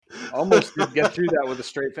Almost did get through that with a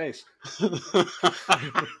straight face.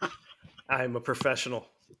 I'm a professional.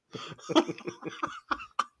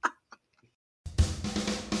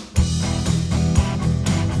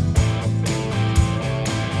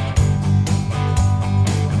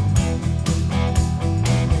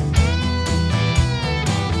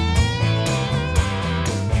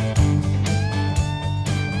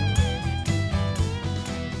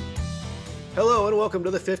 Hello and welcome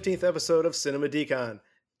to the 15th episode of Cinema Decon,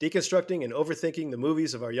 deconstructing and overthinking the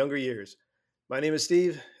movies of our younger years. My name is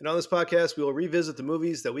Steve, and on this podcast we will revisit the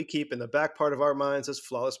movies that we keep in the back part of our minds as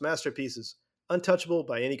flawless masterpieces, untouchable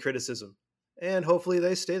by any criticism. And hopefully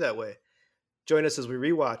they stay that way. Join us as we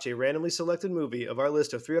rewatch a randomly selected movie of our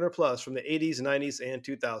list of 300 plus from the 80s, 90s, and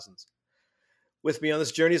 2000s. With me on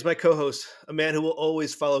this journey is my co-host, a man who will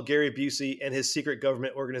always follow Gary Busey and his secret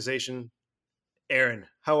government organization, Aaron.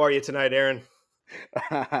 How are you tonight, Aaron?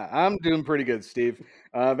 I'm doing pretty good, Steve.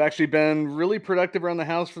 I've actually been really productive around the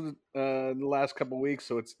house for the last couple of weeks,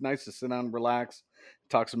 so it's nice to sit down and relax,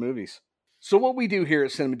 talk some movies. So what we do here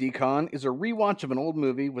at Cinema Decon is a rewatch of an old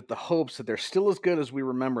movie with the hopes that they're still as good as we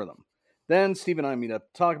remember them. Then Steve and I meet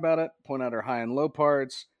up to talk about it, point out our high and low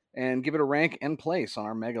parts, and give it a rank and place on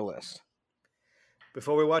our mega list.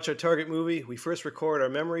 Before we watch our target movie, we first record our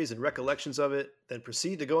memories and recollections of it, then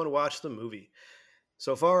proceed to go and watch the movie.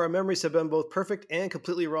 So far, our memories have been both perfect and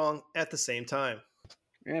completely wrong at the same time.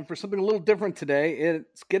 And for something a little different today,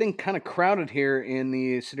 it's getting kind of crowded here in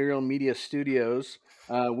the Sidereal Media Studios.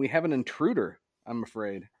 We have an intruder, I'm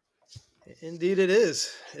afraid. Indeed it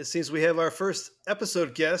is. It seems we have our first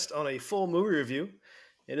episode guest on a full movie review.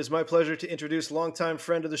 It is my pleasure to introduce longtime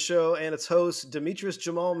friend of the show and its host, Demetrius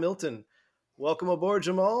Jamal Milton. Welcome aboard,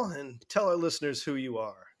 Jamal, and tell our listeners who you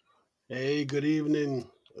are. Hey, good evening.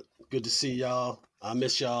 Good to see y'all. I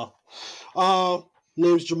miss y'all.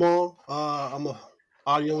 Name's Jamal. I'm a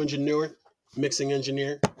audio engineer, mixing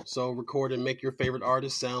engineer. So record and make your favorite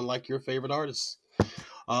artist sound like your favorite artist.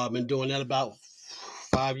 I've been doing that about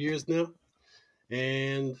 5 years now,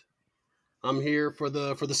 and I'm here for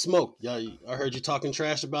the smoke. Yeah, I heard you talking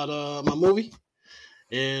trash about my movie,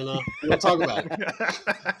 and we're gonna talk about it.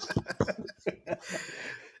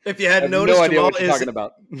 If you hadn't noticed, no idea what you're talking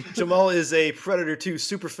about. Jamal is a Predator 2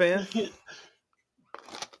 super fan.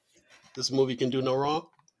 This movie can do no wrong,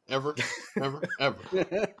 ever.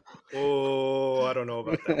 Oh, I don't know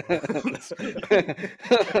about that.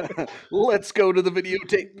 Let's go to the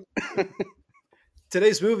videotape.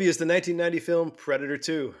 Today's movie is the 1990 film Predator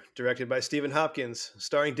 2, directed by Stephen Hopkins,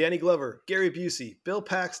 starring Danny Glover, Gary Busey, Bill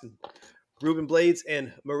Paxton, Ruben Blades,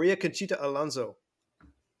 and Maria Conchita Alonso.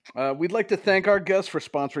 We'd like to thank our guests for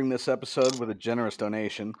sponsoring this episode with a generous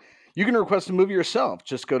donation. You can request a movie yourself.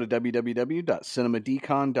 Just go to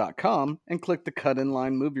www.cinemadecon.com and click the cut in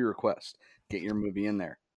line movie request. Get your movie in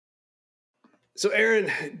there. So,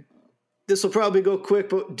 Aaron, this will probably go quick,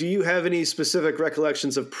 but do you have any specific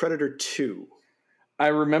recollections of Predator 2? I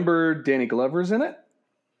remember Danny Glover's in it,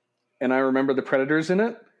 and I remember the Predators in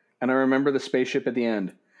it, and I remember the spaceship at the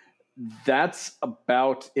end. That's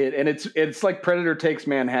about it, and it's like Predator takes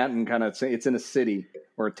Manhattan, kind of. It's in a city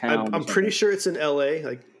or a town. I'm pretty sure it's in L.A.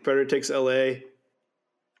 Like Predator takes L.A.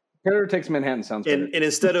 Predator takes Manhattan sounds better. And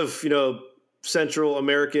instead of Central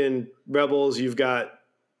American rebels, you've got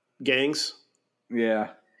gangs.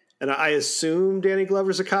 Yeah, and I assume Danny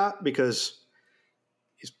Glover's a cop because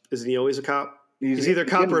isn't he always a cop? He's either a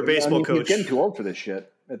cop or a baseball coach. He's getting too old for this shit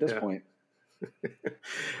at this point.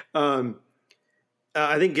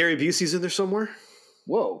 I think Gary Busey's in there somewhere.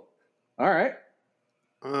 Whoa. All right.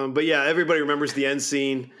 But yeah, everybody remembers the end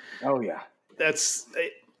scene. Oh yeah. I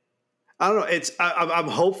don't know. I'm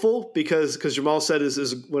hopeful because Jamal said this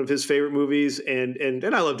is one of his favorite movies, and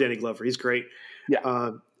I love Danny Glover. He's great.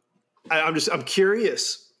 Yeah. I'm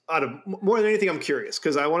curious. More than anything, I'm curious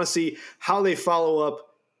because I want to see how they follow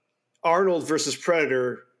up Arnold versus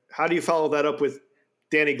Predator. How do you follow that up with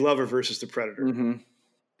Danny Glover versus the Predator? Mm-hmm.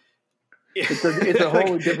 It's a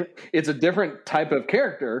wholly different. It's a different type of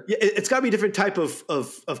character. Yeah, it's got to be a different type of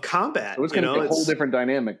combat. So it's going to be a whole different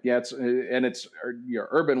dynamic. Yeah, it's your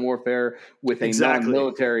urban warfare with a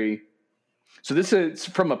non-military. So this is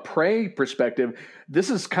from a prey perspective. This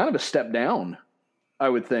is kind of a step down, I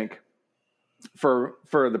would think, for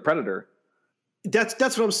the Predator. That's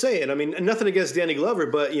what I'm saying. I mean, nothing against Danny Glover,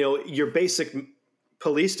 but your basic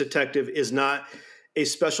police detective is not a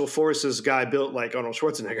special forces guy built like Arnold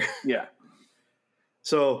Schwarzenegger. Yeah.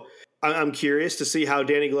 So I'm curious to see how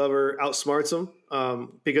Danny Glover outsmarts him,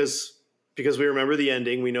 because we remember the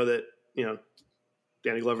ending. We know that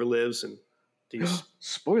Danny Glover lives, and these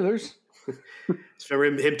spoilers.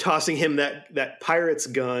 Remember him tossing him that pirate's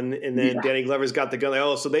gun, and then Danny Glover's got the gun.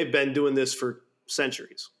 Like, so they've been doing this for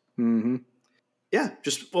centuries. Mm-hmm. Yeah,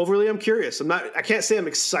 just overly, I'm curious. I can't say I'm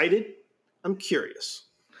excited. I'm curious.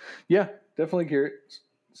 Yeah, definitely curious.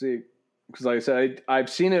 See, because like I said, I've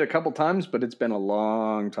seen it a couple times, but it's been a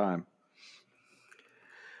long time.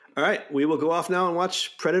 All right, we will go off now and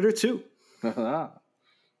watch Predator 2.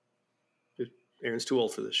 Aaron's too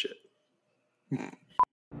old for this shit.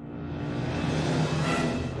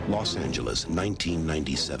 Los Angeles,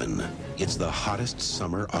 1997. It's the hottest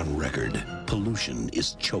summer on record. Pollution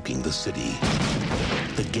is choking the city.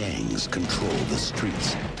 The gangs control the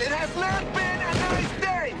streets. It has not been a nice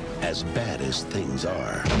day! As bad as things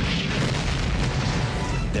are,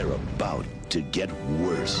 they're about to get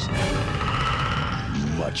worse.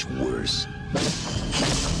 Much worse.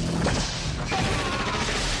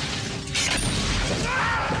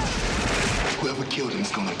 Whoever killed him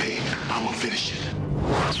is gonna pay. I'm gonna finish it.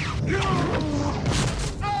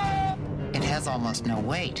 It has almost no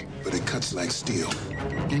weight. But it cuts like steel.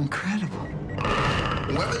 Incredible.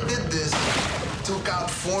 Whoever did this took out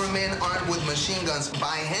 4 men armed with machine guns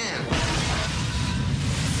by hand.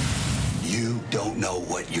 You don't know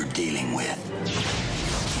what you're dealing with.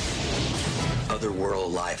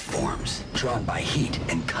 Otherworld life forms, drawn by heat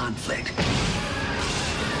and conflict.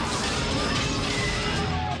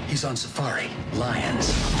 He's on safari.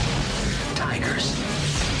 Lions, tigers,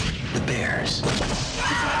 the bears.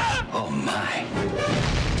 Oh my.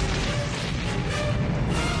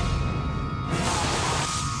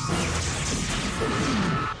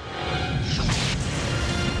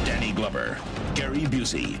 Danny Glover, Gary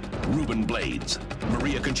Busey, Ruben Blades,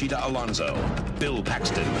 Maria Conchita Alonso, Bill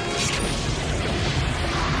Paxton.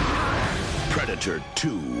 Predator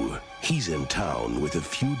 2. He's in town with a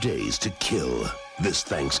few days to kill this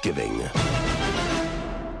Thanksgiving.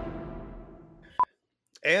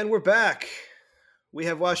 And we're back. We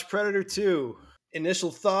have watched Predator 2.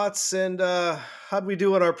 Initial thoughts, and how'd we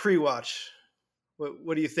do on our pre-watch?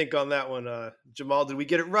 What do you think on that one, Jamal? Did we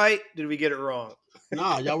get it right? Did we get it wrong?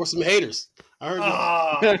 Nah, y'all were some haters. I heard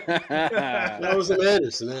y'all. Y'all were some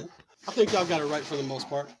haters, man. I think y'all got it right for the most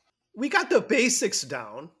part. We got the basics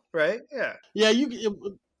down, right? Yeah. Yeah,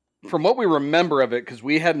 From what we remember of it, because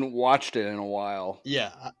we hadn't watched it in a while.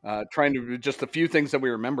 Yeah. Trying to just a few things that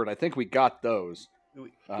we remembered. I think we got those.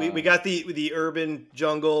 We got the urban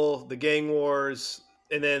jungle, the gang wars,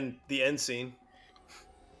 and then the end scene.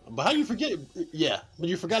 But how you forget? Yeah, but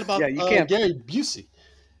you forgot about you can't. Gary Busey.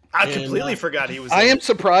 I completely forgot he was. I am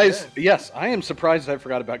surprised. Yeah. Yes, I am surprised I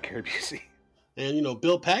forgot about Gary Busey. And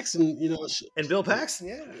Bill Paxton. And Bill Paxton.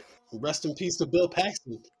 Yeah. Rest in peace to Bill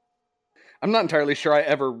Paxton. I'm not entirely sure I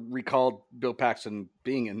ever recalled Bill Paxton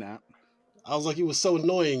being in that. I was like, he was so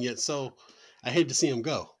annoying, yet so I hated to see him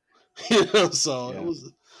go. So it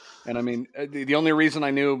was. And I mean, the only reason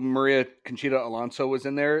I knew Maria Conchita Alonso was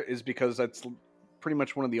in there is because that's pretty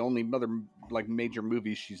much one of the only other major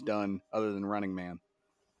movies she's done other than Running Man.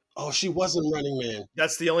 Oh, she was in Running Man.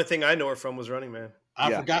 That's the only thing I know her from was Running Man.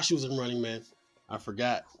 I forgot she was in Running Man. I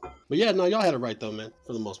forgot. But yeah, no, y'all had it right though, man.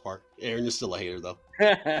 For the most part, Aaron, you're still a hater though.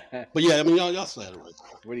 But yeah, I mean, y'all still had it right.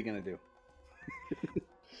 What are you gonna do?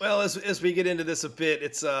 Well, as we get into this a bit,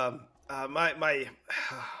 it's my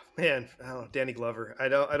man. I don't know, Danny Glover.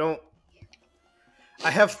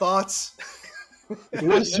 I have thoughts.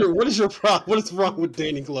 What is your problem? What is wrong with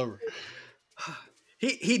Danny Glover?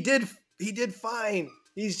 He did fine.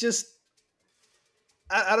 He's just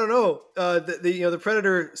I don't know. The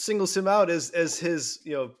Predator singles him out as his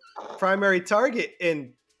primary target,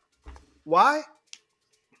 and why?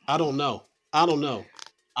 I don't know. I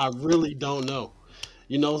really don't know.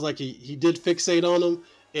 It's like he did fixate on him,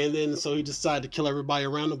 and then so he decided to kill everybody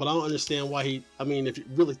around him. But I don't understand why I mean, if you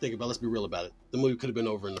really think about it, let's be real about it. The movie could have been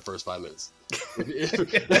over in the first 5 minutes. If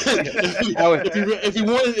he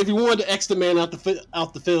wanted to X the man out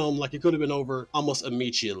the film, like it could have been over almost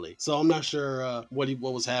immediately. So I'm not sure what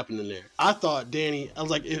was happening there. I thought Danny. I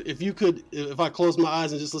was like, if I closed my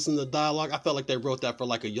eyes and just listened to the dialogue, I felt like they wrote that for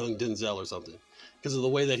like a young Denzel or something, because of the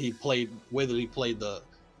way that he played.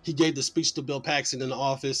 He gave the speech to Bill Paxton in the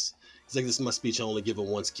office. He's like, "This is my speech. I only give it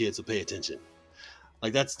once, kid, so pay attention."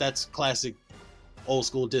 Like that's classic old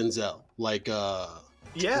school Denzel. Like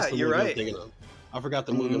yeah, you're right. I'm thinking of. I forgot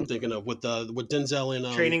the movie I'm thinking of with Denzel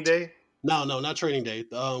and Training Day. No, not Training Day.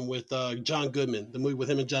 With John Goodman, the movie with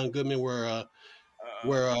him and John Goodman, where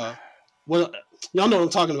y'all know what I'm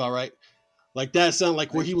talking about, right? Like that sound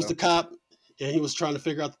like where he was the cop and he was trying to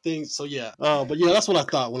figure out the things. So yeah, but yeah, that's what I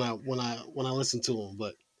thought when I listened to him.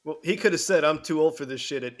 But well, he could have said, "I'm too old for this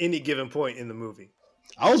shit" at any given point in the movie.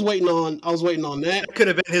 I was waiting on that. That could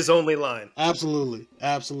have been his only line. Absolutely.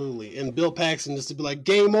 And Bill Paxton just to be like,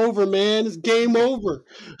 game over, man. It's game over.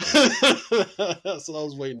 That's what I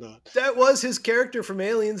was waiting on. That was his character from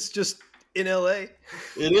Aliens, just in LA.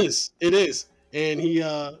 It is. And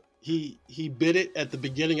he bit it at the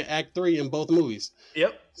beginning of Act 3 in both movies.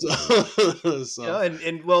 Yep. So. Yeah,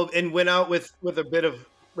 and went out with a bit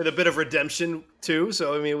of redemption too.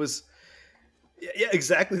 So I mean, it was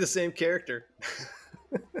exactly the same character.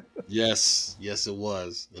 Yes, it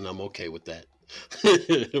was, and I'm okay with that.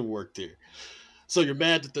 It worked here. So you're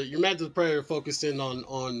mad that the Predator focused in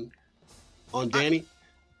on Danny?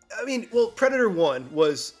 I mean, well, Predator 1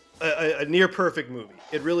 was a near perfect movie.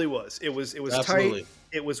 It really was. It was Absolutely. tight.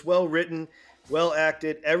 It was well written, well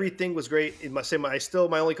acted. Everything was great. My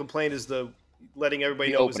only complaint is the letting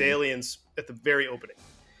everybody know it was aliens at the very opening.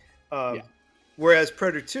 Whereas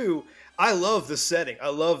Predator 2, I love the setting. I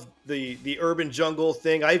love the urban jungle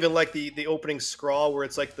thing. I even like the opening scrawl where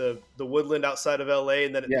it's like the woodland outside of LA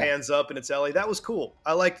and then it pans up and it's LA. That was cool.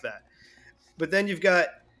 I liked that. But then you've got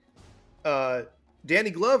Danny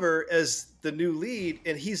Glover as the new lead,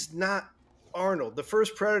 and he's not Arnold. The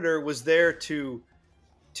first Predator was there to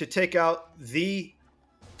take out the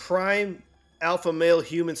prime alpha male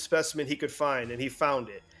human specimen he could find, and he found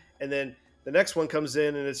it. And then the next one comes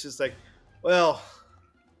in and it's just like, well,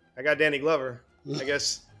 I got Danny Glover. I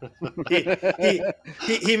guess he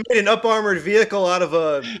made an up-armored vehicle out of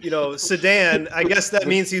a sedan. I guess that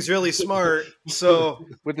means he's really smart. So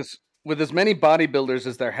with as many bodybuilders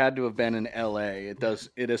as there had to have been in LA,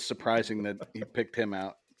 it is surprising that he picked him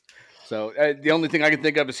out. So the only thing I can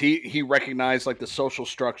think of is he recognized like the social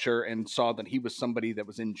structure and saw that he was somebody that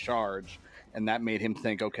was in charge, and that made him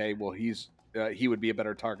think, okay, well he would be a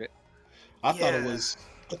better target. I thought it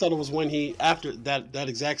was when he, after that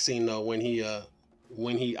exact scene though, when he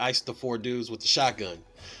iced the 4 dudes with the shotgun,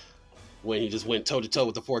 when he just went toe to toe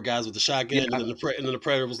with the 4 guys with the shotgun, and then the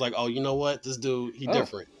Predator was like, oh, you know what, this dude, he's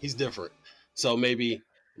different. So maybe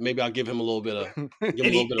I'll give him a little bit of he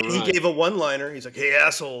gave a one-liner. He's like, hey,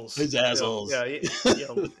 assholes. His assholes.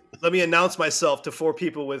 Let me announce myself to 4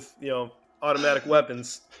 people with automatic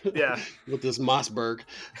weapons. Yeah. With this Mossberg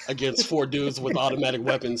against 4 dudes with automatic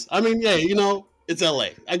weapons. I mean, yeah, it's LA.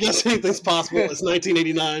 I guess anything's possible. It's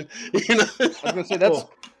 1989. I was gonna say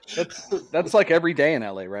that's like every day in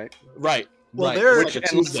LA, right? Right. Well, Like a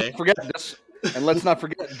Tuesday. Let's not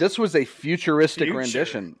forget this was a futuristic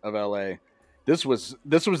rendition of LA. This was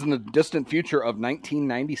in the distant future of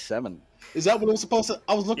 1997. Is that what it was supposed to?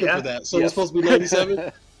 I was looking for that. So it was supposed to be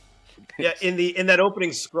 97. Yeah, in that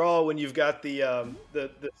opening scrawl, when you've got it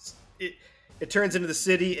turns into the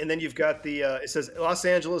city, and then you've got it says Los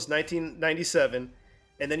Angeles 1997,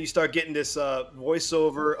 and then you start getting this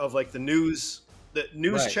voiceover of like the news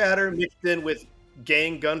chatter mixed in with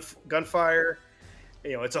gang gunfire.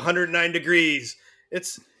 It's 109 degrees.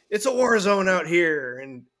 It's a war zone out here,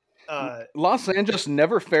 and Los Angeles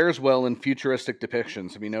never fares well in futuristic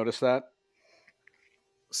depictions. Have you noticed that?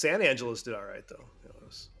 San Angeles did all right though.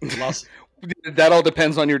 That all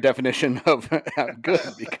depends on your definition of good,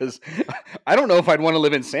 because I don't know if I'd want to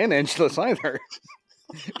live in San Angeles either.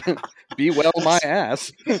 Be well my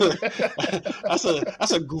ass.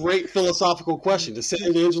 That's a great philosophical question. Is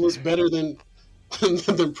San Angeles better than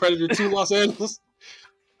Predator 2 Los Angeles?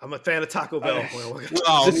 I'm a fan of Taco Bell.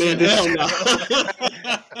 Oh man, hell no.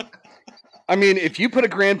 I mean, if you put a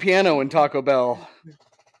grand piano in Taco Bell,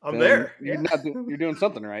 I'm there. You're doing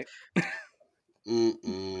something right.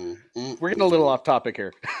 We're getting a little off topic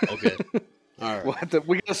here. Okay. All right.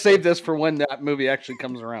 We gotta save this for when that movie actually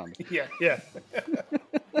comes around. Yeah.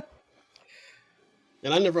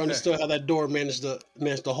 And I never understood how that door managed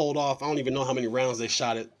to hold off. I don't even know how many rounds they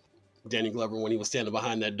shot at Danny Glover when he was standing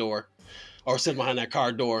behind that door, or sitting behind that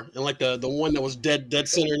car door, and like the one that was dead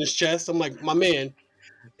center in his chest. I'm like, my man,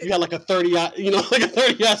 you got like a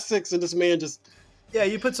 30-06, and this man just. Yeah,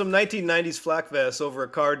 you put some 1990s flak vests over a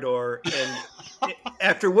car door, and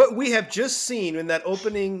after what we have just seen in that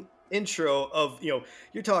opening intro of, you're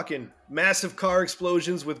talking massive car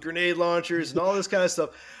explosions with grenade launchers and all this kind of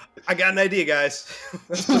stuff. I got an idea, guys.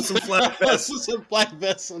 Let's put some flak vests. Some flak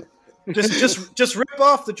vests on. Just rip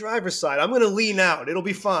off the driver's side. I'm going to lean out. It'll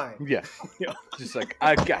be fine. Yeah. Just like,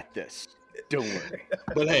 I got this. Don't worry.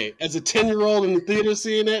 But hey, as a 10-year-old in the theater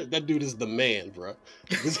seeing that dude is the man, bro.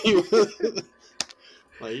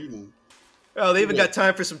 Well, they even got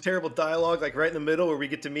time for some terrible dialogue, like right in the middle, where we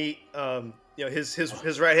get to meet,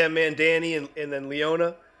 his right hand man Danny, and then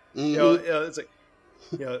Leona. Mm-hmm. It's like,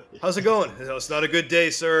 how's it going? It's not a good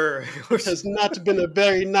day, sir. It's not been a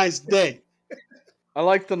very nice day. I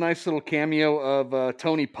like the nice little cameo of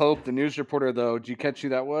Tony Pope, the news reporter, though. Did you catch who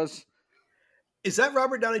that was? Is that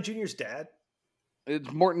Robert Downey Jr.'s dad?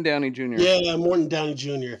 It's Morton Downey Jr. Yeah, Morton Downey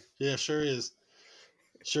Jr. Yeah, sure is.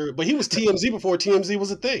 Sure. But he was TMZ before TMZ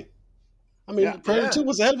was a thing. I mean, Predator 2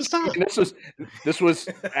 was ahead of his time. This was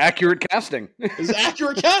accurate casting. It was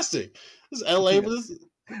accurate casting. This is LA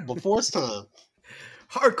before its time.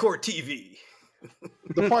 Hardcore TV.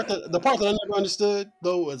 The part that I never understood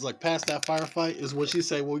though is like past that firefight is when she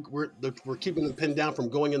say, "Well, we're keeping them pinned down from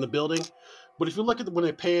going in the building." But if you look at when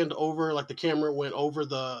they panned over, like the camera went over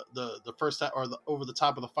the first or over the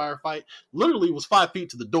top of the firefight, literally was 5 feet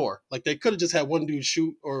to the door. Like they could have just had one dude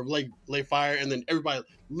shoot or lay fire, and then everybody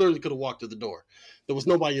literally could have walked to the door. There was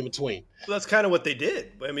nobody in between. Well, that's kind of what they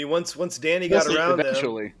did. I mean, once Danny got around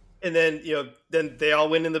them, and then then they all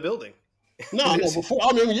went in the building. No, before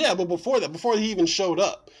but before that, before he even showed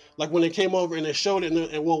up, like when they came over and they showed it,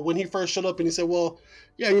 and when he first showed up and he said, "Well,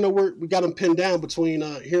 yeah, we got him pinned down between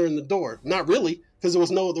here and the door." Not really, because there was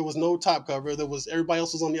no top cover. There was everybody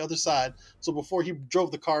else was on the other side. So before he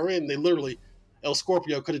drove the car in, they literally El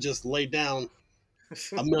Scorpio could have just laid down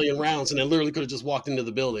a million rounds, and they literally could have just walked into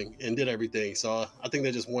the building and did everything. So I think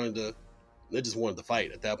they just wanted to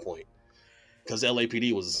fight at that point, because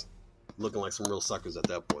LAPD was looking like some real suckers at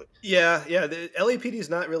that point. Yeah. The LAPD is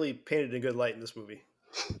not really painted in a good light in this movie.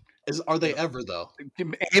 Are they ever though?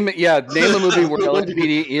 Name a movie where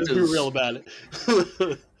LAPD is. Be real about it.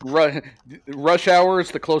 Rush Hour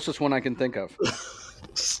is the closest one I can think of. I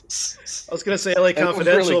was going to say LA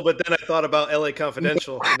Confidential, but then I thought about LA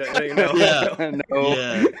Confidential. No.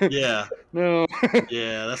 No.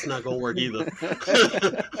 Yeah, that's not going to work either.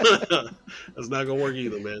 That's not going to work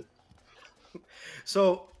either, man.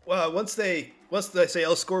 So once they say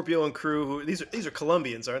El Scorpio and crew, these are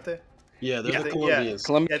Colombians, aren't they? Yeah, they're the Colombians.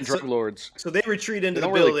 Colombian drug lords. So they retreat into the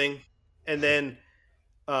building, and then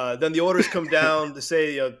the orders come down to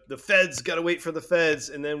say the feds got to wait for the feds,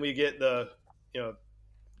 and then we get the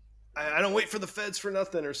I don't wait for the feds for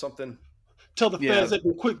nothing or something. Tell the feds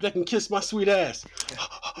they can kiss my sweet ass.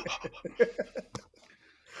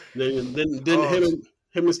 then him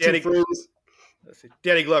and his two friends.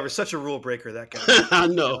 Danny Glover, such a rule breaker, that guy. I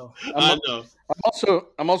know.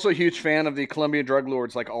 I'm also a huge fan of the Colombian drug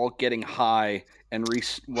lords, like all getting high and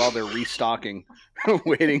while they're restocking,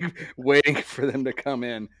 waiting for them to come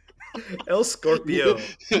in. El Scorpio.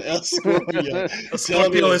 El Scorpio. El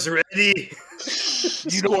Scorpio is ready.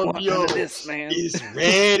 You don't want none of this, man. He's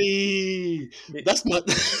ready. That's my.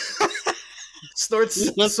 Snorts.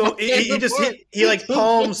 So he like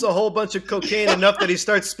palms a whole bunch of cocaine enough that he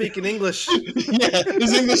starts speaking English. Yeah,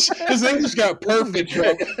 his English got perfect,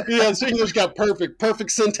 bro. Yeah, his English got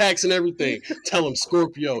perfect syntax and everything. Tell him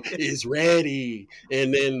Scorpio is ready,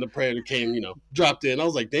 and then the Predator came, dropped in. I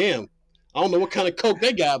was like, damn, I don't know what kind of coke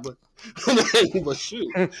they got, but shoot.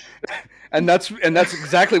 And that's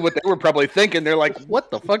exactly what they were probably thinking. They're like,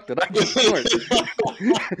 "What the fuck did I just snort?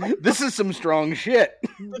 This is some strong shit."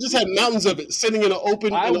 They just had mountains of it sitting in an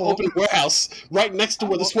open warehouse right next to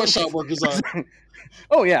where the sweatshop workers are.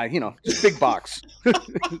 Oh yeah, just big box.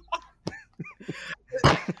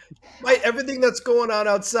 Mike, everything that's going on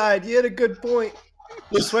outside, you had a good point.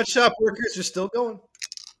 The sweatshop workers are still going.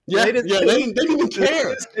 Yeah, they didn't even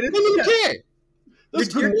care. They didn't even care. There's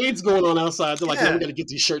grenades going on outside. They're like, we got to get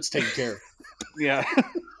these shirts taken care of. Yeah.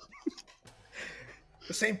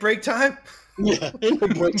 This ain't break time? Yeah, ain't no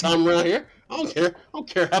break time around here. I don't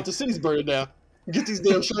care. Half the city's burning down. Get these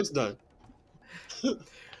damn shirts done. The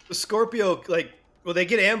Scorpio, they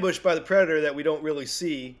get ambushed by the Predator that we don't really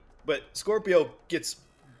see, but Scorpio gets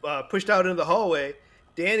pushed out into the hallway.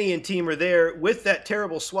 Danny and team are there with that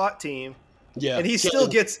terrible SWAT team. Yeah. And he still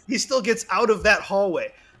gets out of that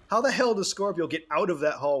hallway. How the hell does Scorpio get out of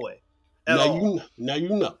that hallway? Now you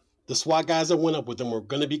know. The SWAT guys that went up with him were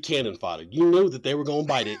going to be cannon fodder. You knew that they were going to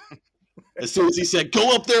bite it. As soon as he said,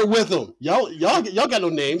 "Go up there with them," y'all got no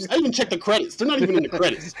names. I even checked the credits; they're not even in the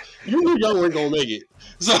credits. You knew y'all weren't going to make it.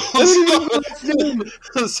 So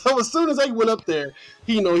as soon as I went up there,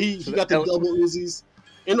 he got the double Uzis.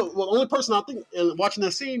 And the only person I think and watching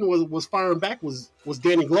that scene was firing back was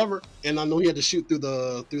Danny Glover, and I know he had to shoot through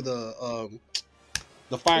the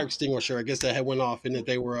fire extinguisher, I guess, that had went off, and that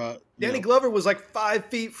they were. Danny Glover was like 5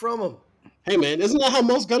 feet from him. Hey man, isn't that how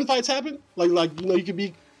most gunfights happen? Like you could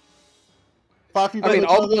be 5 feet. I mean,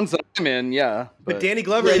 all the ones that I'm in, yeah. But Danny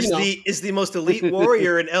Glover is the most elite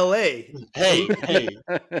warrior in L.A. Hey!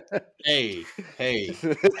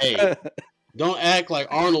 Don't act like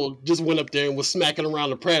Arnold just went up there and was smacking around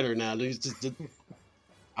the Predator. Now,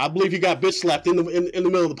 I believe he got bitch slapped in the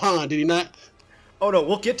middle of the pond. Did he not? Oh no,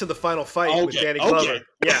 we'll get to the final fight with Danny Glover. Okay.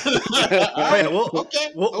 Yeah,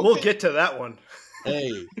 we'll get to that one.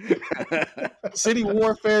 Hey, city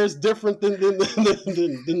warfare is different than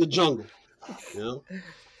the jungle. You know?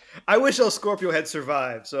 I wish El Scorpio had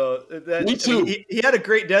survived. So Me too. I mean, he had a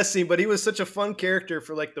great death scene, but he was such a fun character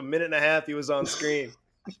for like the minute and a half he was on screen.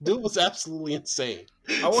 Dude was absolutely insane.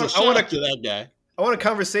 I want that guy. I want a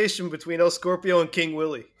conversation between El Scorpio and King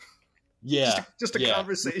Willie. Yeah, just a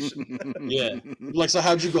conversation. Yeah, like, so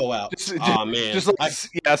how'd you go out? Oh man, just like,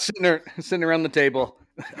 sitting around the table.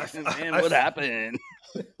 Man, what happened?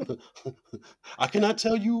 I cannot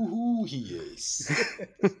tell you who he is.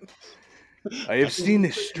 I have seen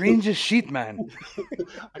the strangest sheet man.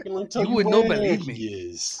 I can only tell you would not believe me. He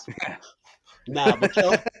is. Nah, but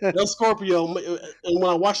El Scorpio, and when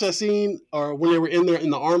I watched that scene, or when they were in there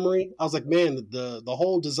in the armory, I was like, man, the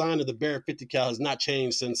whole design of the Barrett 50 cal has not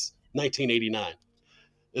changed since 1989.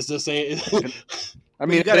 It's the same. I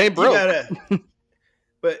mean, it ain't broke.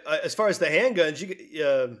 But as far as the handguns,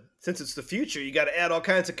 since it's the future, you got to add all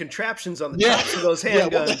kinds of contraptions on the tops of those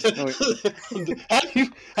handguns.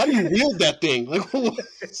 How do you wield that thing? Like,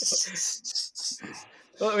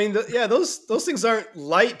 well, I mean, those things aren't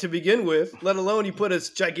light to begin with. Let alone you put a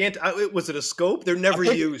gigantic. Was it a scope? They're never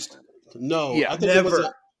used. No, yeah, I think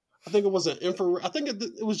never. I think it was an infrared. I think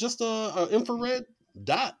it was just a infrared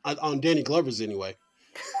dot on Danny Glover's anyway.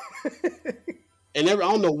 And I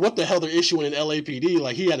don't know what the hell they're issuing in LAPD.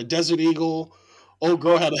 Like, he had a Desert Eagle. Old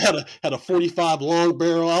girl had a 45 long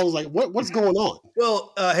barrel. I was like, what's going on?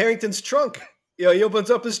 Well, Harrington's trunk. He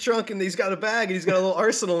opens up his trunk and he's got a bag and he's got a little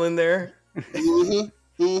arsenal in there. Mm-hmm.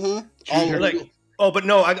 Mm-hmm. But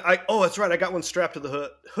no, that's right. I got one strapped to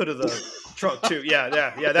the hood of the trunk too. Yeah.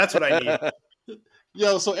 That's what I need.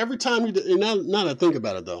 Yo, so every time now that I think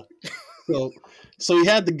about it though, so he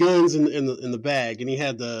had the guns in the bag, and he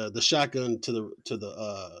had the shotgun to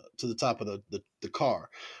the top of the car,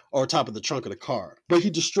 or top of the trunk of the car. But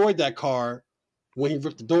he destroyed that car when he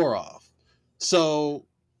ripped the door off. So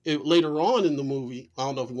later on in the movie, I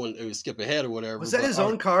don't know if we want to skip ahead or whatever. Was that his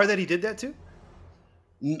own car that he did that to?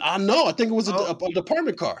 I know. I think it was a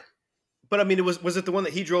department car. But I mean, was it the one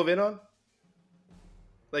that he drove in on?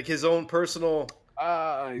 Like his own personal?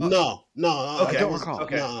 No. Okay, I don't recall.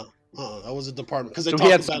 Okay. That was a department because he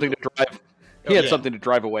had something to drive. He had something to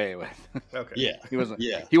drive away with. Okay. Yeah.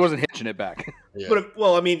 He wasn't hitching it back. Yeah. But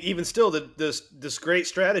I mean, even still, this great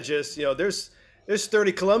strategist, there's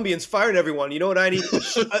 30 Colombians firing everyone. You know what I need?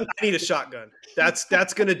 I need a shotgun.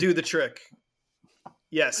 That's going to do the trick.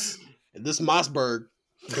 Yes. This Mossberg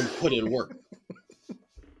can put in work.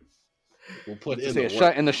 We'll put in the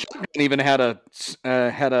work. And the shotgun even had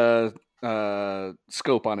a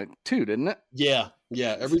scope on it too, didn't it? Yeah.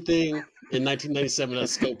 Everything in 1997 had a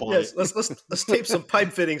scope on it. Let's tape some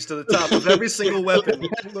pipe fittings to the top of every single weapon.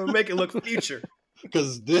 We'll make it look future.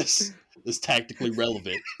 Because this is tactically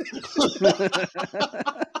relevant.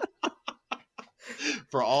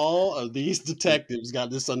 For all of these detectives got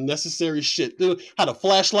this unnecessary shit. Dude had a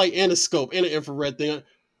flashlight and a scope and an infrared thing.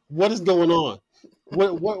 What is going on?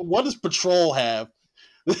 What does patrol have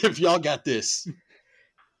if y'all got this?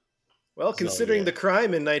 Well, considering the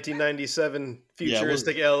crime in 1997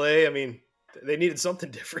 futuristic LA, I mean, they needed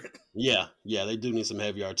something different. Yeah, they do need some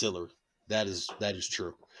heavy artillery. That is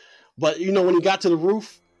true. But when he got to the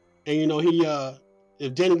roof, and he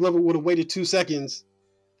if Danny Glover would have waited 2 seconds,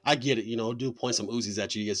 I get it. Dude point some Uzis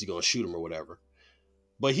at you, I guess you're gonna shoot him or whatever.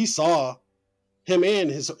 But he saw him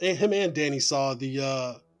and Danny saw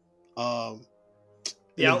the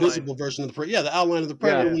invisible version of the outline of the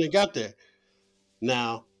predator when they got there.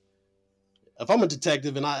 Now, if I'm a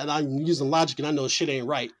detective and I'm using logic and I know shit ain't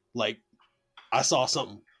right, like I saw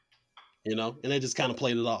something, and they just kind of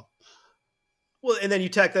played it off. Well, and then you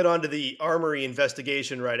tack that onto the armory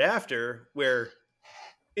investigation right after, where,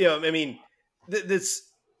 I mean, this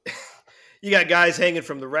you got guys hanging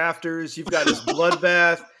from the rafters. You've got this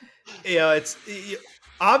bloodbath. It's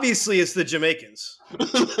obviously it's the Jamaicans.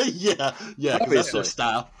 yeah, that's their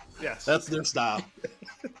style. Yes, that's their style.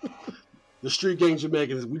 The street gang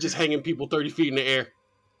Jamaicans, we just hanging people 30 feet in the air.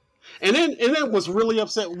 And then what's really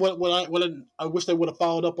upset, what I wish they would have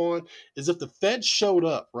followed up on, is if the Fed showed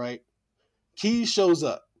up, right? Keys shows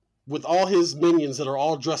up with all his minions that are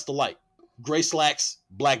all dressed alike, gray slacks,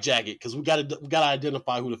 black jacket, because we gotta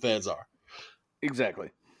identify who the Feds are. Exactly.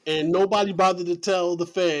 And nobody bothered to tell the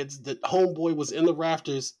Feds that Homeboy was in the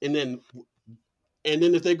rafters, and then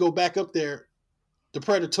if they go back up there, the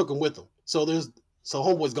Predator took him with him. So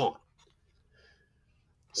Homeboy's gone.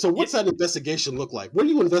 So what's that investigation look like? What are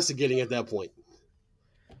you investigating at that point?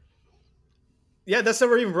 Yeah, that's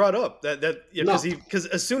never even brought up. Because No. because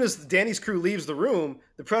as soon as Danny's crew leaves the room,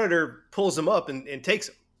 the Predator pulls him up and takes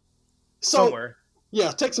him somewhere.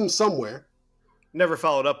 Yeah, takes him somewhere. Never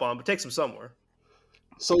followed up on, but takes him somewhere.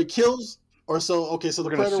 So he kills, or so. Okay, so the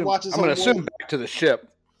Predator watches. I'm going on to assume back to the ship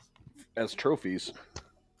as trophies.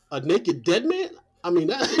 a naked dead man. I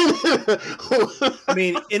mean, I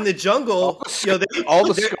mean, in the jungle, all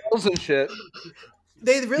the skulls and shit.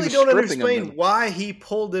 They really was don't stripping understand them. why he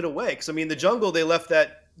pulled it away. Because I mean, the jungle, they left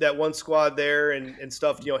that one squad there and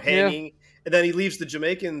stuff, hanging, and then he leaves the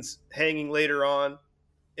Jamaicans hanging later on.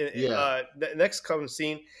 The next coming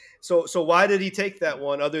scene. So why did he take that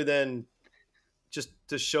one other than just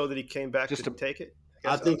to show that he came back to take it?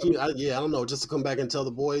 I think I don't know, just to come back and tell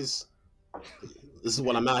the boys, this is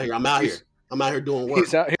what I'm out here. I'm out here doing work.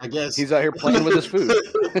 He's out here, I guess he's out here playing with his food.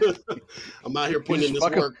 I'm out here putting in this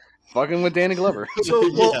work. Fucking with Danny Glover. So,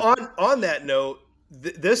 on that note,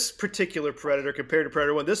 this particular Predator compared to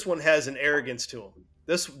Predator 1, this one has an arrogance to him.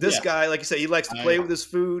 This guy, like you said, he likes to play with his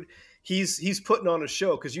food. He's putting on a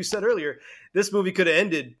show, because you said earlier this movie could have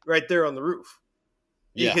ended right there on the roof.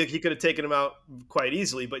 Yeah. He could have taken him out quite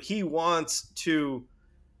easily, but he wants to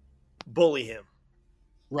bully him.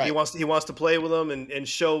 Right. He wants to play with him and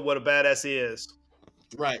show what a badass he is.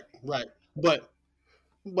 Right.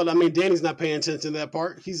 But I mean, Danny's not paying attention to that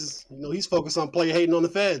part. He's focused on hating on the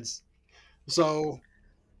feds. So,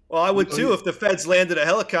 well, I would too if the feds landed a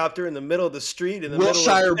helicopter in the middle of the street in the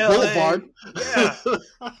Wilshire middle of LA. Boulevard. Yeah.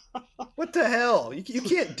 What the hell? You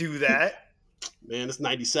can't do that. Man, it's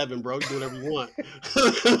 97, bro. You do whatever you want.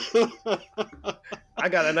 I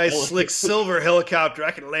got a nice slick silver helicopter.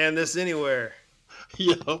 I can land this anywhere.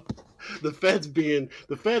 Yo, the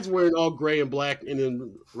feds wearing all gray and black and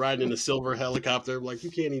then riding in a silver helicopter. Like, you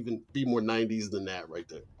can't even be more 90s than that right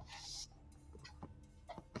there.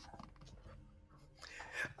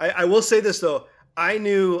 I will say this, though. I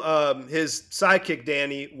knew his sidekick,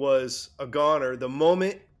 Danny, was a goner the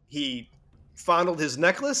moment he fondled his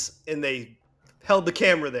necklace and they held the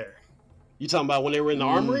camera there. You talking about when they were in the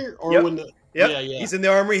armory? Or when the... Yep. Yeah. He's in the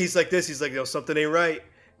armory. He's like this. He's like, something ain't right.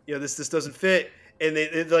 This doesn't fit. And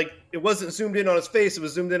it wasn't zoomed in on his face. It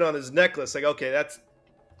was zoomed in on his necklace. Like, okay, that's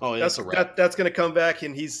a wrap. That's going to come back,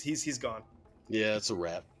 and he's gone. Yeah, it's a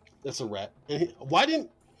wrap. That's a wrap. And why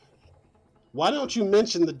don't you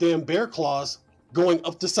mention the damn bear claws going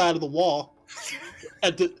up the side of the wall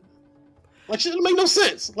shit, it make no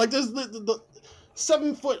sense. Like, there's the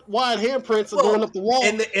 7-foot wide handprints going up the wall.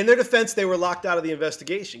 In their defense, they were locked out of the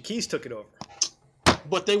investigation. Keys took it over.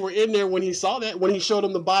 But they were in there when he saw that. When he showed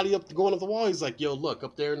him the body going up the wall, he's like, "Yo, look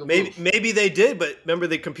up there in the roof." Maybe they did, but remember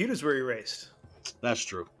the computers were erased. That's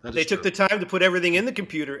true. They took the time to put everything in the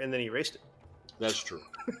computer and then erased it. That's true.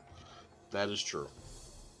 That is true.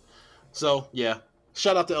 So yeah,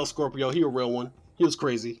 shout out to El Scorpio. He a real one. He was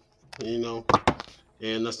crazy, and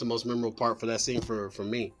that's the most memorable part for that scene for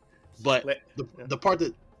me. But the part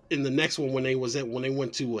that in the next one when they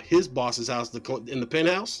went to his boss's house in the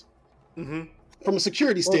penthouse. Mm-hmm. From a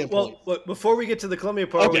security standpoint. Well, before we get to the Columbia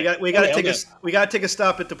part, we got to take a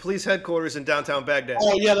stop at the police headquarters in downtown Baghdad.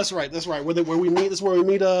 Oh yeah, that's right. Where we meet. That's where we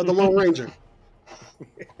meet the Lone Ranger.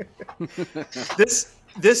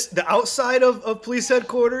 The outside of police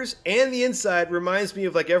headquarters and the inside reminds me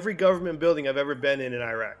of like every government building I've ever been in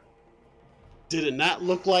Iraq. Did it not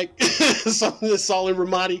look like something that saw in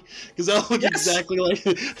Ramadi? Because that looked exactly like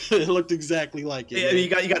it. Looked exactly like it.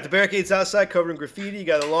 Yeah, you got the barricades outside covered in graffiti. You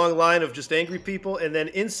got a long line of just angry people, and then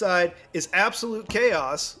inside is absolute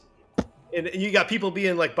chaos. And you got people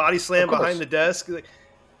being like body slammed behind the desk. Like,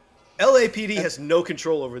 LAPD has no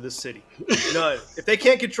control over this city. None. If they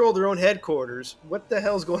can't control their own headquarters, what the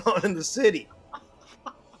hell's going on in the city?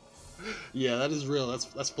 Yeah, that is real. That's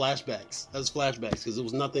flashbacks. That's flashbacks because it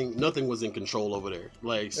was nothing was in control over there.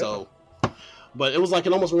 Like so, but it was like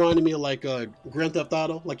it almost reminded me of like Grand Theft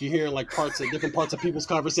Auto. Like you're hearing like different parts of people's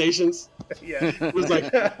conversations. Yeah, it was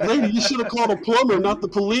like, lady, you should have called a plumber, not the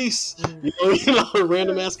police. You know,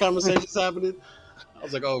 random ass conversations happening. I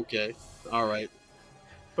was like, okay, all right.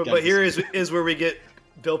 But here is where we get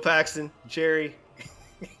Bill Paxton, Jerry.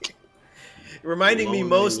 Reminding me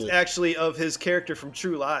most actually of his character from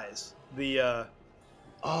True Lies.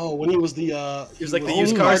 When he was the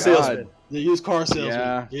used car salesman. The used car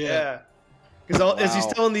salesman. Yeah. Because as he's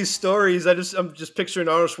telling these stories, I'm just picturing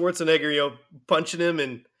Arnold Schwarzenegger, punching him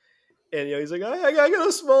and he's like, I got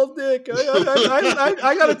a small dick.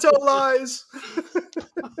 I got to tell lies.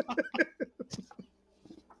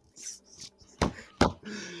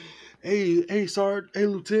 Hey, Sergeant. Hey,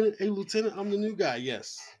 Lieutenant. I'm the new guy.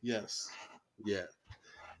 Yes. Yeah.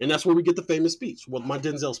 And that's where we get the famous speech. Well, my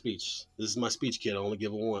Denzel speech. This is my speech, kid. I only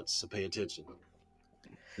give it once, so pay attention.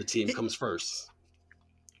 the team comes first.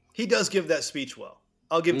 He does give that speech well.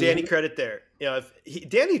 I'll give Danny credit there. You know,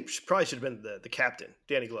 Danny probably should have been the captain,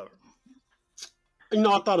 Danny Glover. You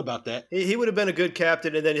know, I thought about that. He would have been a good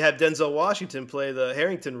captain, and then you have Denzel Washington play the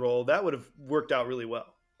Harrington role. That would have worked out really well.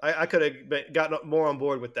 I could have gotten more on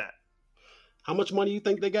board with that. How much money you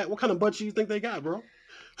think they got? What kind of budget you think they got, bro?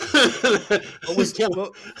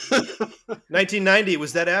 1990,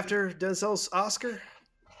 was that after Denzel's Oscar?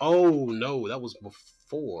 Oh, no, that was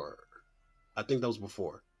before. I think that was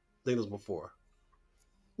before. Wait a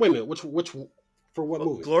minute, which for what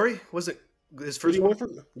movie? Glory? Was it his first one?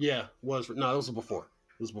 Yeah, no, that was before.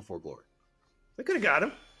 It was before Glory. They could have got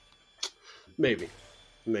him. Maybe.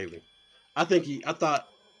 I thought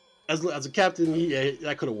as a captain,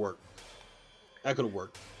 that could have worked.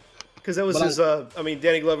 Because that was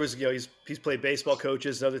Danny Glover's, he's played baseball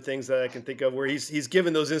coaches and other things that I can think of where he's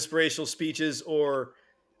given those inspirational speeches, or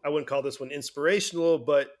I wouldn't call this one inspirational,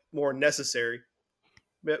 but more necessary.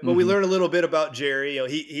 But we learn a little bit about Jerry.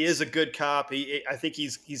 He is a good cop. I think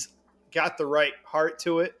he's got the right heart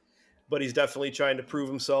to it, but he's definitely trying to prove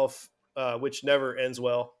himself, which never ends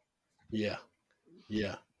well. Yeah.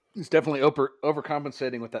 He's definitely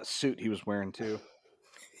overcompensating with that suit he was wearing too.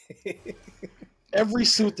 Every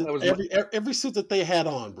suit that they had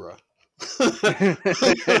on, bro,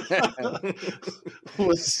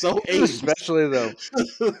 was so 80s. Especially though.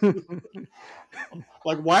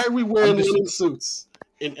 Like, why are we wearing linen suits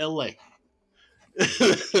in LA?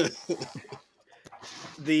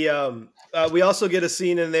 We also get a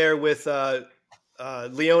scene in there with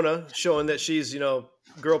Leona showing that she's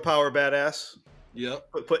girl power badass.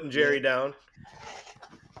 Yep. Putting Jerry down.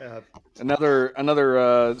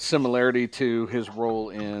 Another similarity to his role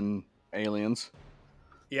in Aliens.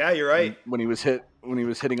 Yeah, you're right. When he was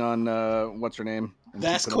hitting on what's her name?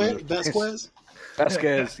 Vasquez,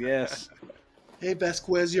 yes. Hey,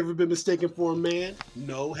 Vasquez, you ever been mistaken for a man?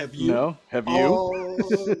 No, have you? No, have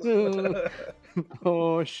you?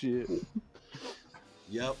 Oh shit.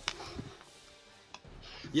 Yep.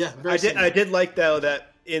 Yeah, I did like that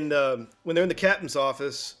when they're in the captain's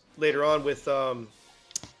office later on with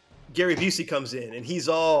Gary Busey comes in and he's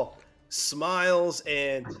all smiles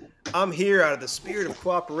and I'm here out of the spirit of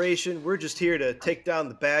cooperation. We're just here to take down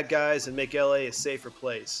the bad guys and make LA a safer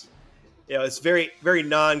place. It's very, very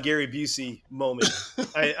non-Gary Busey moment.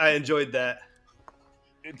 I enjoyed that.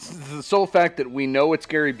 It's the sole fact that we know it's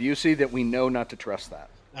Gary Busey that we know not to trust that.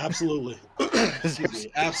 Absolutely.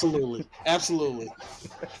 Absolutely.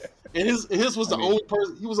 And his was the only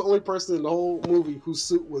person. He was the only person in the whole movie whose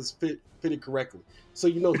suit was fitted correctly. So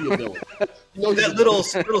he a villain. That little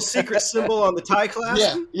secret symbol on the tie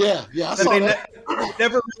clasp. Yeah. I saw that.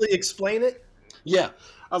 Never really explain it. Yeah,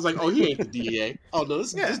 I was like, oh, he ain't the DEA. Oh no,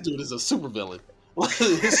 this dude is a super villain.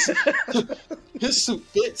 His suit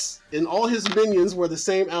fits, and all his minions wear the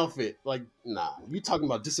same outfit. Like, nah, you talking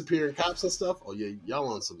about disappearing cops and stuff? Oh yeah, y'all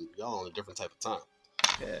on a different type of time.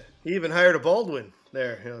 Yeah, he even hired a Baldwin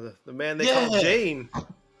there. The man they call Jane.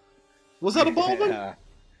 Was that a Baldwin? Yeah.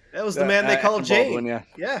 That was the man they called Jane. Baldwin,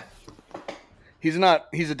 yeah. He's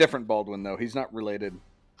a different Baldwin though. He's not related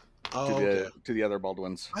to the other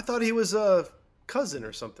Baldwins. I thought he was a cousin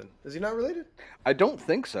or something. Is he not related? I don't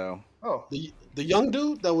think so. Oh, the young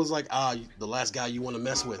dude that was like the last guy you want to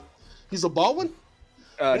mess with. He's a Baldwin.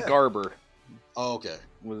 Garber. Oh, okay.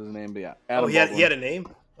 Was his name? But yeah. Adam he had a name.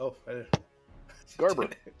 Oh, Garber.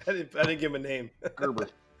 I didn't give him a name. Gerber.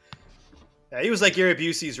 Yeah, he was like Gary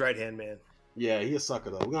Busey's right hand man. Yeah, he's a sucker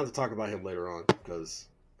though. We're gonna have to talk about him later on because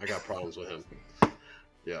I got problems with him.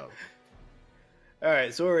 Yeah. All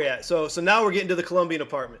right, so where are we at? So now we're getting to the Colombian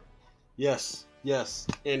apartment. Yes.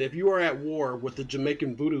 And if you are at war with the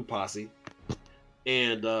Jamaican voodoo posse,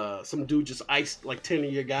 and some dude just iced like 10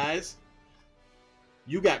 of your guys,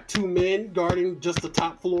 you got 2 men guarding just the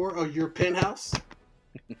top floor of your penthouse.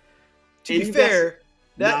 To be fair,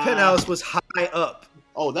 that penthouse was high up.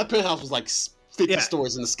 Oh, that penthouse was like 50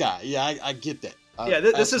 stories in the sky. Yeah, I get that.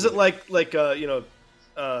 This isn't like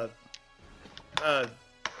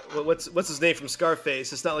what's his name from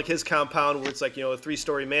Scarface. It's not like his compound where it's like a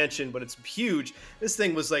 3-story mansion, but it's huge. This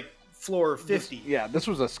thing was like floor 50. This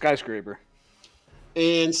was a skyscraper.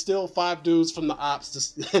 And still 5 dudes from the ops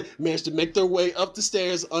just managed to make their way up the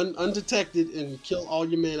stairs undetected and kill all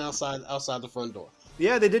your men outside the front door.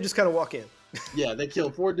 Yeah, they did just kind of walk in. Yeah, they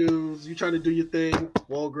killed 4 dudes. You trying to do your thing,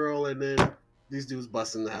 wall girl, and then these dudes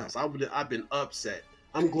busting the house. I've been upset.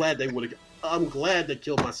 I'm glad they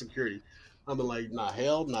killed my security. I'm like, nah,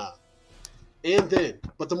 hell nah. And then,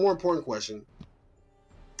 but the more important question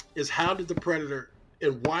is how did the Predator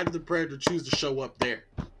and why did the Predator choose to show up there?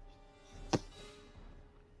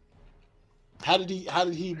 How did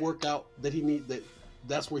he work out that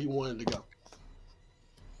that's where he wanted to go?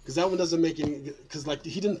 Because that one doesn't make any. Because like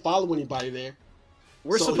he didn't follow anybody there.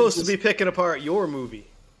 We're supposed to be picking apart your movie.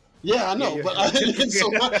 Yeah, I know, but so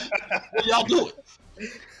what y'all doing?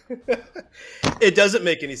 It doesn't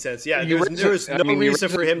make any sense. Yeah, there was no reason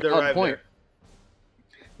for him to arrive there.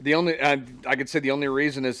 The only I could say the only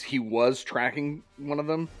reason is he was tracking one of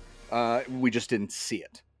them. We just didn't see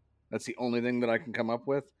it. That's the only thing that I can come up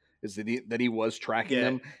with is that he was tracking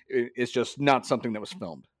them. It's just not something that was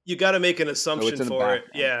filmed. You got to make an assumption for it.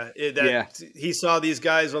 Yeah, he saw these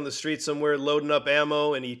guys on the street somewhere loading up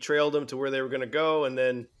ammo, and he trailed them to where they were going to go, and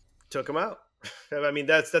then took them out. I mean,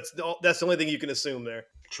 that's the only thing you can assume there.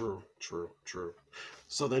 True.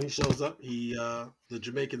 So then he shows up. The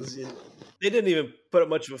Jamaicans. They didn't even put up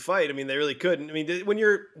much of a fight. I mean, they really couldn't. I mean, when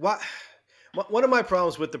you're one of my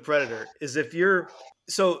problems with the Predator is if you're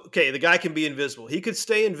the guy can be invisible. He could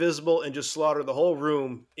stay invisible and just slaughter the whole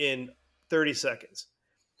room in 30 seconds.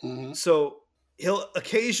 Mm-hmm. So he'll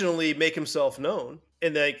occasionally make himself known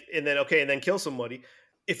and then kill somebody.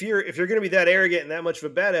 If you're going to be that arrogant and that much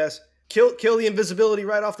of a badass, kill the invisibility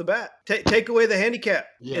right off the bat. Take away the handicap,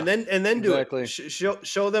 and then do it.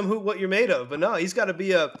 Show them what you're made of. But no, he's got to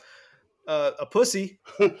be a pussy.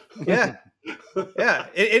 Yeah, yeah.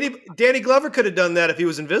 Danny Glover could have done that if he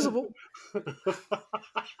was invisible.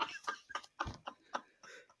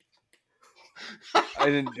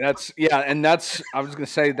 I was going to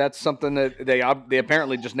say that's something that they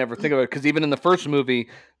apparently just never think of it, because even in the first movie,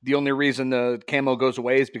 the only reason the camo goes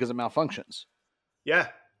away is because it malfunctions. Yeah.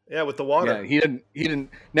 Yeah, with the water. Yeah, he didn't.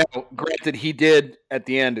 Now, granted, he did at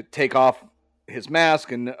the end take off his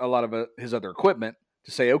mask and a lot of his other equipment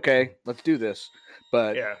to say, "Okay, let's do this."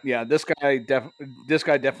 But this guy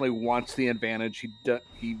definitely wants the advantage.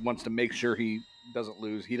 He wants to make sure he doesn't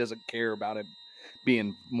lose. He doesn't care about it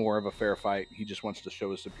being more of a fair fight. He just wants to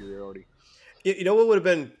show his superiority. You know what would have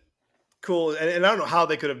been cool, and I don't know how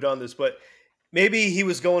they could have done this, but maybe he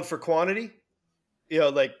was going for quantity.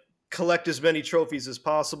 Like collect as many trophies as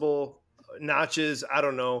possible, notches. I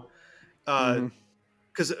don't know,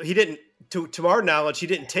 because he didn't. To our knowledge, he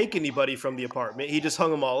didn't take anybody from the apartment. He just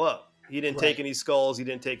hung them all up. He didn't take any skulls. He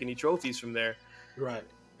didn't take any trophies from there. Right.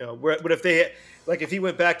 But if he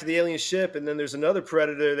went back to the alien ship and then there's another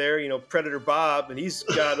Predator there, Predator Bob, and he's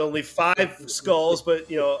got only 5 skulls, but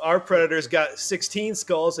our Predator's got 16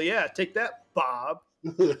 skulls. So yeah, take that, Bob.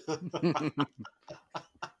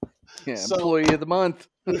 Employee of the month.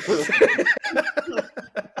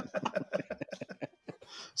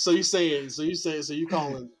 So you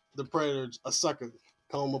calling the Predator a sucker,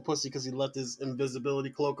 call him a pussy because he left his invisibility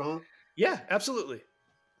cloak on? Yeah, absolutely.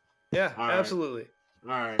 Yeah, absolutely.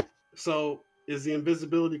 All right. So is the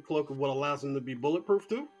invisibility cloak what allows him to be bulletproof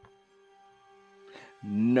too?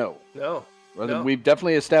 No. No. We've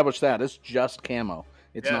definitely established that. It's just camo.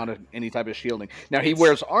 It's not any type of shielding. Now, he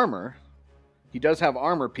wears armor. He does have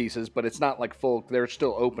armor pieces, but it's not like full. There's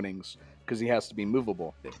still openings because he has to be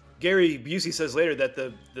movable. Gary Busey says later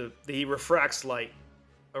that he refracts light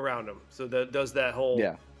around him. So that does that whole...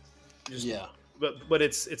 Yeah. But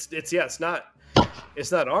it's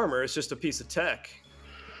not armor. It's just a piece of tech.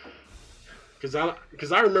 Because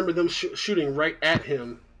I remember them shooting right at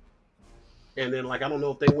him, and then I don't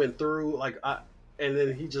know if they went through and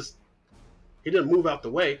then he didn't move out the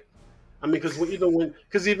way. I mean,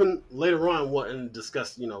 because even later on, and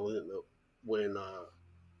discussed when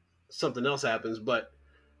something else happens, but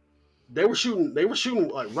they were shooting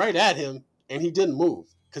right at him, and he didn't move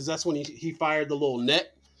because that's when he fired the little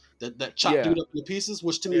net that chopped dude up into pieces,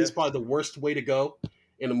 which to me is probably the worst way to go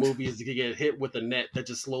in a movie is to get hit with a net that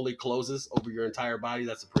just slowly closes over your entire body.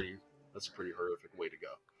 That's a pretty horrific way to go.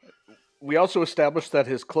 We also established that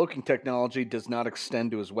his cloaking technology does not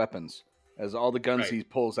extend to his weapons, as all the guns he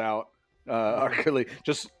pulls out are clearly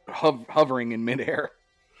just hovering in midair,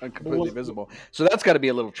 completely visible. So that's got to be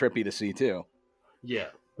a little trippy to see too. Yeah,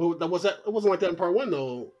 but it wasn't like that in part 1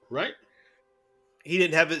 though, right? He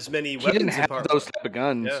didn't have as many weapons. He didn't have those type of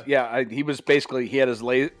guns. Yeah, he was basically he had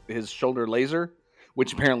his shoulder laser,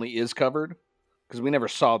 which apparently is covered because we never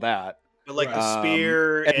saw that. But the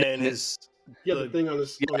spear and his the thing on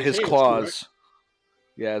his his claws.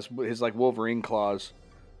 Yeah, his Wolverine claws.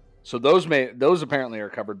 So those apparently are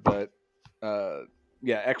covered, but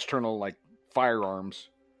external firearms,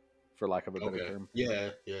 for lack of a better term.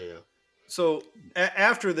 Yeah. So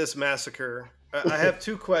after this massacre, I have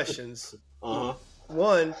 2 questions.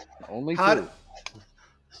 One, only 2.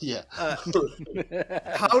 Yeah.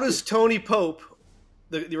 How does Tony Pope,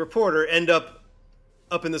 the reporter, end up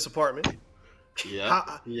in this apartment?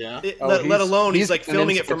 Yeah. Let alone he's like an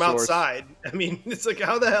filming it from inside source. outside. I mean, it's like,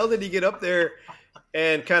 how the hell did he get up there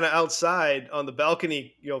and kind of outside on the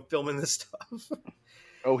balcony, filming this stuff?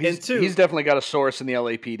 Oh, he's definitely got a source in the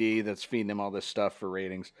LAPD that's feeding him all this stuff for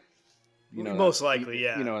ratings. Most likely,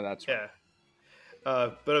 yeah. That's yeah.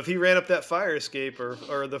 But if he ran up that fire escape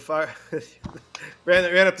or the fire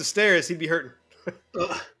ran up the stairs, he'd be hurting.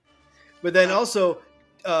 But then also,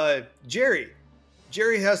 Jerry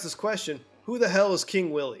has this question: who the hell is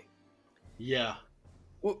King Willie? Yeah.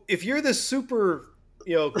 Well, if you're this super,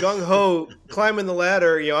 gung ho climbing the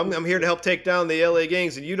ladder, I'm here to help take down the LA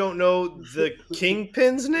gangs, and you don't know the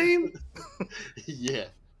Kingpin's name? Yeah.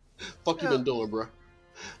 Fuck you been doing, bro?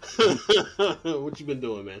 What you been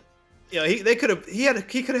doing, man? He could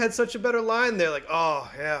have had such a better line there, like,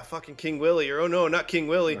 oh yeah, fucking King Willie, or oh no, not King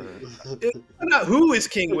Willie. Not who is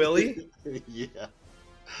King Willie? Yeah.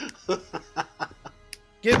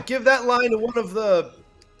 Give that line to one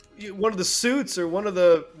of the suits or one of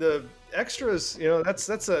the extras.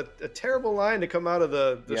 That's a terrible line to come out of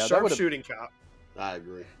the sharpshooting cop. I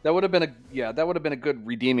agree. That would have been a good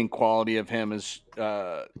redeeming quality of him, is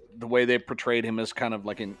the way they portrayed him as kind of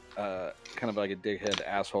like a dickhead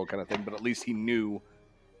asshole kind of thing. But at least he knew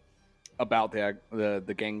about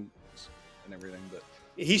the gangs and everything. But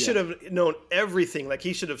he should have known everything. Like,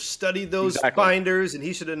 he should have studied those binders, and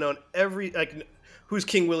he should have known who's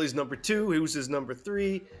King Willie's number 2, who's his number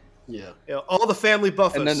 3. Yeah. All the family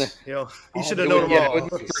buffers. And then he should have known them all.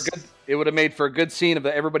 It would have made for a good scene of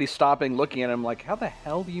everybody stopping, looking at him like, how the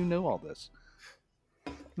hell do you know all this?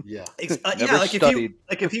 Yeah.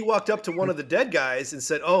 If he walked up to one of the dead guys and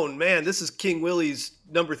said, oh man, this is King Willie's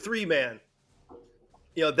number 3 man.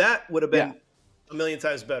 That would have been a million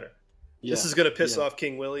times better. Yeah. This is going to piss off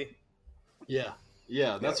King Willie. Yeah.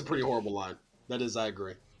 Yeah. That's a pretty horrible line. That is, I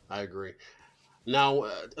agree. Now,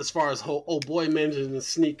 as far as old boy managing to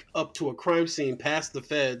sneak up to a crime scene past the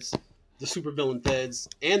feds, the supervillain feds,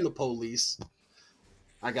 and the police,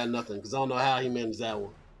 I got nothing, because I don't know how he managed that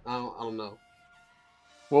one. I don't know.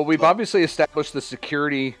 Well, we've obviously established the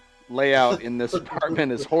security layout in this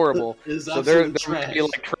apartment is horrible. So there would be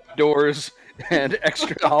like trap doors and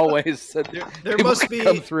extra hallways that there must be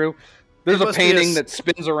come through. There's a painting that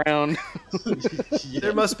spins around.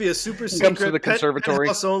 There must be a super secret to the conservatory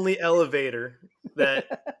penthouse only elevator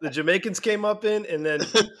that the Jamaicans came up in, and then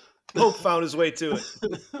Pope found his way to it.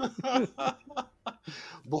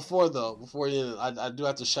 Before I do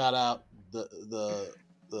have to shout out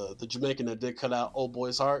the Jamaican that did cut out Old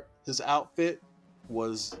Boy's heart. His outfit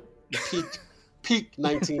was peak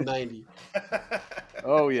 1990.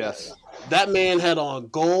 Oh yes, that man had on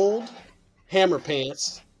gold pamper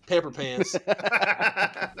pants,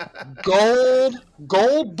 gold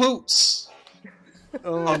boots.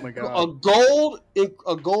 Oh my god!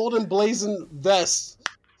 A gold emblazoned vest,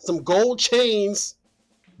 some gold chains,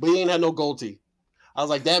 but he ain't had no gold teeth. I was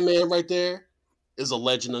like, that man right there is a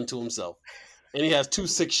legend unto himself, and he has 2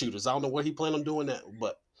 6-shooters. I don't know what he planned on doing that,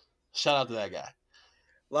 but shout out to that guy.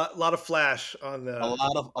 Lot of flash on the a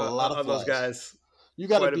lot of those guys. You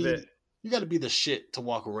gotta be the shit to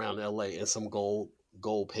walk around LA in some gold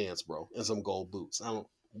pants, bro, and some gold boots.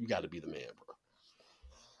 You got to be the man, bro.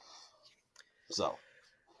 So,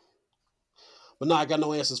 but no, I got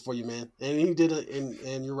no answers for you, man. And he did it,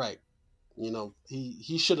 and you're right.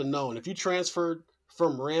 He should have known. If you transferred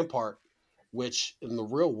from Rampart, which in the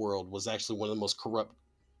real world was actually one of the most corrupt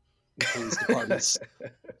police departments,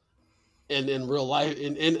 and in real life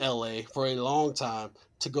in LA for a long time,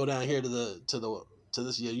 to go down here to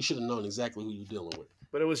this, you should have known exactly who you're dealing with.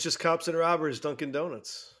 But it was just cops and robbers, Dunkin'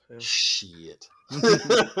 Donuts. Yeah. Shit.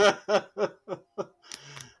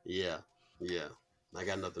 Yeah. I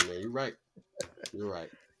got nothing, man. You're right.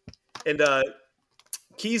 And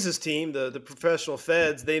Keyes' team, the professional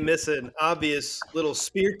feds, they miss an obvious little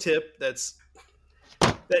spear tip that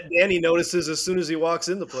Danny notices as soon as he walks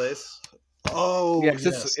in the place. Oh, yeah,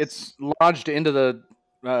 yes. It's lodged into the.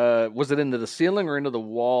 Was it into the ceiling or into the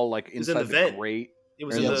wall? Like inside the grate. It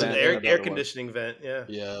was in the air conditioning vent. Yeah.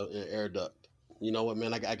 Yeah, air duct. You know what,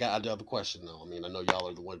 man? I do have a question though. I mean, I know y'all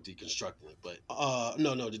are the one deconstructing it, but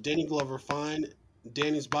no. Did Danny Glover find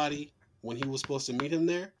Danny's body when he was supposed to meet him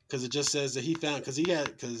there? Because it just says that he found because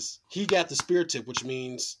he got the spear tip, which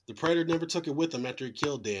means the Predator never took it with him after he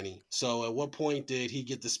killed Danny. So at what point did he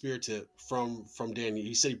get the spear tip from Danny?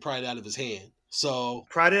 He said he pried it out of his hand. So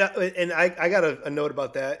pried it out, and I got a note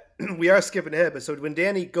about that. We are skipping ahead, but so when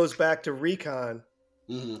Danny goes back to recon,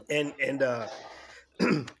 and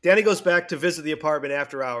Danny goes back to visit the apartment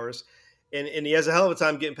after hours, and he has a hell of a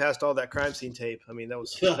time getting past all that crime scene tape. I mean, that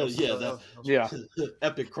was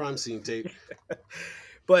epic crime scene tape.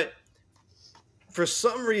 But for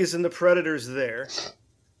some reason, the Predator's there.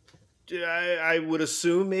 I would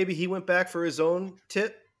assume maybe he went back for his own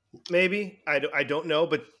tip. Maybe I don't know,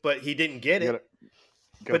 but he didn't get it.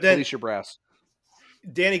 Gotta police your brass.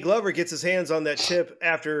 Danny Glover gets his hands on that tip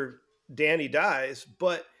after Danny dies,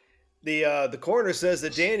 but the coroner says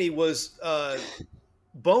that Danny was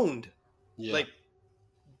boned, like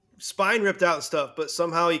spine ripped out and stuff, but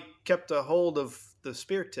somehow he kept a hold of the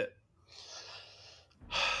spear tip.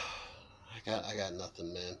 I got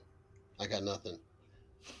nothing, man. I got nothing.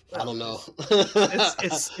 I don't know.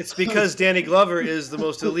 it's because Danny Glover is the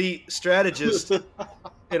most elite strategist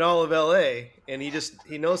in all of LA, and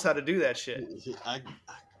he knows how to do that shit.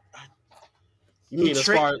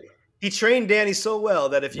 He trained Danny so well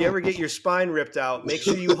that if you ever get your spine ripped out, make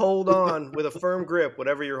sure you hold on with a firm grip,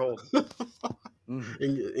 whatever you're holding.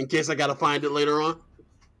 In case I gotta find it later on.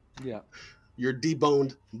 Yeah. Your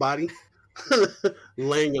deboned body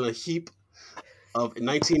laying in a heap of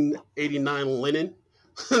 1989 linen.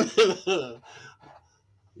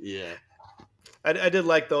 Yeah. I did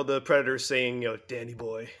like, though, the Predator saying, Danny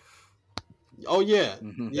boy. Oh, yeah.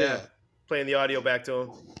 Yeah. Playing the audio back to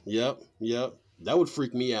him. Yep. That would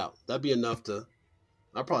freak me out. That'd be enough to...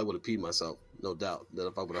 I probably would have peed myself, no doubt, that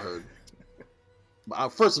if I would have heard. But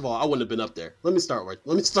first of all, I wouldn't have been up there. Let me start right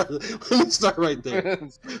there.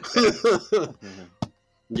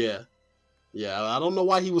 Yeah. I don't know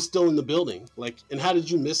why he was still in the building. And how did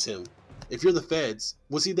you miss him? If you're the feds,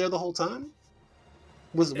 was he there the whole time?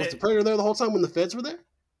 Was the Predator there the whole time when the feds were there?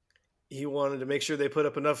 He wanted to make sure they put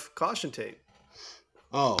up enough caution tape.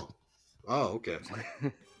 Oh, okay.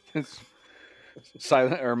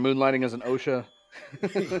 Silent or moonlighting as an OSHA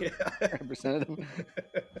representative.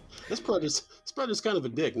 This Predator's kind of a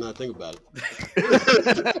dick. Now I think about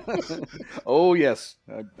it. Oh yes,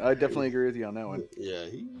 I definitely agree with you on that one. Yeah,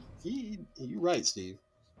 you're right, Steve.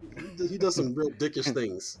 He does some real dickish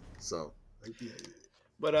things. So,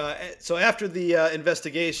 but so after the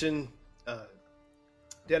investigation,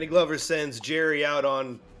 Danny Glover sends Jerry out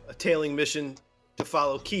on a tailing mission to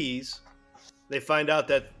follow Keys. They find out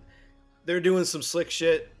that they're doing some slick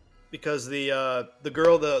shit because the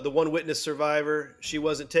girl, the one witness survivor, she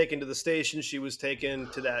wasn't taken to the station. She was taken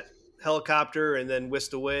to that helicopter and then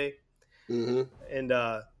whisked away. Mm-hmm. And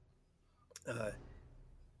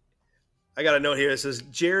I got a note here that says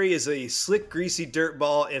Jerry is a slick, greasy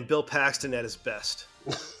dirtball and Bill Paxton at his best.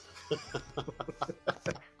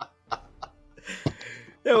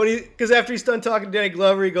 Yeah, because after he's done talking to Danny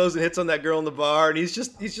Glover, he goes and hits on that girl in the bar, and he's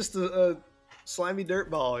just a slimy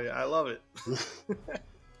dirtball. Yeah, I love it.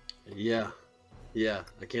 Yeah,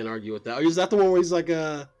 I can't argue with that. Oh, is that the one where he's like,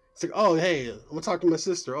 it's like, oh, hey, I'm gonna talk to my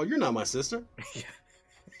sister. Oh, you're not my sister.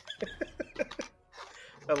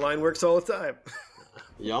 That line works all the time.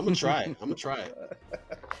 Yeah, I'm gonna try it.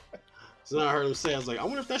 So then I heard him say, I was like, I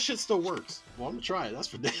wonder if that shit still works. Well, I'm gonna try it. That's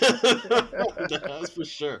for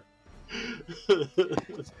sure.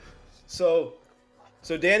 So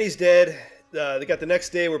Danny's dead. They got the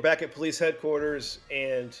next day. We're back at police headquarters,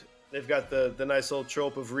 and they've got the nice old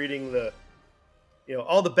trope of reading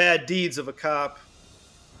all the bad deeds of a cop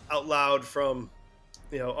out loud from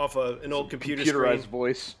off an old computerized screen.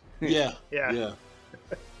 Voice. Yeah.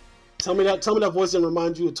 Tell me that voice didn't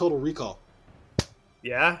remind you of Total Recall.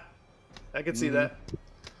 Yeah, I could see that.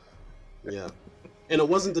 Yeah, and it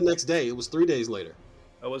wasn't the next day; it was 3 days later.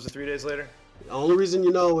 Oh, was it 3 days later? The only reason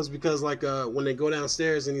you know is because when they go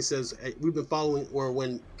downstairs and he says, hey, we've been following, or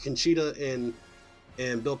when Conchita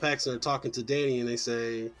and Bill Paxton are talking to Danny and they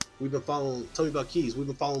say, we've been following, tell me about Keys, we've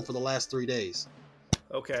been following for the last 3 days.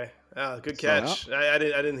 Okay. Good catch. I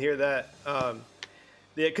didn't hear that.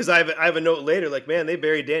 Because I have a note later, like, man, they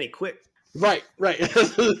buried Danny quick. Right.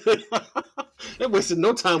 They wasted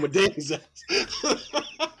no time with Danny's ass.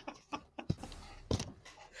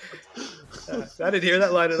 I didn't hear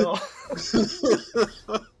that line at all.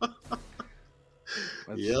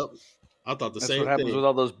 Yep. I thought that's same thing. What happens with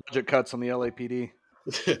all those budget cuts on the LAPD.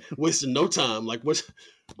 Wasting no time. Like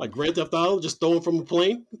Grand Theft Auto, just throwing from a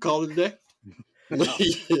plane, call it a day.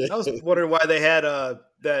 I was wondering why they had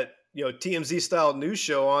that TMZ style news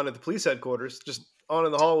show on at the police headquarters, just on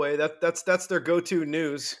in the hallway. That's their go-to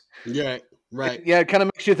news. Yeah, right. Yeah, it kind of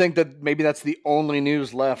makes you think that maybe that's the only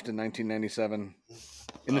news left in 1997.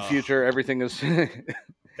 In the future, everything is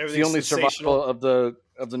it's the only survival of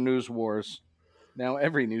the news wars. Now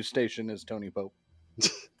every news station is Tony Pope.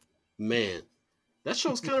 Man, that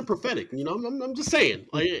show's kind of prophetic. I'm just saying.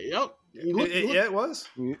 Like, yep. Yeah, it was.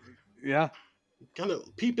 Yeah. Kind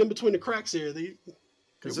of peep in between the cracks here.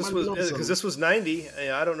 Because this was 90.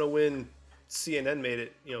 I don't know when CNN made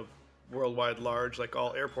it, worldwide large, like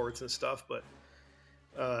all airports and stuff. But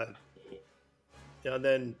And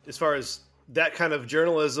then as far as that kind of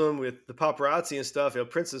journalism with the paparazzi and stuff,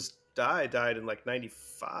 Princess died in like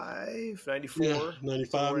 95, 94, Yeah,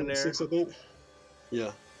 95, in there. 96, I think.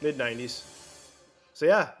 Yeah. Mid 90s. So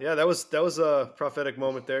yeah, that was a prophetic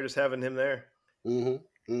moment there, just having him there.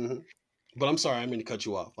 But I'm sorry, I didn't mean to cut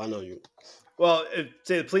you off. I know you. Well,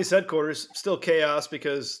 say the police headquarters, still chaos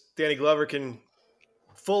because Danny Glover can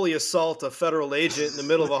fully assault a federal agent in the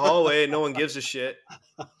middle of a hallway and no one gives a shit.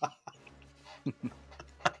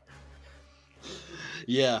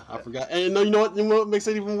 Yeah, I forgot. And you know what makes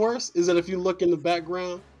it even worse is that if you look in the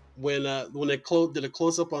background when they did a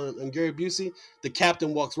close up on Gary Busey, the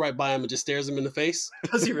captain walks right by him and just stares him in the face.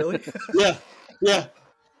 Does he really?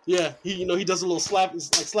 Yeah. He does a little slap, like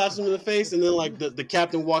slaps him in the face, and then like the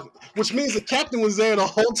captain which means the captain was there the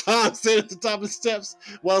whole time, sitting at the top of the steps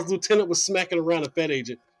while his lieutenant was smacking around a Fed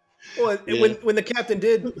agent. Well, when the captain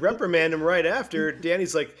did reprimand him right after,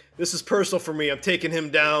 Danny's like, "This is personal for me. I'm taking him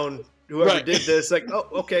down. Whoever did this, like, oh,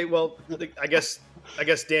 okay. Well, I guess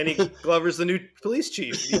Danny Glover's the new police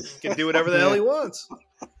chief. He can do whatever the hell he wants.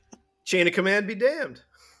 Chain of command be damned."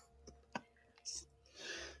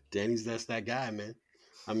 Danny's that's that guy, man.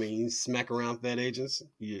 I mean, you smack around Fed agents.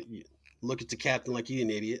 You look at the captain like he's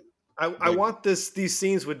an idiot. I want these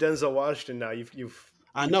scenes with Denzel Washington now. You've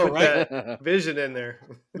I know, put right? that vision in there.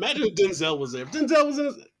 Imagine if Denzel was there. If Denzel was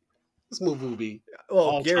in this movie would be.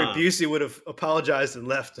 Well, Gary Busey would have apologized and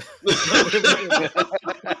left.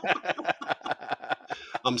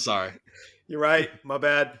 I'm sorry. You're right. My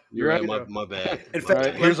bad. You're right. My bad. In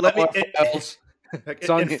fact, here's let me.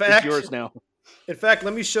 it's yours now. In fact,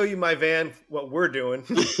 let me show you my van. What we're doing.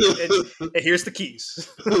 And here's the keys.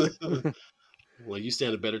 Well, you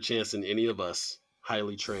stand a better chance than any of us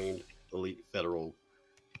highly trained elite federal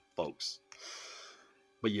folks.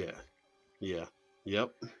 But yeah,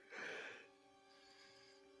 yep.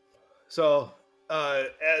 So,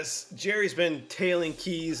 as Jerry's been tailing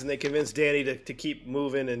Keys and they convince Danny to keep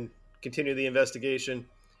moving and continue the investigation,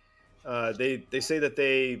 they say that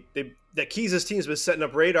that Keys' team's been setting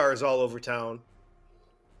up radars all over town,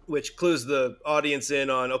 which clues the audience in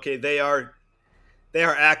on, okay, they are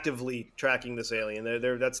actively tracking this alien.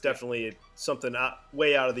 That's definitely something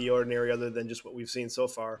way out of the ordinary, other than just what we've seen so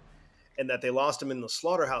far, and that they lost him in the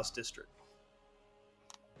slaughterhouse district.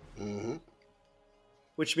 Mm-hmm.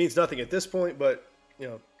 Which means nothing at this point, but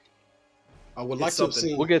I would like to have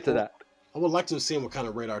seen. We'll get to that. I would like to have seen what kind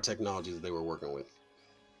of radar technologies they were working with.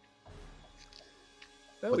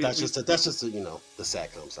 But that's just the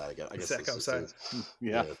SATCOM side. I guess the SATCOM side.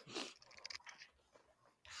 Yeah.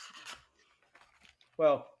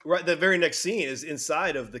 Well, right. The very next scene is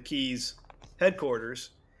inside of the Keys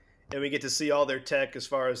headquarters, and we get to see all their tech as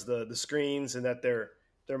far as the screens, and that they're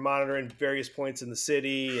monitoring various points in the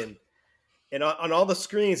city, and on all the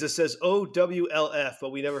screens it says OWLF,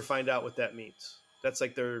 but we never find out what that means. That's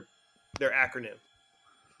like their acronym.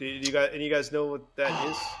 Do you guys know what that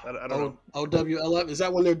is? I don't know. OWLF, is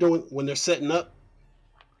that when they're setting up?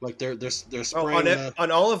 Like they're spraying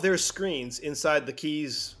on all of their screens inside the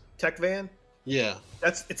Keys tech van? Yeah.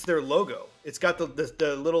 It's their logo. It's got the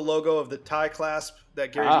little logo of the tie clasp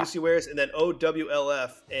that Gary Busey wears, and then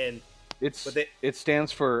OWLF, and it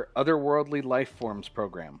stands for Otherworldly Life Forms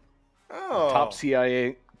Program. Oh.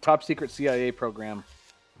 Top secret CIA program.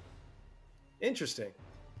 Interesting.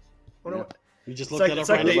 Yeah. You just looked that up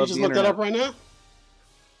right now? You just looked that up right now?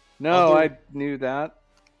 No, I knew that.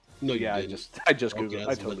 No, yeah, didn't. I just googled it.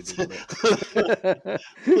 I totally googled it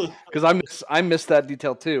because I missed that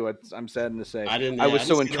detail too. I'm saddened to say. I was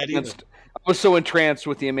so entranced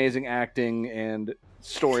with the amazing acting and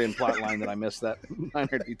story and plot line that I missed that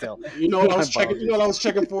minor detail. You know what I was checking? You know what I was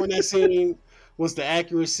checking for in that scene was the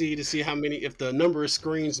accuracy to see if the number of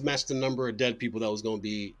screens matched the number of dead people that was going to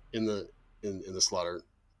be in the slaughter.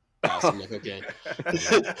 I'm like, okay.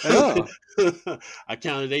 I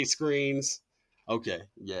counted 8 screens. Okay,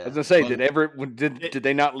 yeah. I was gonna say, did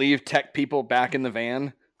they not leave tech people back in the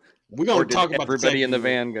van? We're gonna talk about everybody in the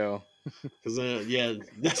van go. Because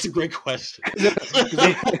that's a great question.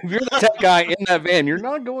 If you're the tech guy in that van, you're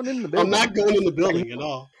not going in the building. I'm not going in the building at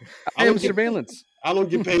all. I am surveillance. I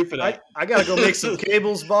don't get paid for that. I gotta go make some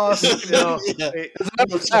cables, boss. As a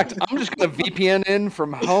matter of fact, I'm just gonna VPN in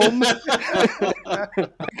from home.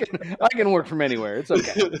 I can work from anywhere. It's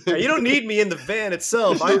okay. Yeah, you don't need me in the van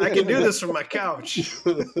itself. I can do this from my couch.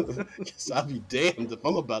 Guess I'll be damned if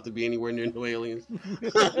I'm about to be anywhere near no aliens.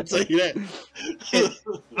 I'll tell you that.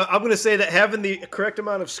 I'm gonna say that having the correct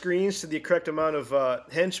amount of screens to the correct amount of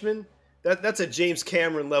henchmen. That's a James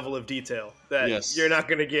Cameron level of detail that you're not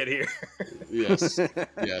going to get here. Yes,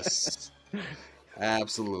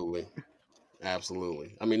 absolutely.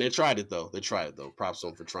 Absolutely. I mean, they tried it though. Props to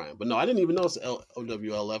them for trying. But no, I didn't even know it's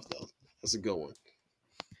OWLF though. That's a good one.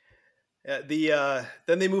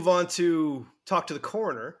 Then they move on to talk to the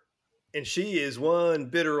coroner, and she is one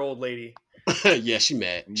bitter old lady. Yeah, she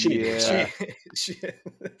mad. Yeah.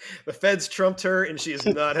 The feds trumped her, and she is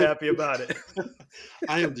not happy about it.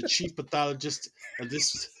 I am the chief pathologist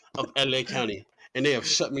of LA County, and they have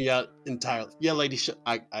shut me out entirely. Yeah, lady,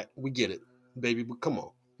 we get it, baby. But come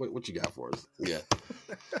on, what you got for us? Yeah,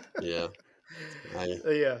 yeah,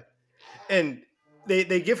 yeah. And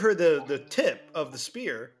they give her the tip of the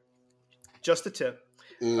spear, just the tip.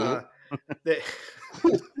 Mhm.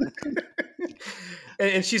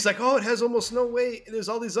 And she's like, "Oh, it has almost no weight. There's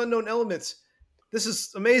all these unknown elements. This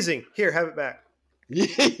is amazing. Here, have it back."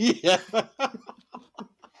 Yeah.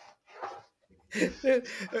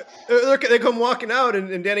 They come walking out,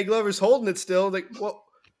 and Danny Glover's holding it still. Like, well,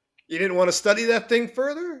 you didn't want to study that thing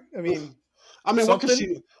further? I mean,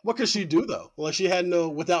 what could she do though? Well, she had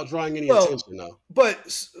without drawing any attention though.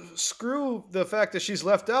 But screw the fact that she's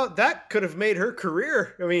left out. That could have made her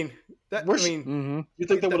career. I mean, you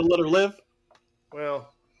think they would have let her live?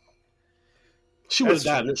 Well, she would have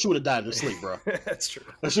died. She would have died in her sleep, bro. That's true.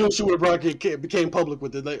 She would have became public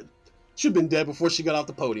with it. She'd been dead before she got off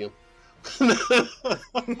the podium.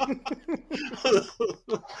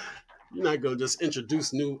 You're not gonna just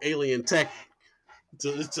introduce new alien tech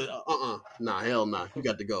nah, hell nah. You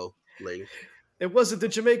got to go, lady. It wasn't the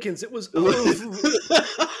Jamaicans. It was right,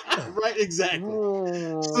 exactly.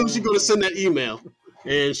 So she's gonna send that email,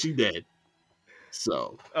 and she dead.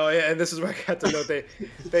 So. Oh yeah, and this is where I got to know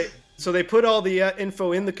they put all the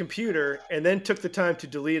info in the computer and then took the time to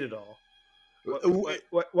delete it all.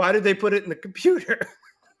 Why did they put it in the computer?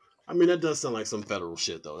 I mean, that does sound like some federal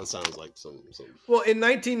shit, though. That sounds like some. Well, in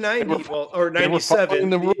 1990, or 97,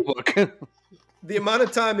 the rule book. The amount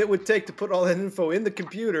of time it would take to put all that info in the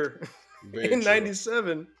computer in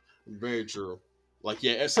 97. Very true. Like,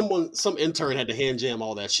 yeah, some intern had to hand jam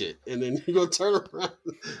all that shit, and then you're gonna turn around.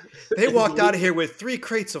 They walked out of here with 3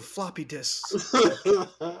 crates of floppy disks.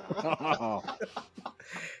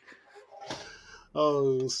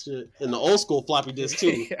 Oh shit! And the old school floppy disk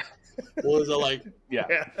too. Yeah. Ones are like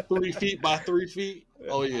 3 feet by 3 feet.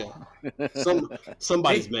 Oh yeah.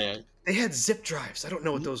 Somebody's mad. They had zip drives. I don't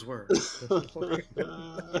know what those were.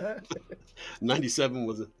 97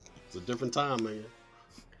 was a different time, man.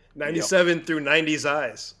 97 through 90s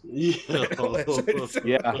eyes. Yeah.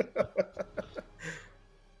 Yeah.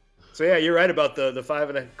 So yeah, you're right about the 5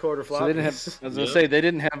 1/4 floppy. So they didn't have. I was gonna say they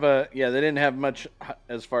didn't have much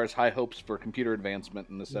as far as high hopes for computer advancement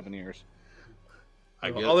in the 7 years.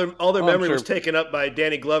 All their memory was taken up by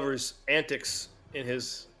Danny Glover's antics in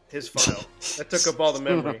his file. That took up all the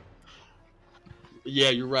memory. Yeah,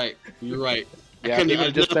 you're right. You're right. Yeah, I couldn't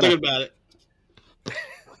even just think about it.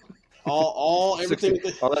 Everything.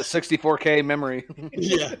 All that 64K memory.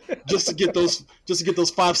 Yeah, just to get those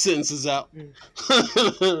 5 sentences out.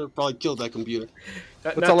 Probably killed that computer.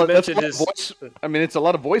 It's a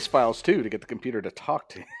lot of voice files too to get the computer to talk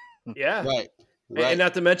to. Yeah. Right. And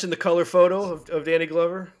not to mention the color photo of Danny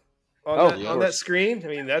Glover on that screen. I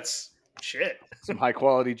mean, that's shit. Some high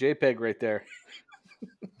quality JPEG right there.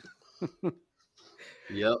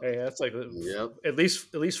 Yep. Hey, that's like at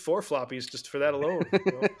least 4 floppies just for that alone.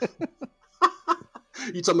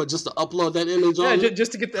 You talking about just to upload that image on? Yeah,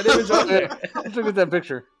 just to get that image on there. Just to get that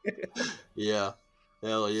picture. Yeah.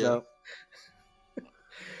 Hell yeah. So,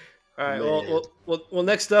 all right. Well.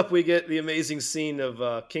 Next up, we get the amazing scene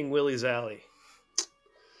of King Willie's Alley.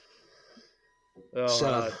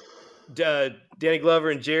 Danny Glover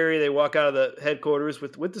and Jerry, they walk out of the headquarters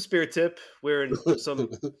with the spear tip, wearing some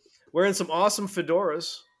awesome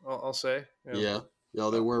fedoras. I'll say. Yeah.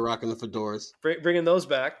 They were rocking the fedoras. Bringing those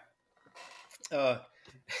back.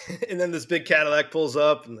 And then this big Cadillac pulls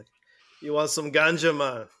up, and you want some ganja,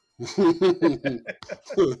 man?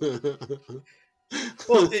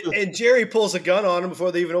 Well, and Jerry pulls a gun on him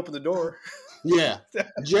before they even open the door. Yeah,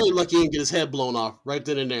 Jerry lucky he didn't get his head blown off right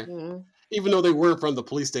then and there. Mm-hmm. Even though they were from the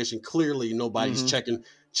police station, clearly nobody's checking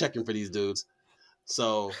for these dudes.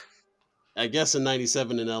 So, I guess in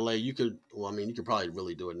 '97 in LA, you could probably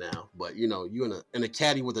really do it now. But you in a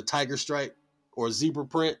caddy with a tiger stripe or a zebra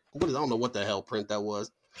print. I don't know what the hell print that was.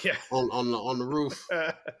 Yeah, on the roof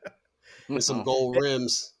with some gold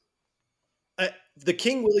rims. The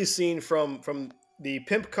King Willie scene from the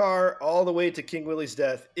pimp car all the way to King Willie's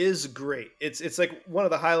death is great. It's like one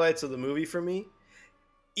of the highlights of the movie for me,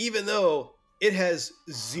 even though it has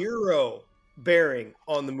zero bearing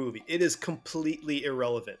on the movie. It is completely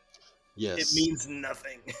irrelevant. Yes. It means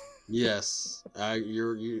nothing. Yes, I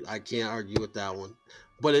can't argue with that one.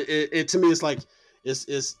 But it to me, it's like it's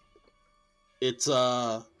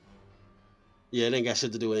yeah, it ain't got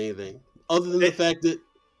shit to do with anything other than the fact that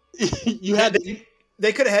you had to.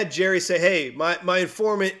 They could have had Jerry say, "Hey, my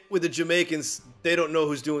informant with the Jamaicans, they don't know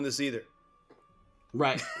who's doing this either."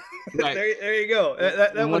 Right. Right. there you go.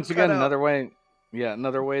 That once again, another way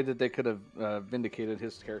that they could have vindicated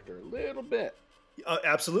his character a little bit.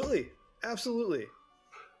 Absolutely.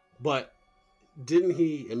 But didn't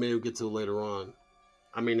he? And maybe we'll get to it later on.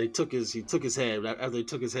 I mean, he took his head. After they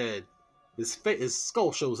took his head, his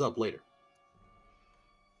skull shows up later.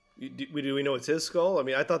 Do we know it's his skull? I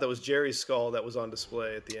mean, I thought that was Jerry's skull that was on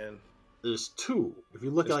display at the end. There's two. If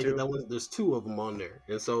you look at that one, there's two of them on there.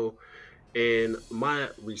 And so, in my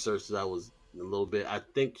research that I was a little bit, I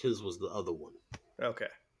think his was the other one. Okay.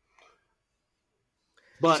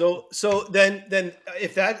 But so then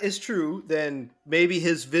if that is true, then maybe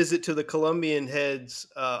his visit to the Colombian head's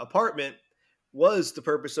apartment was the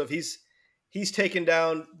purpose of he's taken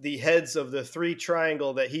down the heads of the three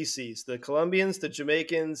triangle that he sees: the Colombians, the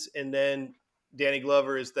Jamaicans, and then Danny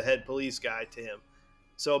Glover is the head police guy to him.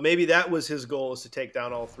 So maybe that was his goal, is to take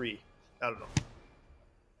down all three. I don't know.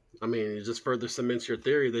 I mean, it just further cements your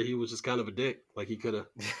theory that he was just kind of a dick. Like he could have.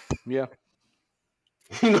 Yeah.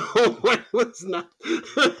 You know, it was not.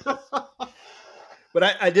 But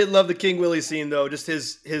I did love the King Willie scene, though. Just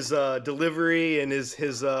his delivery and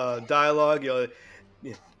his dialogue. You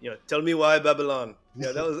know, tell me why Babylon.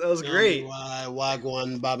 Yeah, that was great. Why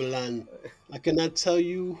Wagwan Babylon? I cannot tell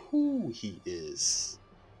you who he is,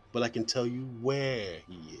 but I can tell you where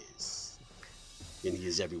he is, and he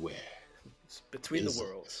is everywhere. It's between the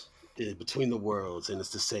worlds. Between the worlds, and it's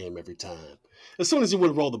the same every time. As soon as he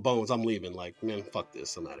would roll the bones, I'm leaving. Like, man, fuck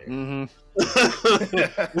this. I'm out of here.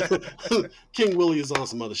 Mm-hmm. King Willie is on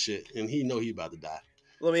some other shit, and he know he about to die.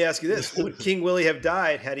 Let me ask you this: would King Willie have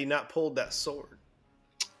died had he not pulled that sword?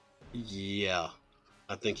 Yeah,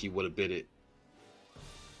 I think he would have bit it.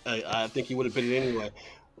 I think he would have bit it anyway.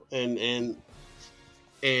 And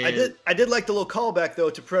I did like the little callback though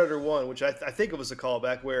to Predator 1, which I think it was a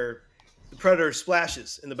callback where the Predator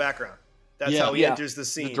splashes in the background. That's how he enters the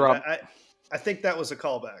scene. I think that was a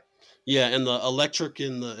callback. Yeah, and the electric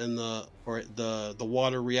in the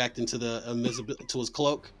water reacting to to his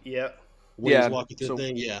cloak. Yeah. When he's walking through the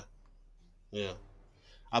thing. Yeah.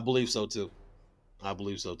 I believe so too.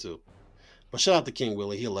 But shout out to King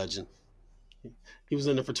Willie. He a legend. He was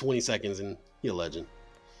in there for 20 seconds and he a legend.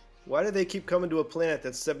 Why do they keep coming to a planet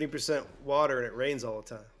that's 70% water and it rains all the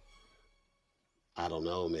time? I don't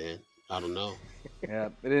know, man. I don't know. Yeah,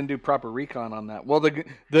 they didn't do proper recon on that. Well,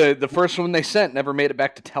 the first one they sent never made it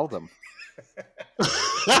back to tell them.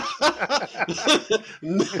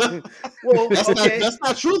 Well, okay. That's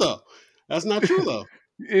not true though.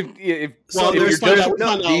 If you're there's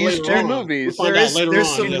these two movies,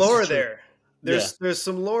 there's some lore there. There's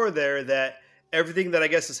some lore there that everything that I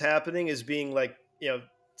guess is happening is being like,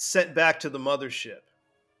 sent back to the mothership.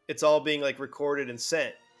 It's all being like recorded and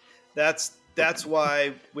sent. That's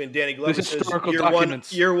why when Danny Glover says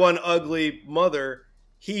you're one ugly mother,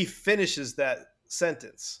 he finishes that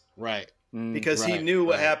sentence. Right. Because he knew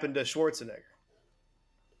what happened to Schwarzenegger.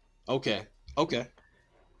 Okay.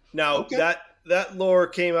 Now that lore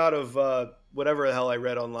came out of whatever the hell I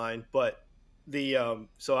read online, but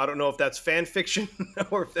so I don't know if that's fan fiction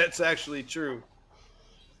or if that's actually true.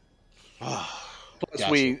 Plus,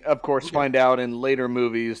 we of course find out in later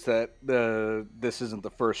movies that this isn't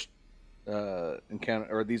the first encounter,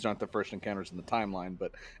 or these aren't the first encounters in the timeline.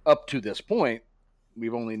 But up to this point,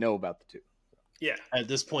 we've only know about the two. Yeah. At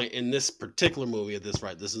this point, in this particular movie, this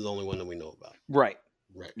is the only one that we know about. Right.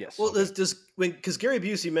 Yes. Well, because Gary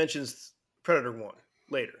Busey mentions Predator 1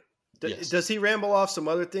 later. Does he ramble off some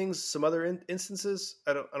other things, some other instances?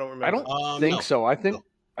 I don't remember. I don't think so. I think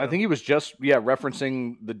he was just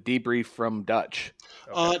referencing the debrief from Dutch.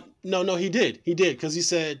 Okay. No, he did because he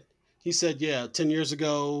said 10 years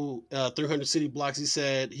ago, 300 city blocks. He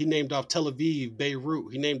said he named off Tel Aviv,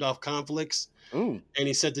 Beirut. He named off conflicts. Ooh. And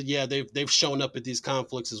he said that they've shown up at these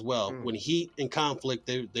conflicts as well. When heat and conflict,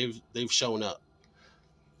 they've shown up.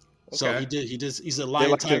 Okay. So he said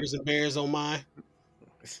lion, tigers, and bears. Oh my.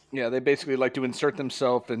 Yeah, they basically like to insert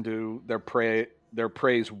themselves into their prey's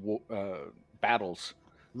battles.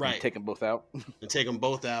 Right. And take them both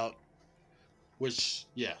out. Which,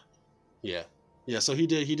 yeah. So he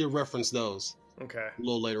did reference those. Okay. A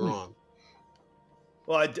little later on.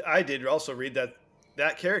 Well, I did also read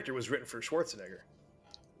that character was written for Schwarzenegger.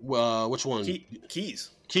 Which one?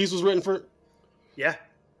 Keys. Keys was written for. Yeah.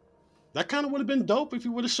 That kind of would have been dope if he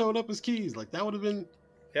would have showed up as Keys. Like that would have been.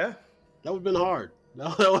 Yeah. That would have been hard.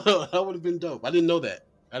 That would have been dope. I didn't know that.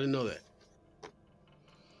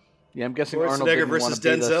 Yeah, I'm guessing Schwarzenegger Arnold didn't want versus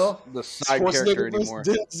to be Denzel? the side character anymore.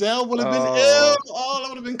 Denzel would have been ill. Oh, that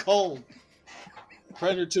would have been cold.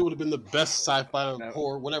 Predator 2 would have been the best sci-fi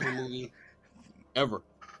horror whatever movie ever.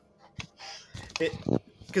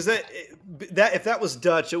 Because that if that was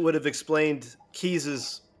Dutch, it would have explained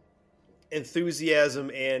Keyes' enthusiasm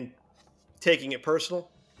and taking it personal.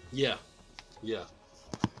 Yeah. So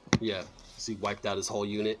he wiped out his whole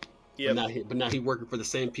unit. Yeah. But now he working for the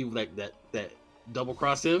same people that double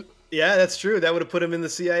crossed him. Yeah, that's true. That would have put him in the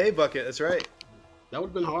CIA bucket. That's right. That would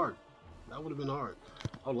have been hard. I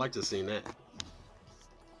would like to have seen that.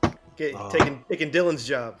 Taking Dylan's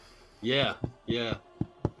job. Yeah.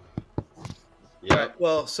 All right,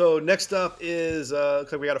 well, so next up is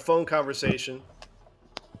looks like we got a phone conversation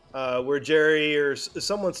where Jerry or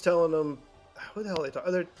someone's telling them, what the hell are they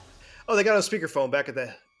talking? They got on speakerphone back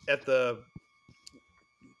at the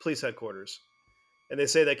police headquarters, and they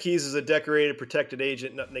say that Keyes is a decorated, protected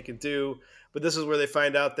agent, nothing they can do. But this is where they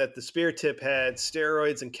find out that the spear tip had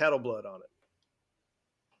steroids and cattle blood on it.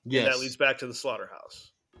 Yes, and that leads back to the slaughterhouse.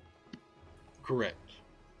 Correct.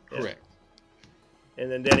 And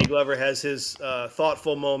then Danny Glover has his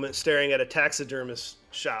thoughtful moment staring at a taxidermist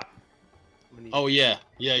shop.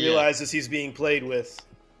 Realizes he's being played with.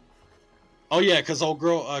 Oh yeah, because old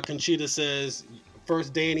girl Conchita says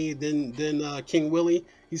first Danny, then King Willie.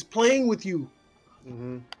 He's playing with you.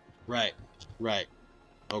 Mm-hmm. Right.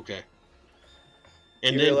 Okay.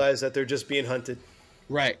 And you realize that they're just being hunted.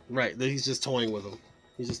 Right. That he's just toying with them.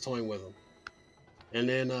 And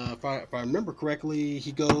then if I remember correctly,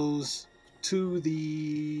 he goes to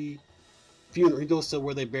the funeral. He goes to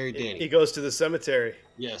where they buried Danny. He goes to the cemetery.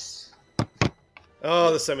 Yes.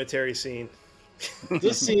 Oh, the cemetery scene.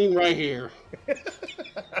 This scene right here.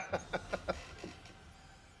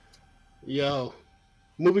 Yo,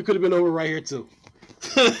 movie could have been over right here too.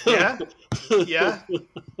 Yeah.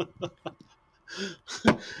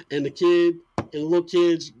 And the little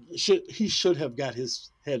kid should have got his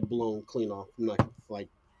head blown clean off. I'm not like,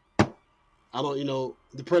 I don't,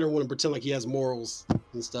 the Predator wouldn't pretend like he has morals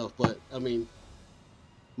and stuff, but I mean,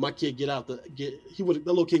 my kid the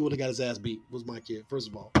little kid would have got his ass beat. Was my kid, first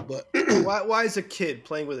of all. But why is a kid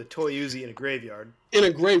playing with a toy Uzi in a graveyard? In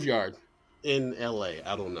a graveyard in LA,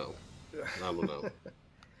 I don't know.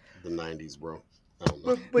 The 90s, bro. I don't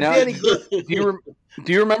know. But now, Danny, do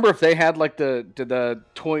you remember if they had did the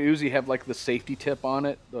toy Uzi have the safety tip on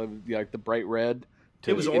it, the bright red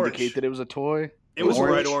to indicate orange. that it was a toy? It was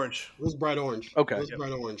bright orange. It was bright orange. Okay. It was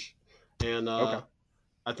bright orange. And I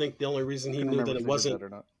think the only reason he knew that it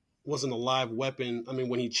wasn't a live weapon, I mean,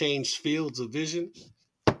 when he changed fields of vision,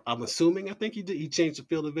 I'm assuming, I think he did. He changed the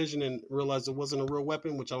field of vision and realized it wasn't a real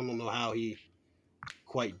weapon, which I don't know how he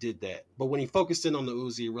quite did that. But when he focused in on the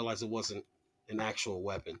Uzi, he realized it wasn't an actual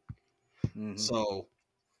weapon. Mm-hmm. So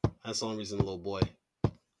that's the only reason the little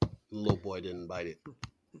boy didn't bite it.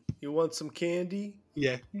 You want some candy?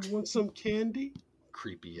 Yeah. You want some candy?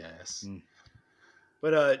 Creepy ass. Mm.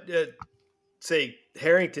 But say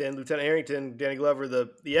Lieutenant Harrington, Danny Glover,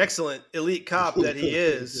 the excellent elite cop that he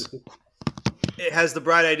is, it has the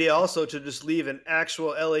bright idea also to just leave an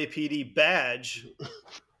actual LAPD badge.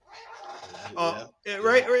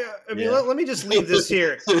 Right? I mean, let me just leave this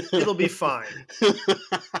here. It'll be fine.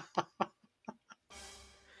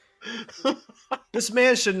 This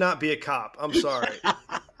man should not be a cop. I'm sorry.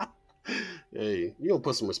 Hey, you're going to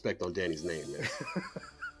put some respect on Danny's name, man.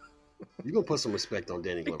 You're going to put some respect on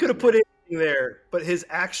Danny Glover. He could have put anything there, but his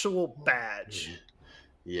actual badge.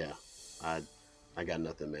 Yeah. I got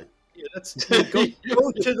nothing, man. Yeah, go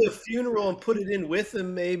to the funeral and put it in with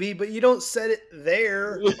him, maybe, but you don't set it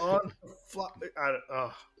there on the fly. I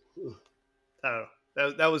don't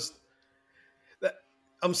know. That was.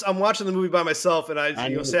 I'm watching the movie by myself, and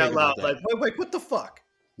I say out loud, like, wait, what the fuck?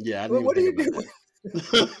 Yeah, what are you doing?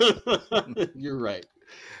 You're right.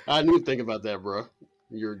 I didn't even think about that, bro.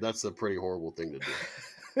 That's a pretty horrible thing to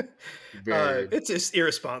do. It's just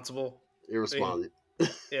irresponsible. Irresponsible.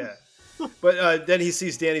 Yeah. But then he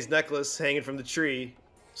sees Danny's necklace hanging from the tree,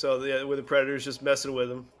 so where the Predator's just messing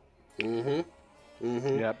with him. Mm-hmm.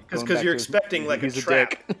 Mm-hmm. Yeah, because you're expecting like a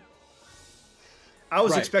trap. I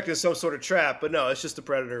was expecting some sort of trap, but no, it's just the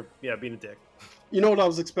Predator, being a dick. You know what I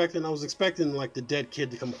was expecting? I was expecting like the dead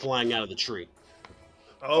kid to come flying out of the tree.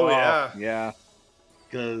 Oh yeah. Yeah.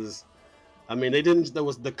 Because, I mean, they didn't. There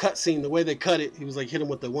was the cut scene. The way they cut it, he was like hit him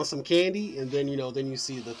with the "want some candy," and then then you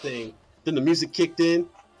see the thing. Then the music kicked in.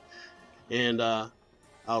 And I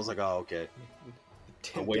was like, oh, okay.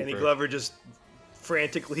 Danny Glover just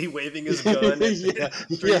frantically waving his gun at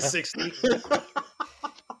 360.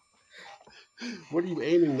 What are you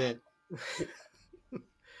aiming at?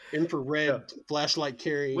 Infrared flashlight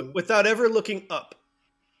carrying. Without ever looking up.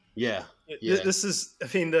 Yeah. This is, I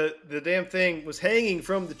mean, the damn thing was hanging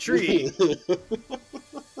from the tree.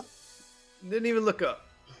 Didn't even look up.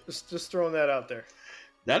 Just throwing that out there.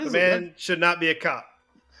 That is the man should not be a cop.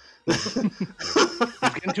 He's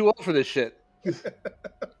getting too old for this shit.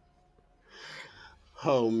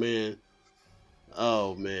 Oh man.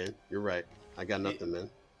 You're right. I got nothing, man.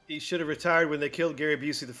 He should have retired when they killed Gary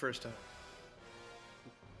Busey the first time.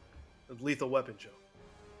 The Lethal Weapon show.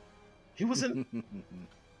 He wasn't.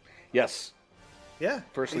 Yes. Yeah.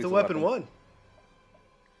 First Lethal Weapon 1.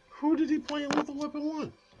 Who did he play in Lethal Weapon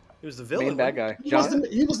 1? He was the villain. Main bad guy. He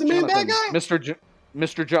was the main bad guy?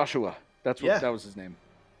 Mr. Joshua. That was his name.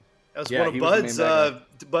 That was one of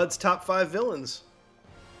Bud's top 5 villains.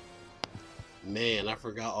 Man, I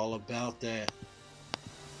forgot all about that.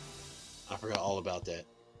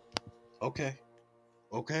 Okay.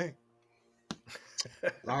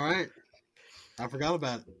 All right. I forgot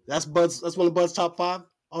about it. That's one of Bud's top 5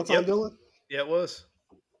 all-time villain? Yeah, it was.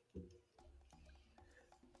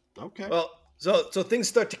 Okay. Well, so things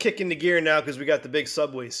start to kick into gear now because we got the big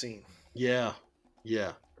subway scene. Yeah.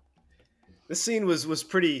 This scene was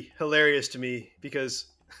pretty hilarious to me because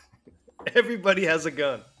everybody has a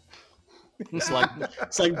gun. It's like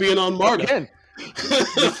being on MARTA. Again.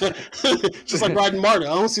 Just like riding MARTA.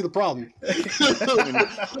 I don't see the problem. I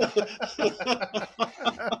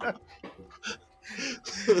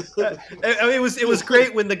mean, it was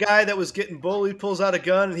great when the guy that was getting bullied pulls out a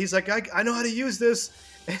gun and he's like, I know how to use this.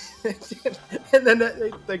 And then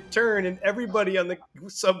they turn and everybody on the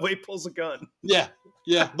subway pulls a gun. Yeah.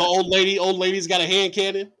 The old lady's got a hand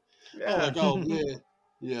cannon. Yeah. I'm like, oh man.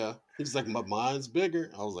 Yeah. He's like, my mine's bigger.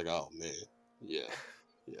 I was like, oh man. Yeah.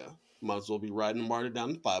 Might as well be riding MARTA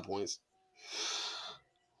down to 5 points.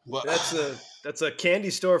 But that's a candy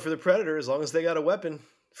store for the Predator. As long as they got a weapon,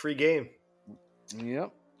 free game.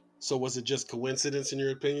 Yep. So was it just coincidence, in your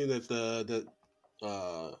opinion, that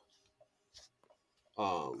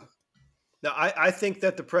Now I think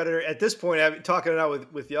that the Predator at this point, I'm talking it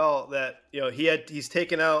out with y'all, that he's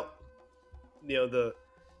taken out the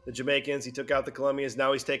Jamaicans, he took out the Colombians,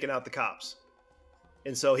 now he's taken out the cops,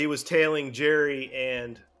 and so he was tailing Jerry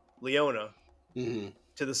and Leona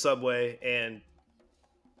to the subway and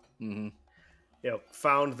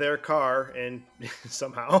found their car, and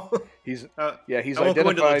somehow he's I won't identified. go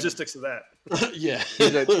into the logistics of that. Yeah.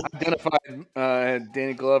 He's identified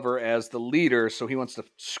Danny Glover as the leader, so he wants to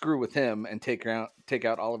screw with him and take out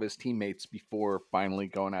all of his teammates before finally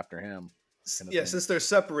going after him. Yeah, since they're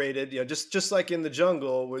separated, just like in the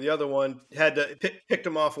jungle, where the other one had to pick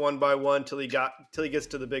them off one by one till he gets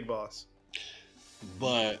to the big boss.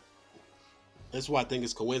 But that's why I think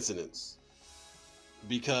it's coincidence,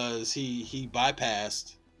 because he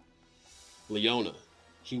bypassed Leona.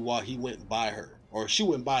 He went by her, or she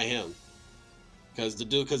went by him, because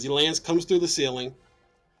he comes through the ceiling.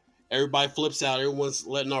 Everybody flips out. Everyone's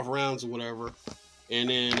letting off rounds or whatever, and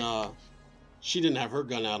then she didn't have her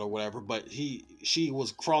gun out or whatever. But she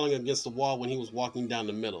was crawling against the wall when he was walking down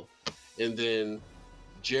the middle, and then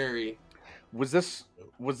Jerry. Was this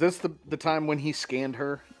the time when he scanned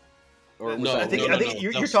her? Or No, I think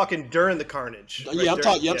you're talking during the carnage. Right? Yeah,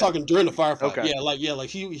 I'm talking during the firefight. Okay. Like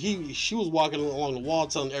she was walking along the wall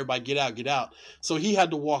telling everybody get out. So he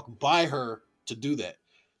had to walk by her to do that.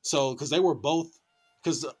 So because they were both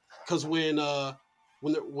because when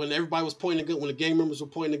everybody was pointing when the gang members were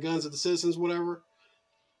pointing the guns at the citizens, whatever,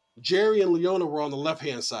 Jerry and Leona were on the left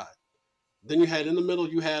hand side. Then you had in the middle,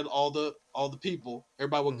 you had all the people,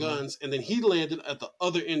 everybody with guns, and then he landed at the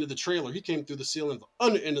other end of the trailer. He came through the ceiling at the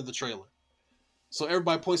under end of the trailer. So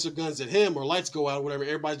everybody points their guns at him, or lights go out, or whatever.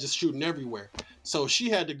 Everybody's just shooting everywhere. So she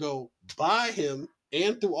had to go by him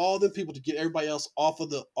and through all the people to get everybody else off of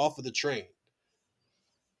the train.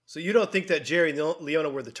 So you don't think that Jerry and Leona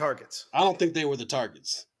were the targets? I don't think they were the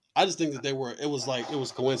targets. I just think that they were. It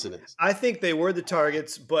was coincidence. I think they were the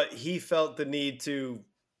targets, but he felt the need to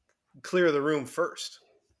clear the room first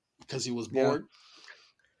because he was bored.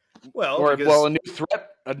 Well,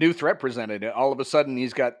 a new threat presented. All of a sudden,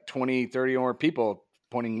 he's got 20, 30 more people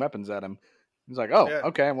pointing weapons at him. He's like,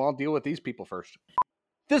 okay, well, I'll deal with these people first.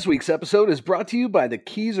 This week's episode is brought to you by the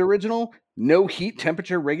Keys Original No Heat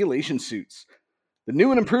Temperature Regulation Suits. The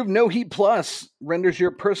new and improved No Heat Plus renders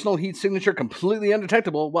your personal heat signature completely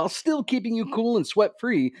undetectable while still keeping you cool and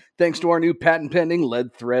sweat-free thanks to our new patent-pending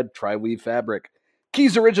lead thread tri-weave fabric.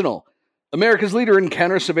 Keys Original, America's leader in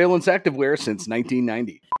counter-surveillance activewear since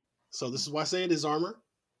 1990. So this is why I say it is armor,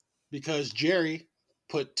 because Jerry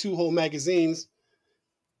put 2 whole magazines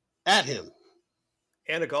at him.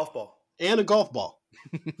 And a golf ball. and a golf ball.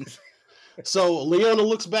 So Leona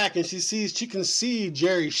looks back and she can see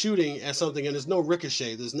Jerry shooting at something, and there's no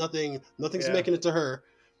ricochet. There's nothing's making it to her,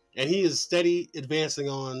 and he is steady advancing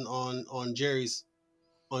on Jerry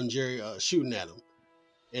shooting at him,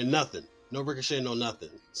 and nothing, no ricochet, no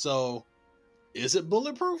nothing. So is it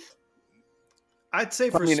bulletproof? I'd say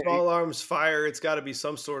for small arms fire, it's got to be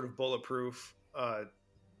some sort of bulletproof.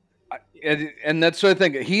 And that's what I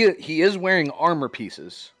think. He is wearing armor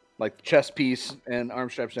pieces, like chest piece and arm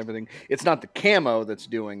straps and everything. It's not the camo that's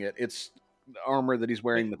doing it. It's the armor that he's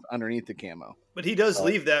wearing that's underneath the camo. But he does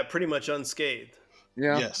leave that pretty much unscathed.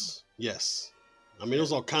 Yeah. Yes. I mean,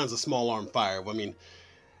 there's all kinds of small arm fire. I mean,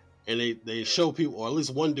 and they show people, or at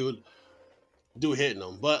least one dude hitting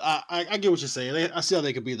them. But I get what you're saying. I see how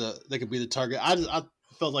they could be the target. I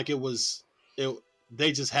felt like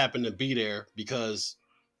they just happened to be there because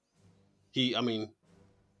he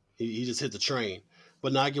just hit the train.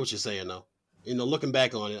 But no, I get what you're saying though. You know, looking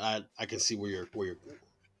back on it, I can see where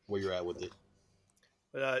you're at with it.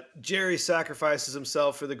 But Jerry sacrifices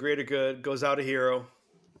himself for the greater good, goes out a hero.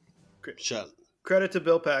 Credit to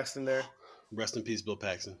Bill Paxton there. Rest in peace, Bill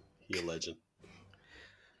Paxton. He a legend.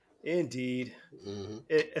 Indeed.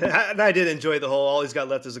 Mm-hmm. And I did enjoy the whole, all he's got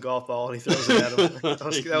left is a golf ball, and he throws it at him.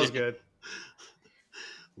 That was good.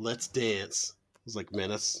 Let's dance. I was like, man,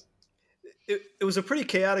 that's... It was a pretty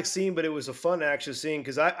chaotic scene, but it was a fun action scene,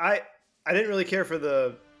 because I didn't really care for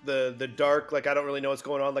the dark, like I don't really know what's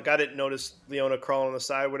going on. Like I didn't notice Leona crawling on the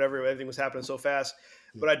side, whatever, everything was happening so fast.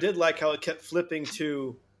 But I did like how it kept flipping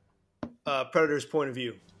to Predator's point of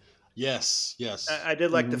view. Yes. I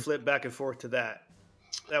did like the flip back and forth to that.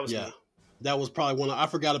 That was neat. That was probably I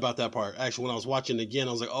forgot about that part. Actually, when I was watching it again,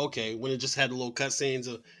 I was like, okay, when it just had the little cutscenes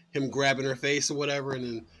of him grabbing her face or whatever, and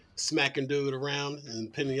then smacking dude around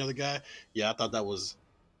and pinning the other guy. Yeah, I thought that was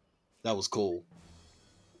cool.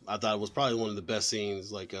 I thought it was probably one of the best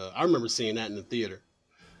scenes. Like I remember seeing that in the theater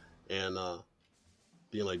and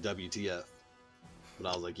being like, WTF. But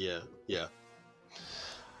I was like, yeah.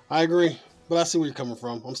 I agree, but I see where you're coming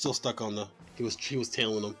from. I'm still stuck on he was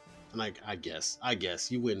tailing him, and I guess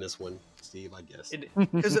you win this one, Steve. I guess.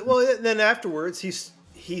 Then afterwards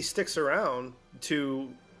he sticks around to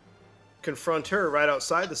confront her right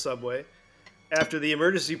outside the subway after the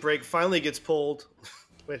emergency brake finally gets pulled.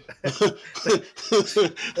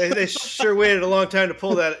 They sure waited a long time to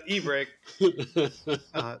pull that e-brake.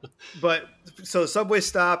 But so the subway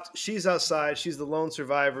stopped. She's outside. She's the lone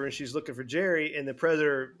survivor, and she's looking for Jerry. And the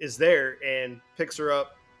Predator is there and picks her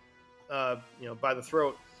up, by the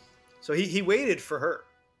throat. So he waited for her.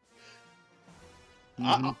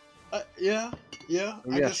 Mm-hmm. Yeah.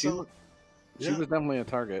 I guess so. She was definitely a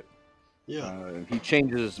target. Yeah. He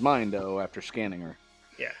changes his mind though after scanning her.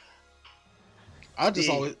 Yeah. I just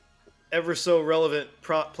always ever so relevant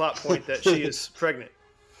plot point that she is pregnant.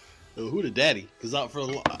 Who the daddy? Because for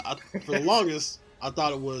the longest I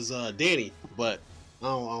thought it was Danny, but I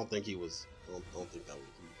don't think he was. I don't think that was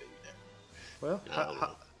the baby daddy.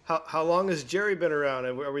 Well, how long has Jerry been around?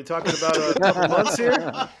 Are we talking about a couple months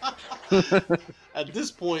here? At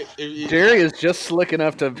this point, Jerry is just slick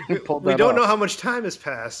enough to pull that We don't off. know how much time has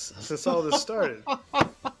passed since all this started.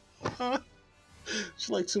 She's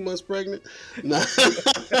like 2 months pregnant. Nah.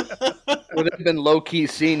 Well, they've been low key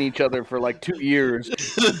seeing each other for like 2 years.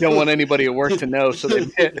 Don't want anybody at work to know, so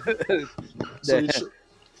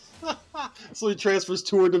So he transfers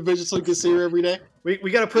to her division so he can see her every day.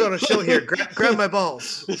 We got to put on a show here. Grab my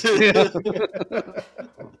balls.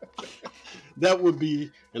 That would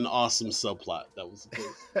be an awesome subplot. That was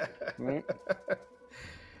Right.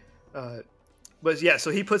 But yeah, so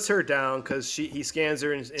he puts her down because he scans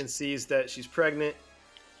her and sees that she's pregnant,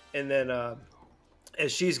 and then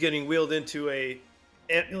as she's getting wheeled into a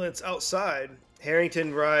ambulance outside,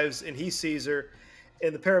 Harrington arrives and he sees her,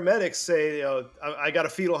 and the paramedics say, I got a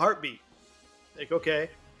fetal heartbeat. Like, okay,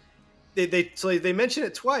 they mention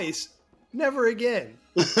it twice, never again.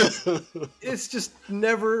 It's just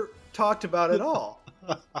never talked about at all.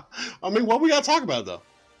 I mean, what we gotta talk about though?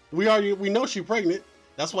 We know she's pregnant.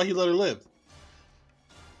 That's why he let her live.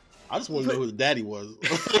 I just want to know who the daddy was.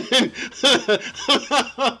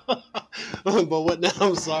 But what now?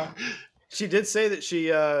 I'm sorry. She did say that she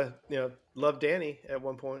loved Danny at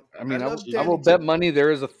one point. I mean, I will bet money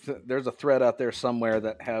there's a thread out there somewhere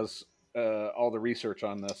that has all the research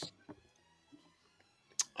on this.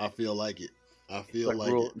 I feel like it.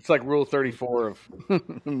 It's like Rule 34 of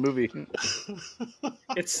movie.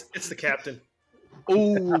 It's the captain.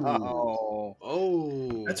 Oh.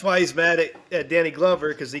 That's why he's mad at Danny Glover,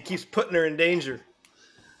 because he keeps putting her in danger.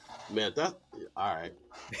 Man, all right.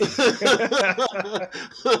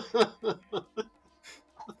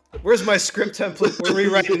 Where's my script template? We're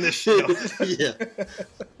rewriting this shit. Yeah.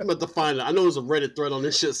 I'm about to find it. I know there's a Reddit thread on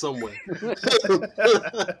this shit somewhere.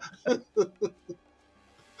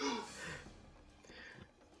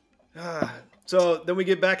 So then we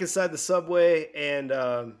get back inside the subway, and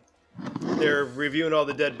they're reviewing all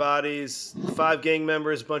the dead bodies. 5 gang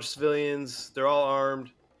members, a bunch of civilians. They're all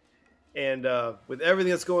armed. And with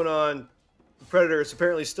everything that's going on, the Predator is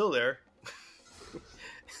apparently still there.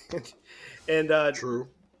 and True.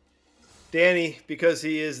 Danny, because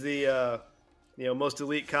he is the most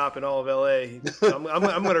elite cop in all of LA, I'm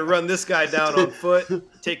going to run this guy down on foot,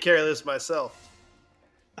 take care of this myself.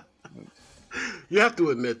 You have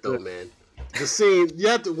to admit, though, man, the scene. You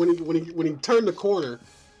have to when he turned the corner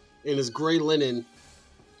in his gray linen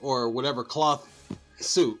or whatever cloth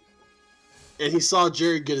suit, and he saw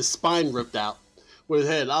Jerry get his spine ripped out with his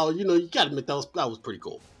head. Oh, you got to admit that was pretty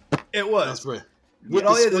cool. It was. That's right. What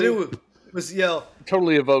all he had to do was yell.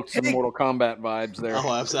 Totally evoked some Mortal Kombat vibes there.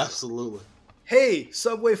 Oh, absolutely. Hey,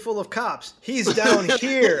 subway full of cops. He's down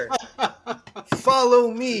here.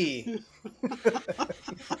 Follow me.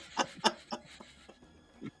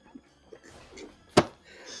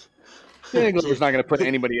 Danny Glover's not going to put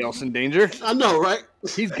anybody else in danger. I know, right?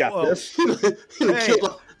 He's got this. Hey,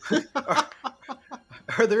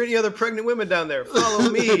 are there any other pregnant women down there? Follow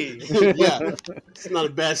me. Yeah, it's not a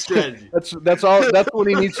bad strategy. That's all. That's what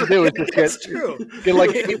he needs to do is just true. Get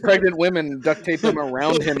like 8 pregnant women and duct tape them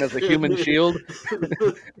around him as a human shield.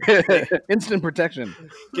 Instant protection.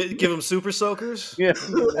 Give him super soakers. Yeah.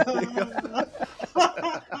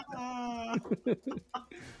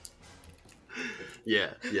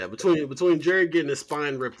 Yeah. Between Jerry getting his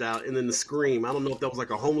spine ripped out and then the scream, I don't know if that was like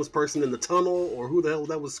a homeless person in the tunnel or who the hell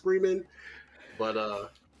that was screaming, but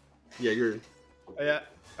you're. Yeah.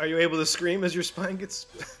 Are you able to scream as your spine gets?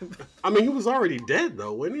 I mean, he was already dead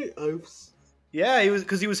though, wasn't he? Yeah, he was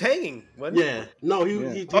because he was hanging. Wasn't he? Yeah. No, he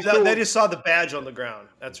they just saw the badge on the ground.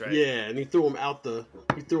 That's right. Yeah, and he threw him out the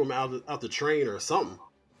train or something,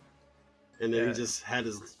 and then he just had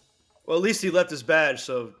his. Well, at least he left his badge,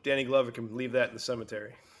 so Danny Glover can leave that in the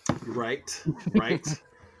cemetery. Right.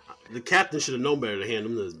 The captain should have known better to hand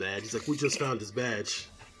him his badge. He's like, "We just found his badge."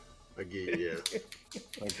 Yeah.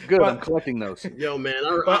 Good. I'm collecting those. Yo, man.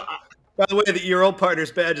 By the way, your old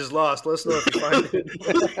partner's badge is lost. Let us know if you find it.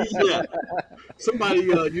 Yeah. Somebody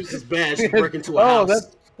used his badge to break into a house. Oh,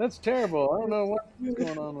 that's terrible. I don't know what's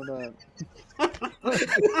going on with that.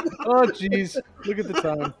 Oh, jeez. Look at the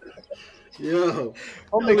time. Yo.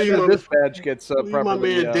 I'll make sure this badge gets properly. Leave my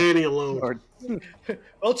man Danny alone.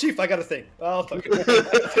 Well, Chief, I got a thing. I got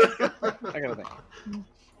a thing.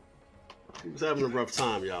 He was having a rough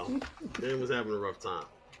time, y'all. Dan was having a rough time.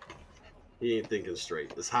 He ain't thinking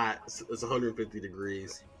straight. It's hot. It's 150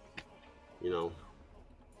 degrees.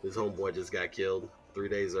 His homeboy just got killed 3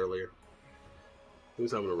 days earlier. He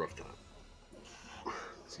was having a rough time.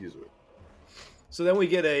 Excuse me. So then we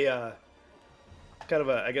get a kind of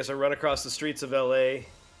a run across the streets of LA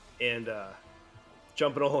and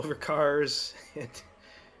jumping all over cars.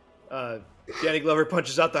 And Danny Glover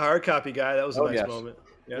punches out the hard copy guy. That was a nice moment.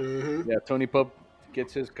 Yeah. Mm-hmm. Yeah, Tony Pope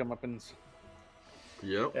gets his comeuppance.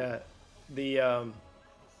 Yep. Yeah. The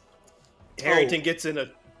Harrington gets in a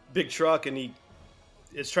big truck and he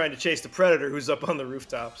is trying to chase the Predator who's up on the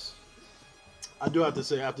rooftops. I do have to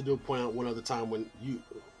say, I have to point out one other time when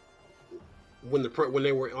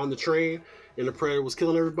they were on the train and the Predator was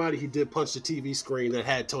killing everybody, he did punch the TV screen that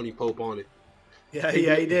had Tony Pope on it. Yeah,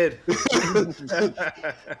 he did.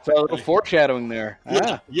 So a little foreshadowing there.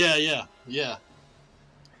 Yeah.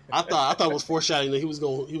 I thought it was foreshadowing that he was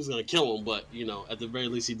gonna kill him, but at the very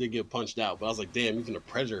least he did get punched out. But I was like, damn, even the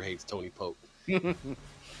Predator hates Tony Pope.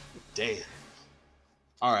 Damn.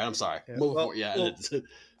 All right, I'm sorry. Yeah. Moving forward. Yeah.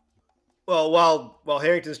 Well, while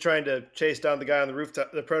Harrington's trying to chase down the guy on the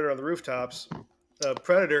rooftop, the Predator on the rooftops, the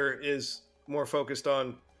Predator is more focused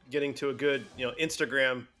on getting to a good,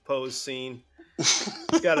 Instagram pose scene.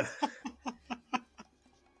 He's got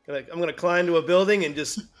I'm gonna climb to a building and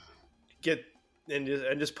just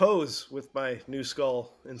just pose with my new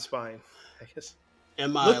skull and spine, I guess.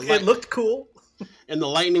 It looked cool. And the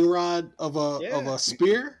lightning rod of a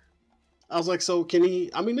spear. I was like, so can he?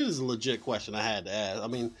 I mean, this is a legit question I had to ask. I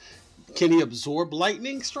mean, can he absorb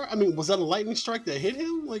lightning strike? I mean, was that a lightning strike that hit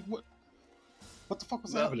him? Like what? What the fuck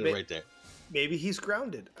was happening right there? Maybe he's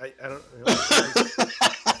grounded. I don't know.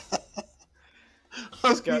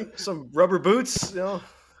 He's got some rubber boots,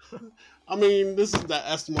 I mean,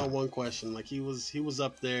 that's my one question. Like he was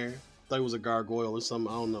up there, thought he was a gargoyle or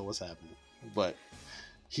something. I don't know what's happening, but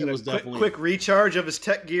was definitely quick recharge of his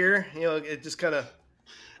tech gear. It just kind of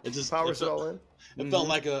powers it all in. It felt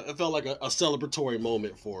like a celebratory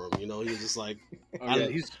moment for him. You know, he was just like,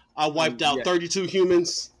 I wiped out 32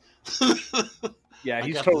 humans. Yeah,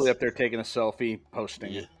 he's totally up there taking a selfie,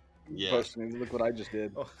 posting it. Yeah. Posting, look what I just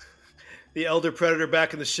did. Oh, the elder predator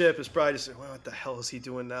back in the ship is probably just like, well, what the hell is he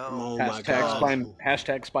doing now? Oh my God.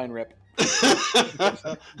 Hashtag spine rip. Take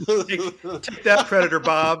that, Predator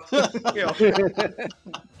Bob. You know.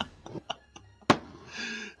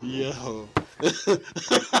 Yo.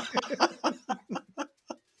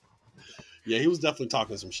 Yeah, he was definitely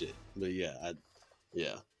talking some shit. But yeah.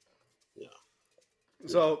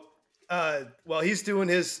 So, while he's doing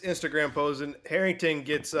his Instagram posing, Harrington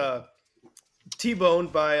gets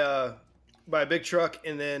T-boned by a big truck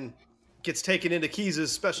and then gets taken into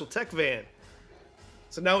Keyes' special tech van.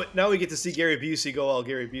 So now we get to see Gary Busey go all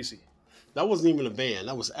Gary Busey. That wasn't even a van.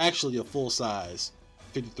 That was actually a full-size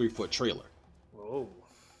 53-foot trailer. Whoa.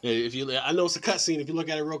 Yeah, I know it's a cutscene. If you look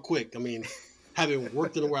at it real quick, I mean, having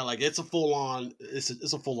worked in a while, like it's a full-on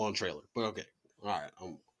trailer. But okay, all right.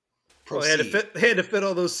 Well, they had to fit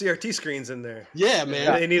all those CRT screens in there. Yeah,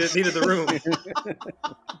 man. They needed the room.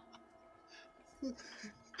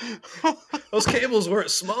 Those cables weren't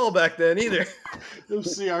small back then either. Them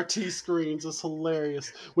CRT screens is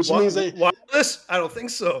hilarious. Which means they wireless? I don't think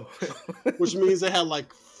so. Which means they had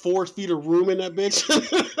like 4 feet of room in that bitch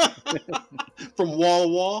from wall to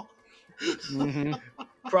wall. Mm-hmm.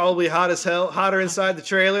 Probably hot as hell. Hotter inside the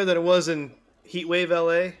trailer than it was in Heatwave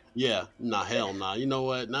LA. Yeah, hell nah. You know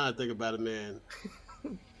what? Now I think about it, man.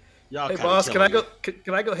 Y'all hey boss, can I go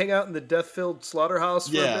hang out in the death-filled slaughterhouse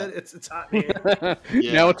for a bit? It's hot in here.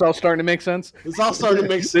 Yeah. Now it's all starting to make sense. It's all starting to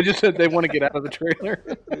make sense. They just said they want to get out of the trailer.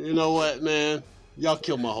 You know what, man? Y'all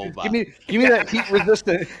kill my whole body. Give me that heat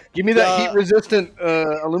resistant. Give me that heat resistant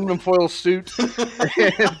aluminum foil suit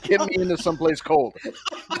and get me into someplace cold.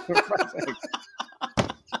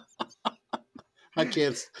 I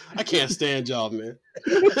can't stand y'all, man.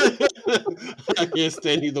 I can't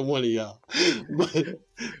stand either one of y'all. But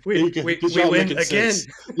we win again.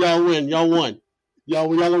 Y'all win. Y'all won.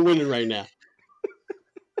 Y'all are winning right now.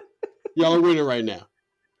 Y'all are winning right now.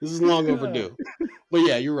 This is long overdue. But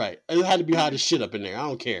yeah, you're right. It had to be hot as shit up in there. I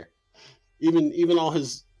don't care. Even all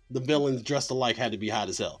the villains dressed alike had to be hot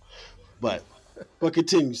as hell. But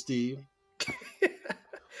continue, Steve.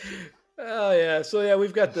 Oh yeah. So yeah,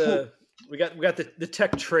 we've got the the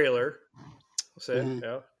tech trailer. We'll say, Mm-hmm.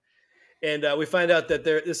 yeah. And we find out that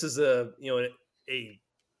this is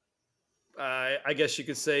I guess you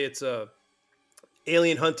could say it's a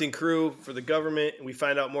alien hunting crew for the government, and we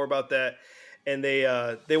find out more about that. And they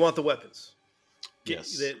want the weapons.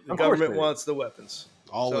 Yes, the government wants the weapons.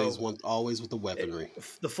 Always with the weaponry.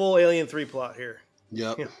 The full Alien 3 plot here.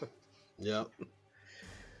 Yep. Yep.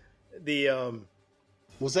 The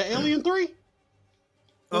was that Alien 3?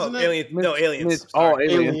 Aliens. It's all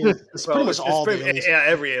Aliens. It's pretty much all the aliens. Yeah,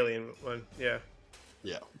 every Alien one. Yeah.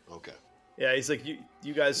 Yeah. Okay. Yeah, he's like,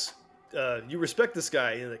 you guys, you respect this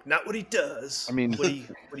guy. He's like, not what he does. I mean, what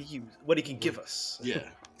he can give us. Yeah,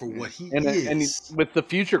 for what he is. And with the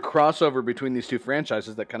future crossover between these two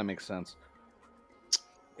franchises, that kind of makes sense.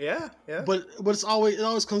 Yeah. But it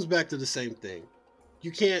always comes back to the same thing.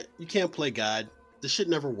 You can't play God. The shit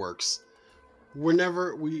never works.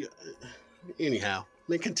 Anyhow.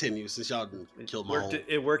 They continue since y'all killed my whole...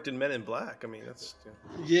 It worked in Men in Black. I mean, that's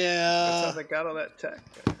that's how they got all that tech.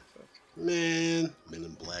 Man, Men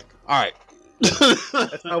in Black. All right,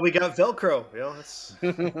 that's how we got Velcro. You know, that's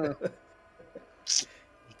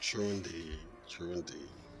true indeed.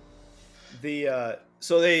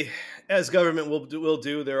 So they, as government will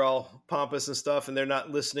do, they're all pompous and stuff, and they're not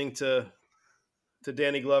listening to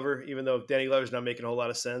Danny Glover, even though Danny Glover's not making a whole lot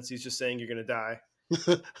of sense. He's just saying you're going to die.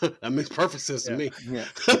 That makes perfect sense to me. Yeah.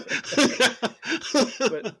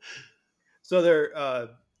 So they're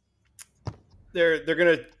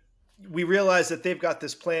gonna. We realize that they've got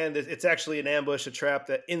this plan. That it's actually an ambush, a trap.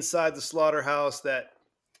 That inside the slaughterhouse, that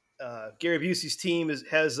Gary Busey's team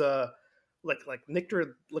has like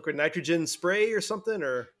liquid nitrogen spray or something,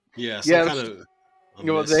 or they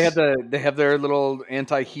have their little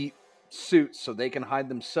anti-heat suits so they can hide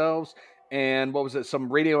themselves. And what was it? Some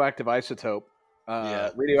radioactive isotope.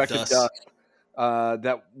 Radioactive dust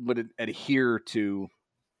that would adhere to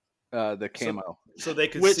the camo, so they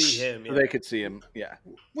could see him. So they could see him, yeah.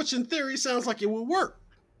 Which in theory sounds like it would work.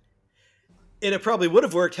 And it probably would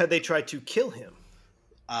have worked had they tried to kill him.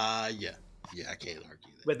 I can't argue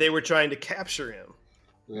that. But they were trying to capture him.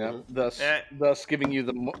 Yeah. Thus giving you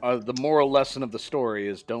the moral lesson of the story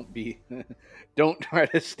is don't try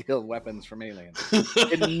to steal weapons from aliens.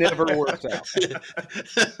 It never works out.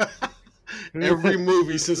 Every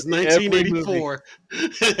movie since 1984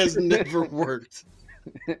 has never worked.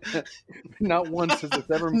 Not once has it's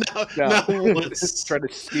ever Not once. Try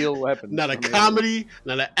to steal weapons. Not a comedy,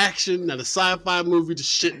 not an action, not a sci-fi movie. The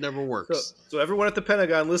shit never works. So everyone at the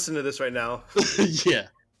Pentagon, listen to this right now. Yeah.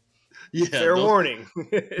 Fair warning.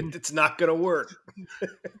 It's not going to work.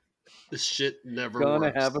 The shit never gonna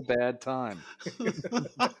works. have a bad time.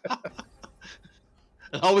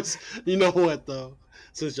 And always, you know what though?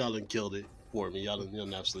 Since y'all done killed it for me, y'all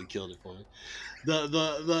done absolutely killed it for me.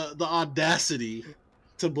 The audacity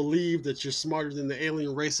to believe that you're smarter than the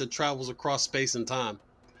alien race that travels across space and time,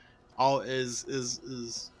 all is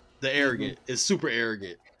the arrogant. Is super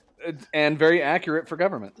arrogant and very accurate for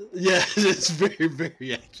government. Yeah, it's very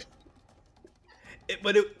very accurate.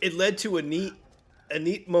 But it led to a neat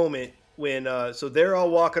moment when so they're all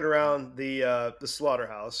walking around the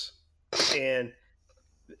slaughterhouse, and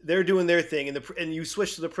they're doing their thing, and you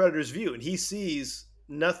switch to the Predator's view, and he sees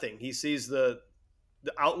nothing. He sees the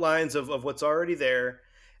outlines of what's already there,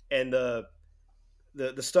 and the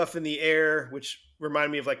stuff in the air, which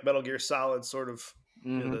remind me of like Metal Gear Solid, sort of,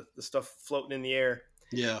 you know, the stuff floating in the air.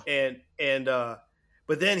 Yeah, and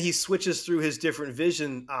but then he switches through his different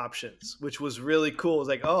vision options, which was really cool. It's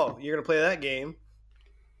like, oh, you're gonna play that game?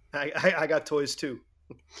 I got toys too.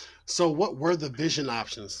 So what were the vision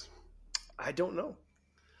options? I don't know.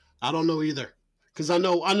 I don't know either, because I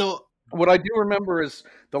know. What I do remember is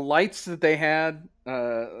the lights that they had,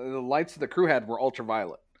 the lights that the crew had were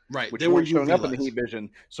ultraviolet, Right? Which they were showing UV up in the lights. heat vision.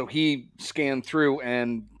 So he scanned through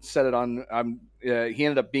and set it on. He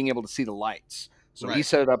ended up being able to see the lights. So he Right.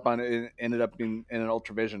 set it up on. It ended up being in an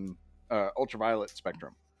ultraviolet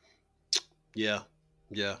spectrum. Yeah.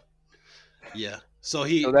 So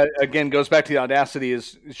So that again goes back to the audacity.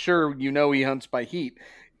 Is sure he hunts by heat,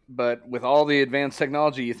 but with all the advanced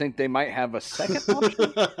technology, you think they might have a second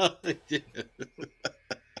option?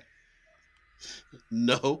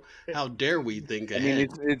 No, how dare we think I ahead?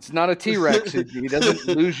 mean, it's not a T-Rex. He doesn't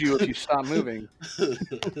lose you if you stop moving.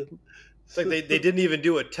 It's like they didn't even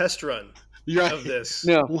do a test run Right. of this.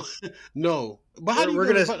 No, No, but how do you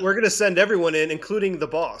We're gonna send everyone in, including the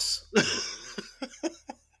boss.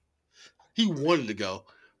 He wanted to go.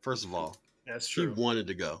 First of all, That's he true. wanted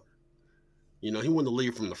to go. He wanted to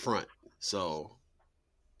leave from the front. So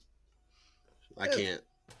I can't.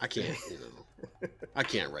 I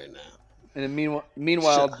can't right now. and then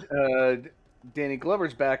meanwhile, Danny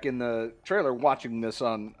Glover's back in the trailer watching this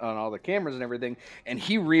on all the cameras and everything, and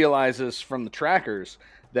he realizes from the trackers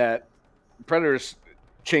that Predators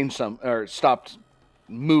changed stopped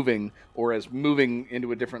moving, or is moving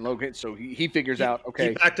into a different location. So he figures out, okay,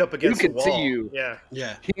 He backed up against you the can wall. see you. Yeah.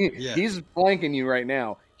 Yeah. He's flanking you right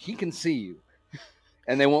now. He can see you,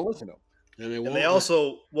 and they won't listen to him. And They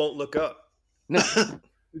also won't look up. No,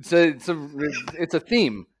 it's a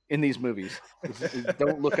theme in these movies. It's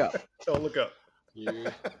don't look up. Don't look up. You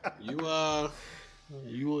on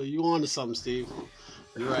to something, Steve.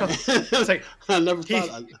 You're right. It's like I never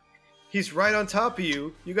thought. he's right on top of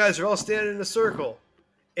you. You guys are all standing in a circle,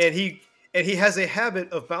 and he has a habit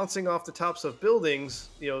of bouncing off the tops of buildings.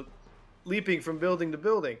 Leaping from building to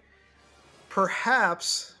building.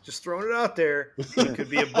 Perhaps, just throwing it out there, he could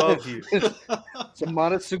be above you. It's a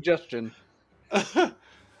modest suggestion.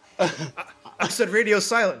 I said radio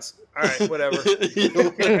silence. All right, whatever.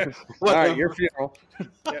 All right, your funeral.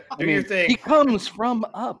 Yeah, do your thing. He comes from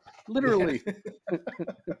up, literally.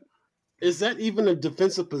 Is that even a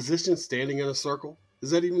defensive position? Standing in a circle?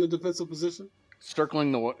 Is that even a defensive position?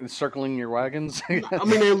 Circling your wagons. I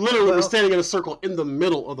mean, they literally were standing in a circle in the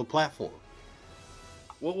middle of the platform.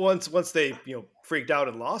 Well, once they freaked out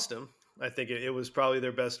and lost him, I think it was probably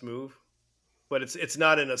their best move. But it's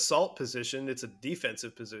not an assault position; it's a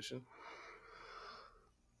defensive position.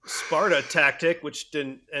 Sparta tactic, which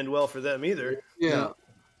didn't end well for them either. Yeah.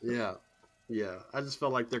 I just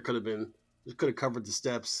felt like they could have covered the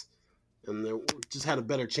steps, and they just had a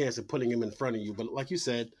better chance of putting him in front of you. But like you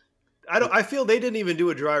said, I feel they didn't even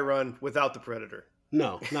do a dry run without the Predator.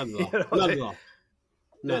 no, not at all. Not at all.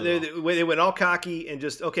 They went all cocky and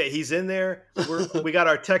just, okay, he's in there. We got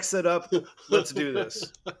our tech set up. Let's do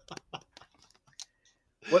this.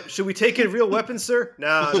 What should we take in real weapons, sir?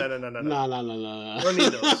 No. No. We don't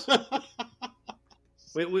need those.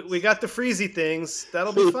 We got the freezy things.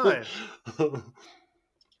 That'll be fine.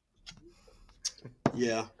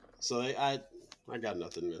 Yeah. So I got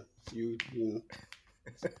nothing, man. You're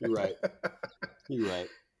right. You're right.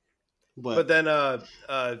 But then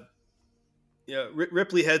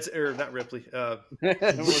Ripley heads, or not Ripley.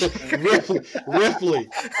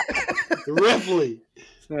 Ripley.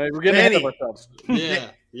 We're getting ahead of ourselves.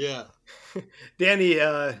 Yeah. Danny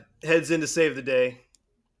heads in to save the day.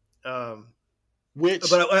 Which,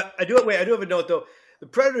 but I do have a note though. The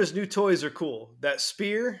Predator's new toys are cool. That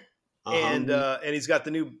spear and he's got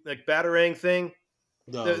the new like Batarang thing.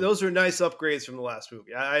 Those are nice upgrades from the last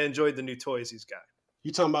movie. I enjoyed the new toys he's got.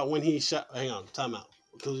 You talking about when he shot? Hang on, time out.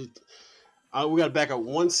 Because we got to back up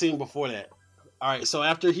one scene before that. All right, so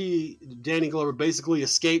after Danny Glover basically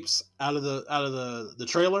escapes out of the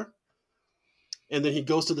trailer, and then he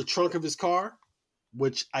goes to the trunk of his car,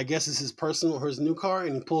 which I guess is his personal or his new car,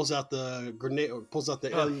 and he pulls out the grenade or pulls out the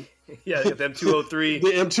the M203.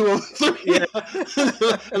 The M203. Yeah.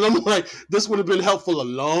 And I'm like, this would have been helpful a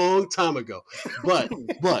long time ago. But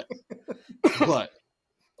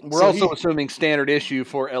we're also assuming standard issue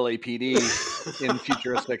for LAPD in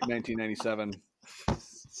futuristic 1997.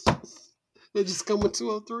 They just come with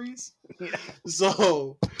 203s. Yeah.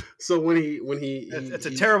 So when he it's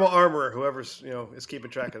a terrible armorer. Whoever's is keeping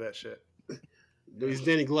track of that shit. He's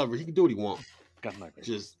Danny Glover. He can do what he wants.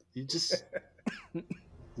 Just leave.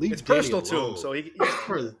 It's Danny personal alone. To him,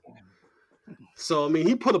 so So I mean,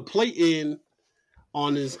 he put a plate in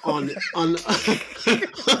on his on.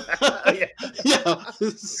 Yeah.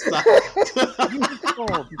 Stop.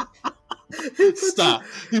 Stop.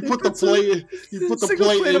 He put the plate. He put the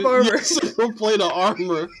plate of armor. Single plate of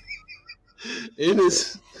armor in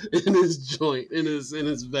his joint in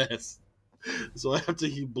his vest. So after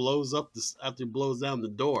he blows down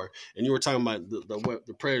the door, and you were talking about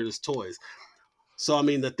the Predator's toys. So I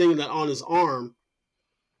mean, the thing that on his arm,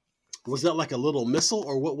 was that like a little missile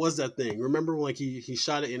or what was that thing? Remember when he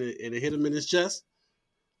shot it and it hit him in his chest?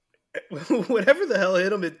 Whatever the hell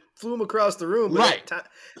hit him, it flew him across the room. Right.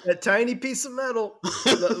 That tiny piece of metal.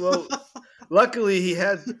 Well, luckily he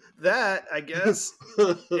had that, I guess.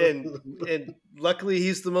 And luckily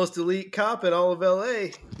he's the most elite cop in all of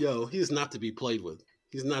LA. Yo, he's not to be played with.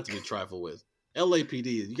 He's not to be trifled with. LAPD,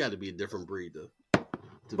 you got to be a different breed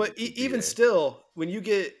But even still, when you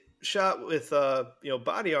get shot with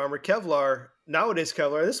body armor, Kevlar, nowadays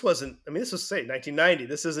Kevlar, this was 1990.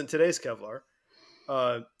 This isn't today's Kevlar.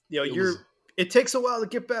 It takes a while to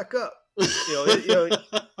get back up. It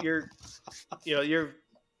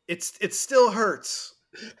still hurts.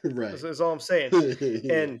 Right. That's all I'm saying.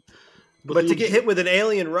 And but to get hit with an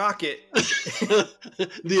alien rocket, the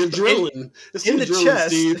adrenaline, it's in the chest,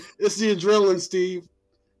 Steve. It's the adrenaline, Steve.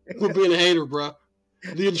 We're being a hater, bro.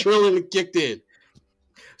 The adrenaline kicked in.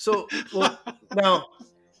 So now.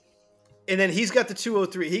 And then he's got the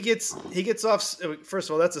 203. He gets off. First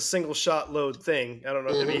of all, that's a single shot load thing. I don't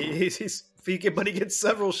know. Mm-hmm. I mean, but he gets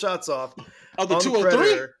several shots off. Oh, the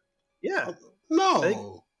 203? Yeah.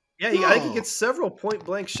 No. I think he gets several point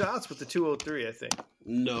blank shots with the 203. I think.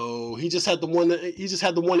 No, he just had the one that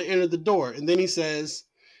entered the door, and then he says,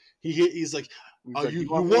 he's like, you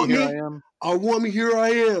want me? I want me. Here I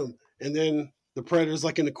am. And then the Predator's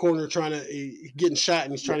like in the corner getting shot,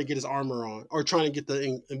 and he's trying to get his armor on, or trying to get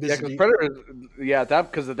the invisibility.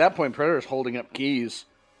 Because at that point, Predator's holding up keys,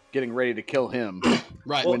 getting ready to kill him.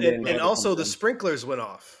 Right. Well, and also the sprinklers went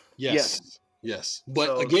off. Yes.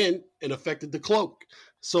 But again, it affected the cloak,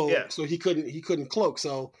 so he couldn't cloak.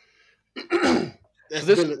 So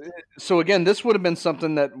this would have been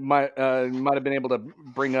something that might have been able to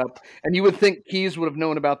bring up, and you would think Keyes would have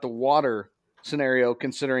known about the water scenario,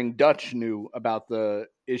 considering Dutch knew about the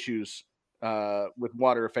issues with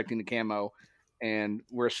water affecting the camo, and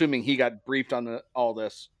we're assuming he got briefed on all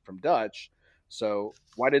this from Dutch. So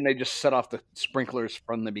why didn't they just set off the sprinklers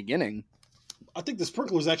from the beginning? I think the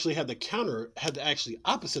sprinklers actually had the actually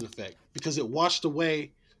opposite effect, because it washed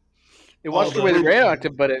away. It washed away the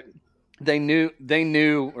radioactive, but they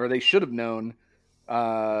knew, or they should have known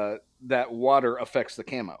that water affects the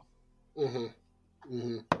camo. Mm-hmm.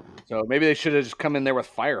 Mm-hmm. So maybe they should have just come in there with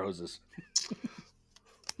fire hoses.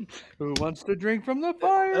 Who wants to drink from the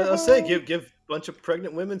fire? I'll say give a bunch of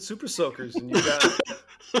pregnant women super soakers, and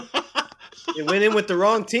you went in with the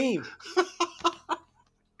wrong team.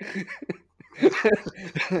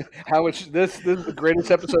 This is the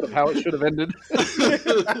greatest episode of How It Should Have Ended.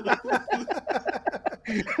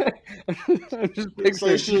 I'm just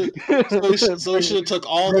picturing. So he should have took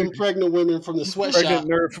all them pregnant women from the sweatshop.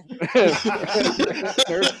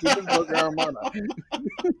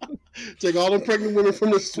 Take all them pregnant women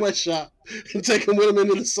from the sweatshop and take them with them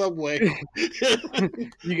into the subway.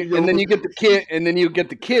 And then you get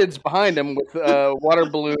the kids behind them with water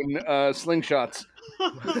balloon slingshots.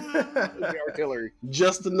 The artillery.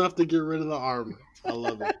 Just enough to get rid of the armor. I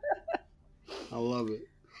love it.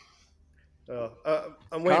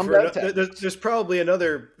 I'm waiting for there's probably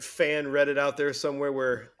another fan Reddit out there somewhere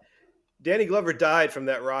where Danny Glover died from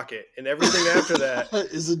that rocket, and everything after that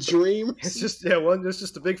is a dream. It's just it's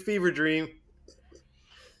just a big fever dream.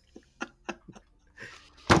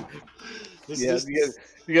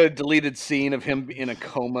 You got a deleted scene of him in a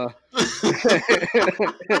coma.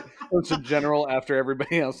 It's a general after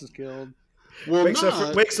everybody else is killed. Well,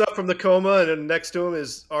 wakes up from the coma, and then next to him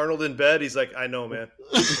is Arnold in bed. He's like, I know, man.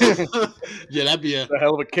 Yeah, that'd be a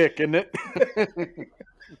hell of a kick, isn't it?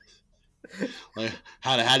 Like,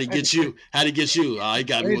 how'd he get you? How'd he get you? He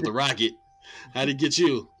got me with the rocket. How'd he get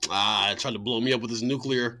you? Tried to blow me up with his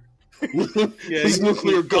nuclear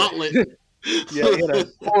nuclear gauntlet. Yeah, he had a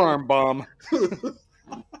forearm bomb.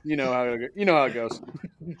 You know how it goes.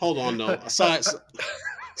 Hold on, though.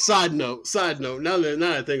 Side note. Now that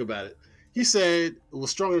I think about it, he said it was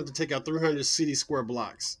strong enough to take out 300 city square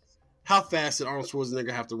blocks. How fast did Arnold Schwarzenegger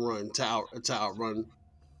have to run to outrun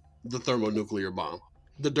the thermonuclear bomb,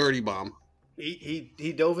 the dirty bomb?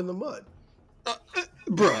 He dove in the mud.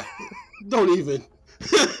 Bruh, don't even.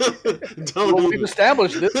 We've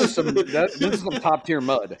established this is some top tier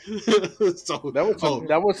mud. So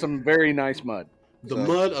that was some very nice mud. The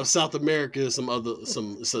mud of South America is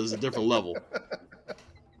is a different level.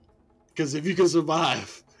 Because if you can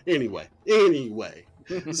survive, anyway.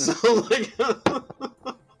 So like,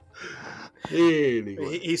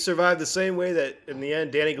 anyway, he survived the same way that in the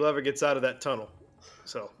end Danny Glover gets out of that tunnel.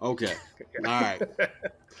 So okay, all right.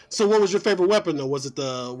 So what was your favorite weapon though? Was it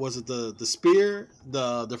the spear,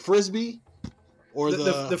 the frisbee, or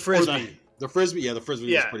the frisbee? The frisbee, yeah, the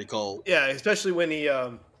frisbee was pretty cold. Yeah, especially when he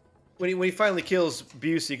finally kills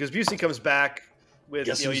Busey, because Busey comes back with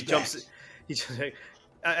he jumps.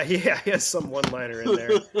 He has some one-liner in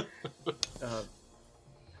there.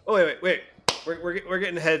 Wait. We're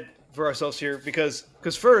getting ahead for ourselves here because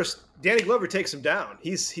first Danny Glover takes him down.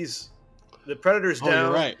 He's the Predator's down.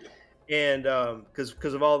 You're right. And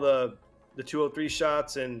because of all the 203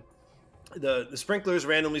 shots and the sprinklers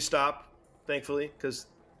randomly stop, thankfully, because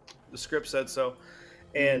the script said so.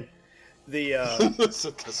 And the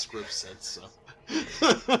script said so.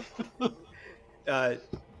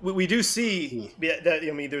 We do see that.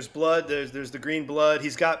 I mean, there's blood. There's the green blood.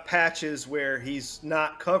 He's got patches where he's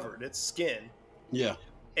not covered. It's skin. Yeah.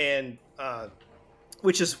 And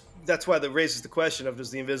that's why that raises the question of,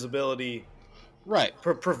 does the invisibility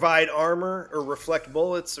provide armor or reflect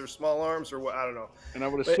bullets or small arms or what? I don't know. And I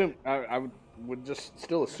would assume I would just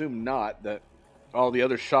still assume not, that all the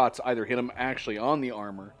other shots either hit him actually on the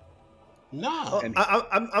armor. No.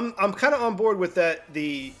 I'm kind of on board with that.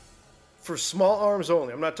 For small arms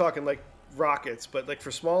only. I'm not talking like rockets, but like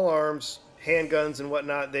for small arms, handguns and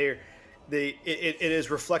whatnot, it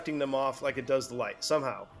is reflecting them off like it does the light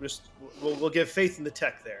somehow. Just we'll give faith in the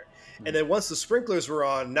tech there. And then once the sprinklers were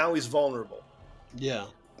on, now he's vulnerable. Yeah.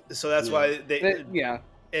 So that's why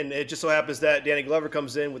and it just so happens that Danny Glover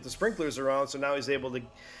comes in with the sprinklers are on, so now he's able to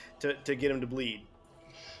get him to bleed.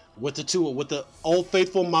 With the old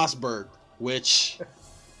faithful Mossberg, which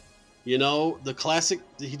the classic.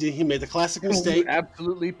 He made the classic mistake.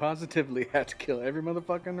 Absolutely, positively had to kill every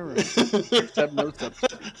motherfucker in the room, except no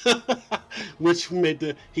substitute. Which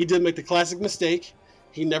he did make the classic mistake.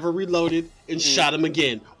 He never reloaded and shot him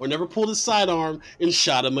again, or never pulled his sidearm and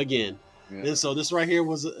shot him again. Yeah. And so this right here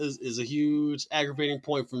is a huge aggravating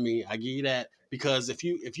point for me. I give you that, because if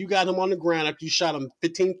you got him on the ground after you shot him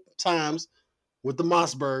 15 times with the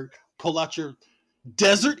Mossberg, pull out your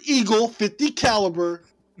Desert Eagle 50 caliber.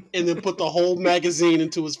 And then put the whole magazine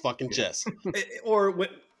into his fucking chest.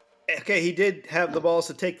 He did have the balls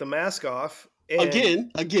to take the mask off. And,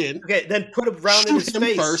 again. Okay, then put a round in his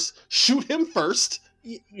face. Shoot him first.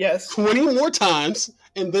 Yes. 20 more times,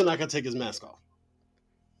 and then I can take his mask off.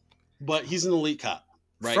 But he's an elite cop,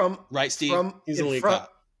 right? Right, Steve? He's an elite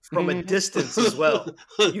cop. From a distance as well.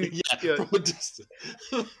 From a distance.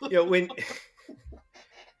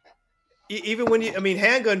 Even when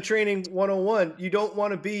handgun training 101, you don't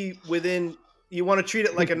want to be within, you want to treat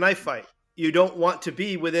it like a knife fight. You don't want to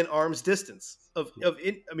be within arm's distance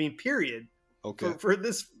period. Okay. For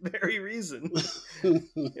this very reason.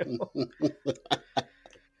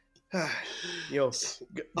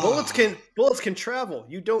 Bullets can travel.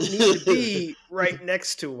 You don't need to be right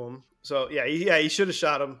next to them. So he should have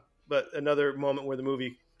shot him, but another moment where the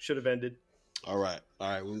movie should have ended. All right,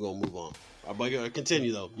 we're gonna move on. I'm gonna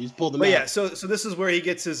continue though. You pulled the mask. Yeah, so this is where he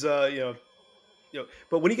gets his but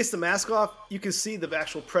when he gets the mask off, you can see the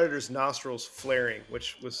actual Predator's nostrils flaring,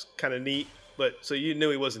 which was kind of neat. But so you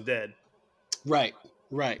knew he wasn't dead. Right.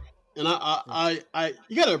 And I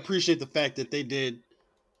you gotta appreciate the fact that they did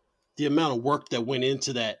the amount of work that went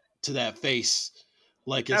into that face.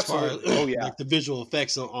 Like as Absolutely. Far as like the visual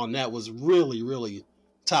effects on that was really, really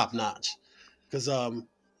top notch. Because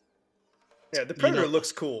Yeah, the Predator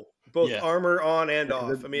looks cool, both armor on and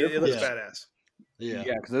off. I mean, it looks badass. Yeah,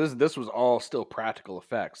 because this was all still practical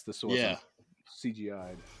effects. This wasn't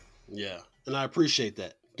CGI'd. Yeah, and I appreciate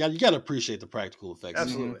that. You got to appreciate the practical effects.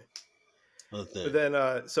 Absolutely. But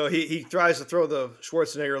then, so he tries to throw the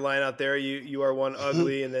Schwarzenegger line out there. You are one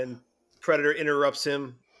ugly, and then Predator interrupts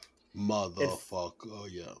him. Motherfucker! Oh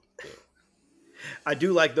yeah. I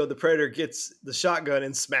do like though the Predator gets the shotgun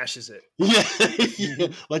and smashes it. Yeah,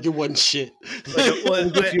 like it wasn't shit.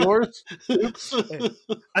 It's yours.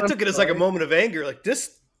 I took it as like a moment of anger, like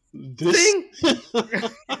this thing.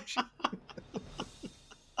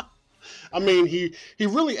 I mean, he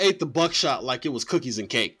really ate the buckshot like it was cookies and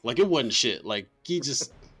cake. Like it wasn't shit. Like he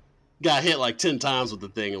just got hit like 10 times with the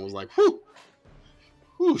thing and was like,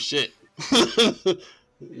 whew, shit.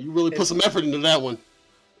 You really put some effort into that one.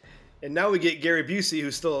 And now we get Gary Busey,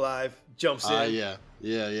 who's still alive, jumps in.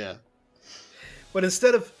 Yeah. But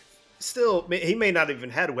instead of he may not even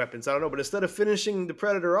had weapons, I don't know, but instead of finishing the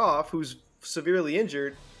Predator off, who's severely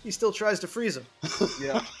injured, he still tries to freeze him.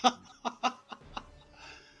 Yeah.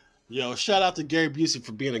 Yo, shout out to Gary Busey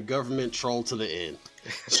for being a government troll to the end.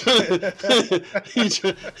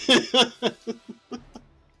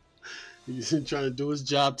 He's trying to do his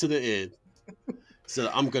job to the end. So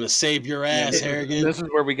I'm gonna save your ass, Harrigan. This is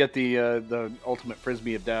where we get the ultimate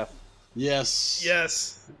frisbee of death.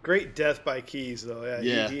 Yes. Great death by Keyes, though.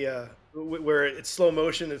 Yeah. Where it's slow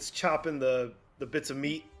motion, it's chopping the bits of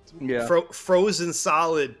meat. Yeah. Frozen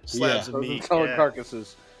solid slabs of meat. Solid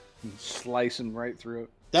carcasses, and slicing right through it.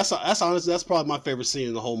 That's honestly, that's probably my favorite scene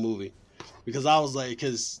in the whole movie, because I was like,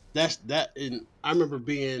 I remember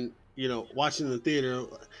being, watching in the theater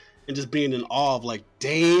and just being in awe of like,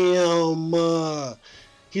 damn,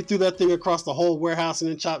 he threw that thing across the whole warehouse and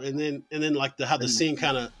then chopped, and then like how the scene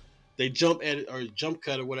kind of, they jump at it or jump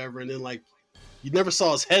cut or whatever, and then like you never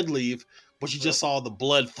saw his head leave, but you just saw the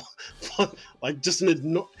blood, like just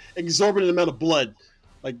an exorbitant amount of blood,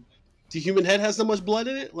 like. The human head has so much blood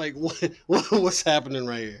in it? Like, what's happening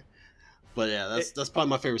right here? But yeah, that's probably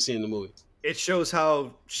my favorite scene in the movie. It shows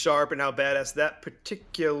how sharp and how badass that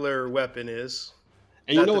particular weapon is.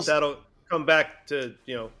 And you know that'll come back to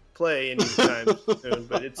play anytime soon,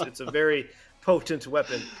 but it's a very potent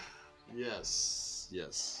weapon. Yes.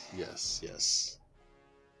 That's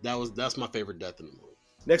my favorite death in the movie.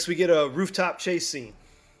 Next, we get a rooftop chase scene.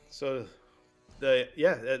 So. Then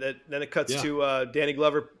it cuts to Danny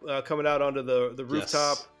Glover coming out onto the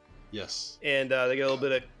rooftop. Yes. And they get a little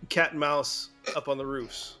bit of cat and mouse up on the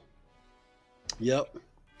roofs. Yep.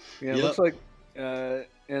 Yeah, it looks like,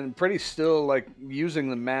 and pretty still like using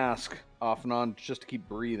the mask off and on just to keep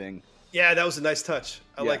breathing. Yeah, that was a nice touch.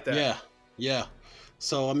 I like that. Yeah.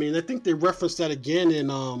 So I mean, I think they referenced that again in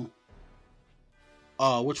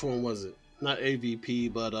which one was it? Not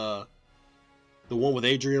AVP, but the one with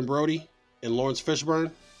Adrian Brody and Lawrence Fishburne.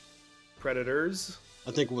 Predators.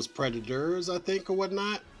 I think it was Predators, or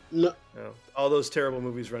whatnot. No. All those terrible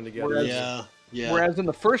movies run together. Yeah. Whereas in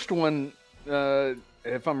the first one,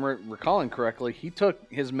 if I'm recalling correctly, he took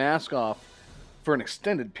his mask off for an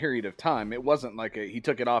extended period of time. It wasn't like he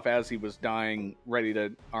took it off as he was dying, ready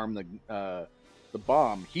to arm the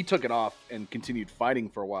bomb. He took it off and continued fighting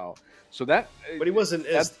for a while. So that, but he wasn't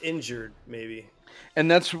as injured, maybe. And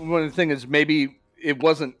that's one of the things is maybe it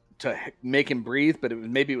wasn't to make him breathe, but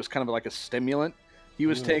maybe it was kind of like a stimulant he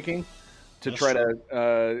was taking to try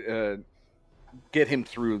to get him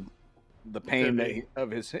through the pain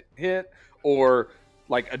of his hit, or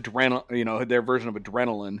like adrenaline, their version of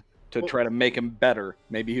adrenaline to try to make him better.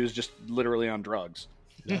 Maybe he was just literally on drugs.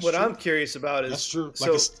 What I'm curious about is that's true.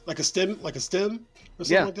 Like a stem or something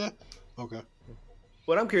like that. Okay.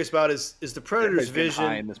 What I'm curious about is the Predator's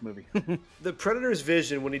vision in this movie. The Predator's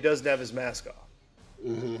vision when he doesn't have his mask off.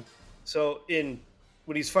 Mm-hmm. So when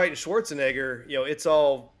he's fighting Schwarzenegger, it's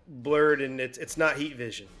all blurred and it's not heat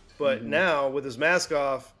vision. But now with his mask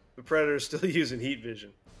off, the Predator's still using heat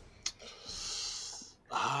vision.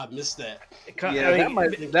 I missed that.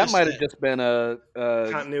 That might have just been a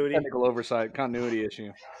continuity, technical oversight, continuity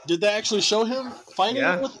issue. Did they actually show him fighting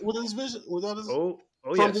with his vision, without his from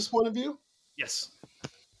his point of view? Yes.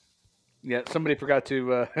 Yeah, somebody forgot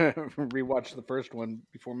to rewatch the first one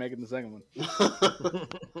before making the second one.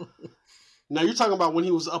 Now you're talking about when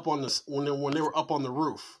he was up on when they were up on the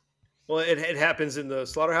roof. Well, it happens in the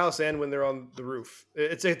slaughterhouse and when they're on the roof.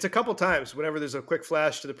 It's a couple times. Whenever there's a quick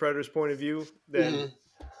flash to the Predator's point of view, then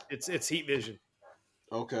it's heat vision.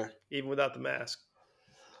 Okay. Even without the mask.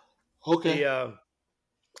 Okay. How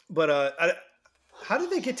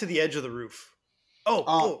did they get to the edge of the roof?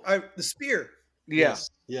 The spear.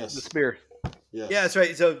 Yes. The spear. Yeah. Yeah, that's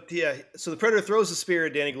right. So the Predator throws the spear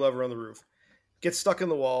at Danny Glover on the roof, gets stuck in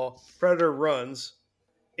the wall. Predator runs,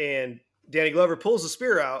 and Danny Glover pulls the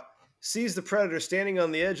spear out, sees the Predator standing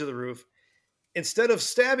on the edge of the roof. Instead of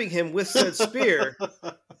stabbing him with said spear,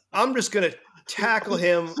 I'm just gonna tackle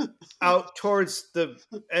him out towards the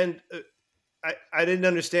end. I didn't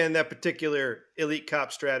understand that particular elite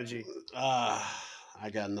cop strategy. I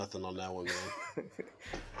got nothing on that one, man.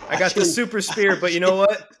 I got the super spear, but you know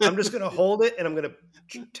what? I'm just going to hold it, and I'm going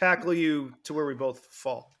to tackle you to where we both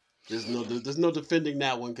fall. There's no defending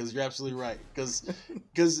that one because you're absolutely right. Because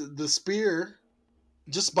the spear,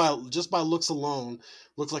 just by looks alone,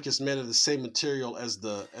 looks like it's made of the same material as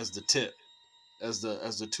the tip, as the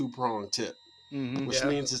 2-prong tip, which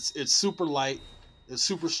means it's super light, it's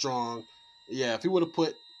super strong. Yeah, if he would have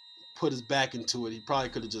put his back into it, he probably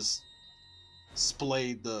could have just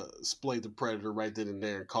splayed the Predator right then and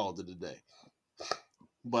there and called it a day.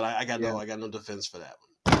 But I got no defense for that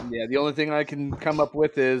one. Yeah, the only thing I can come up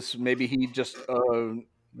with is maybe he just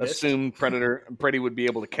assumed Predator would be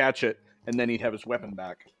able to catch it, and then he'd have his weapon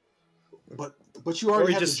back. But you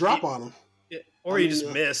already had the drop on him. Or he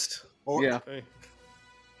just missed. Yeah.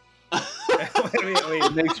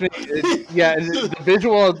 It makes me, the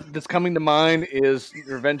visual that's coming to mind is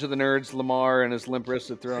Revenge of the Nerds, Lamar and his limp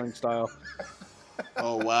wristed throwing style.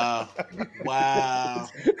 Oh wow!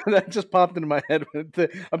 That just popped into my head.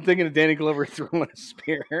 I'm thinking of Danny Glover throwing a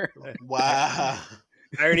spear. Wow!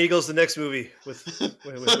 Iron Eagle's the next movie with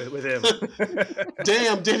him.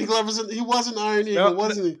 Damn, Danny Glover's he wasn't Iron Eagle,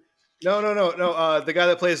 wasn't he? No. The guy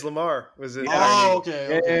that plays Lamar was in. Oh,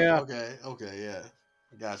 okay, yeah.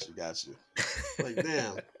 Got you. Like,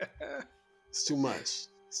 damn, it's too much.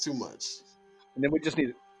 And then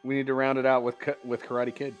we need to round it out with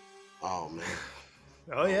Karate Kid. Oh man.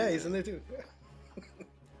 Oh yeah, he's in there too.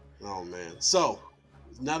 Oh man. So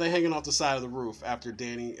now they're hanging off the side of the roof after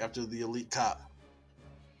the elite cop,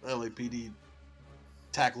 LAPD,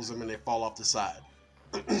 tackles him and they fall off the side.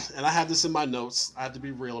 And I have this in my notes. I have to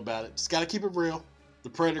be real about it. Just got to keep it real. The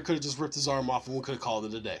Predator could have just ripped his arm off and we could have called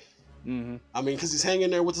it a day. Mm-hmm. I mean, because he's hanging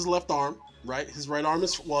there with his left arm, right? His right arm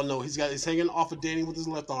is he's hanging off of Danny with his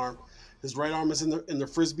left arm. His right arm is in the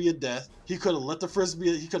frisbee of death. He could have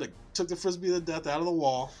took the frisbee of death out of the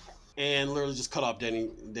wall and literally just cut off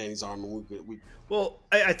Danny's arm. And Well,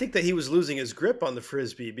 I think that he was losing his grip on the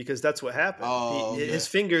frisbee because that's what happened. His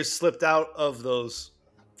fingers slipped out of those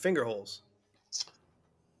finger holes.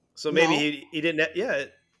 So maybe he didn't. Yeah,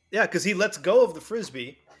 because he lets go of the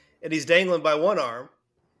frisbee and he's dangling by one arm.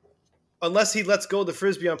 Unless he lets go of the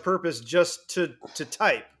frisbee on purpose just to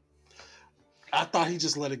type. I thought he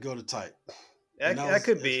just let it go to type. That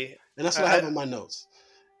could be. And that's what I have in my notes.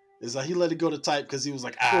 Is that he let it go to type because he was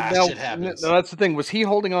like, shit happens. No, that's the thing. Was he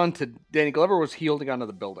holding on to Danny Glover or was he holding on to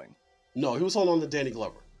the building? No, he was holding on to Danny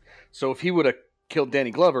Glover. So if he would have killed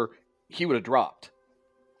Danny Glover, he would have dropped.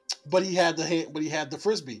 But he had the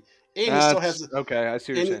frisbee. And he still has the okay, I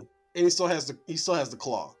see what you're saying. And he still has the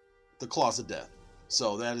claws of death.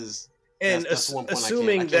 So that is that's one point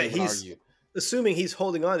assuming he's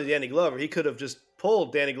holding on to Danny Glover, he could have just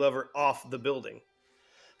pulled Danny Glover off the building.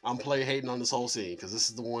 I'm play hating on this whole scene because this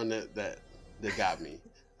is the one that got me.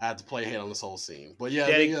 I had to play hate on this whole scene. But yeah,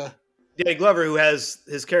 Danny Glover, who has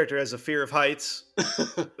his character has a fear of heights,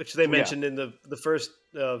 which they mentioned in the first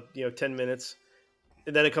 10 minutes,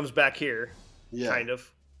 and then it comes back here, kind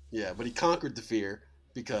of. Yeah, but he conquered the fear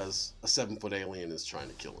because a 7-foot alien is trying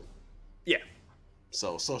to kill him. Yeah.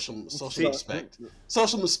 So social respect.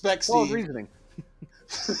 Social respect, Steve. Well, reasoning.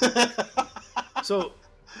 So,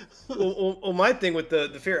 my thing with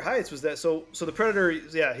the fear of heights was that so the Predator,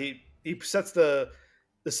 he sets the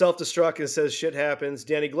self-destruct and says shit happens.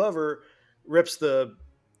 Danny Glover rips the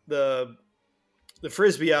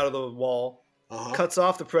frisbee out of the wall, cuts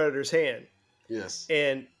off the Predator's hand. Yes.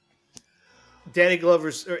 And Danny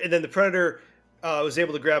and then the Predator was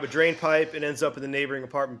able to grab a drain pipe and ends up in the neighboring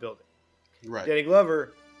apartment building. Right. Danny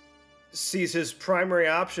Glover sees his primary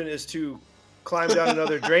option is to climb down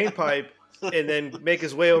another drain pipe and then make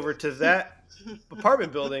his way over to that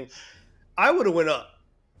apartment building. I would have went up.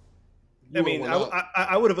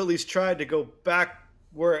 I would have at least tried to go back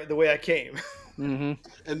the way I came. Mm-hmm.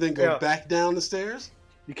 And then go back down the stairs?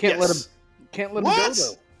 You can't let him go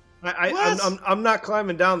though. I'm not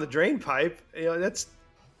climbing down the drain pipe. That's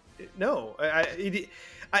no.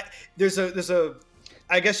 There's a.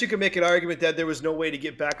 I guess you could make an argument that there was no way to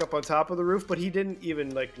get back up on top of the roof, but he didn't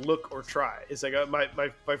even look or try. It's like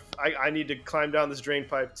I need to climb down this drain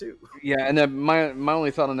pipe too. Yeah, and then my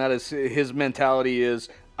only thought on that is his mentality is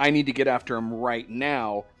I need to get after him right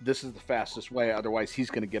now. This is the fastest way, otherwise he's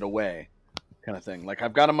going to get away, kind of thing. Like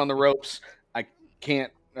I've got him on the ropes. I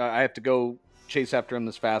can't. I have to go chase after him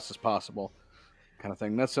as fast as possible, kind of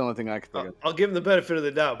thing. That's the only thing I could think of. I'll give him the benefit of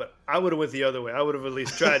the doubt, but I would have went the other way. I would have at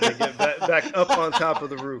least tried to get back up on top of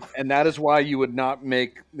the roof. And that is why you would not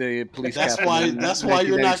make the police captain. That's why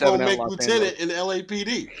you're not going to make lieutenant Angeles. in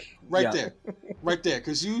LAPD. Right there,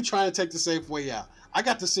 because you trying to take the safe way out. I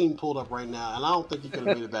got the scene pulled up right now, and I don't think he could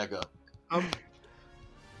have made it back up.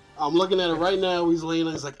 I'm looking at it right now. He's laying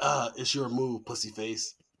there. He's like, it's your move, pussy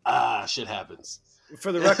face. Shit happens.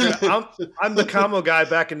 For the record, I'm the commo guy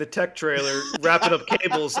back in the tech trailer wrapping up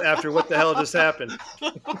cables after what the hell just happened.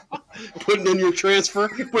 Putting in your transfer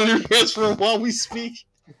while we speak.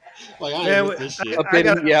 Like, I ain't with this shit. I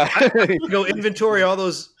gotta go inventory all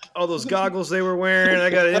those goggles they were wearing. I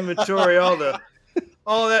got to inventory all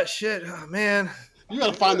that shit. Oh, man. You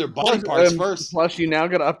got to find their body parts first. Plus, you now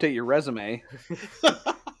got to update your resume.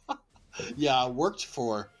 Yeah, I worked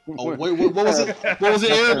for. Oh, wait, what was it? What was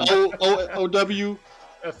it, Aaron? OW?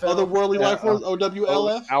 Otherworldly life forms?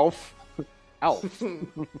 OWLF? ALF.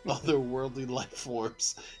 Otherworldly life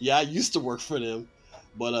forms. Yeah, I used to work for them,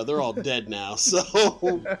 but they're all dead now. So.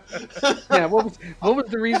 Yeah, what was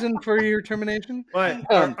the reason for your termination?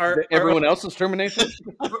 Everyone else's termination?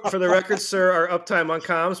 For the record, sir, our uptime on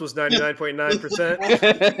comms was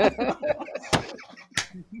 99.9%.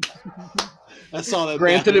 That's all that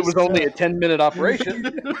Granted, matters. it was only a 10-minute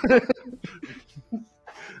operation.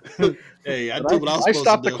 Hey, I do what I was supposed to do. I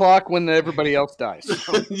stopped the clock when everybody else dies.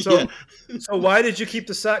 So why did you keep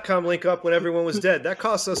the SATCOM link up when everyone was dead? That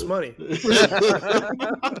cost us money.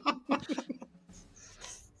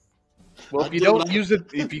 Well, if you don't use it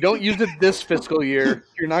this fiscal year,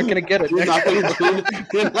 you're not going to get it next year.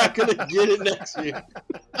 You're not going to get it next year.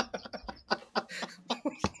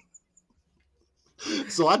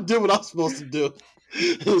 So I did what I was supposed to do.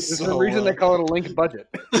 There's the reason they call it a linked budget.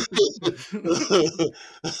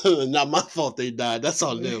 Not my fault they died. That's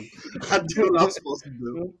on them. I did what I was supposed to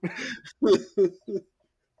do.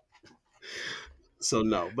 So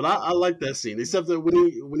no, but I like that scene. Except that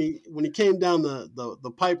when he came down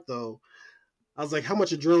the pipe though, I was like, how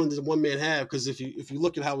much adrenaline does one man have? Because if you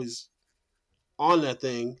look at how he's on that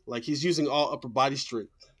thing, like he's using all upper body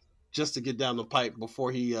strength just to get down the pipe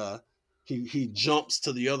before he jumps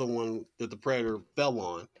to the other one that the Predator fell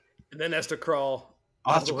on, and then has to crawl.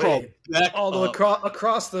 Back all the way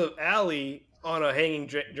across the alley on a hanging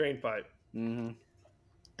drain pipe. Mm-hmm.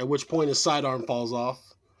 At which point his sidearm falls off.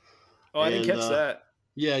 Oh, I didn't catch that.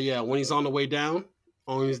 Yeah. When he's on the way down,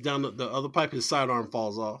 when he's down the other pipe, his sidearm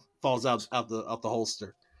falls out the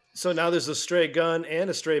holster. So now there's a stray gun and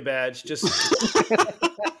a stray badge. Just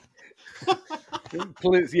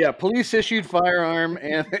police issued firearm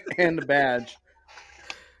and a badge.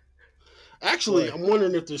 Actually, I'm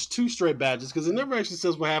wondering if there's two stray badges because it never actually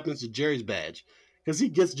says what happens to Jerry's badge because he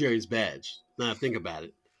gets Jerry's badge. Now I think about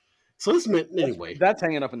it. So this meant anyway. That's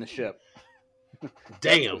hanging up in the ship.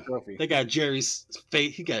 Damn, they got Jerry's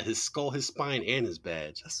face. He got his skull, his spine, and his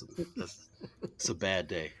badge. That's a bad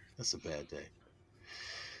day. That's a bad day.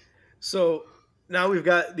 So now we've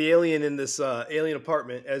got the alien in this alien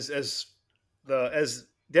apartment as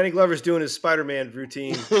Danny Glover's doing his Spider-Man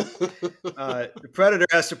routine. The Predator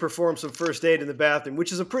has to perform some first aid in the bathroom,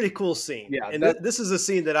 which is a pretty cool scene. Yeah, and this is a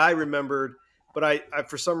scene that I remembered, but I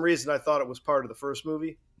for some reason I thought it was part of the first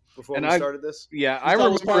movie before we started this. Yeah, I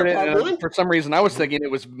remember it. For some reason, I was thinking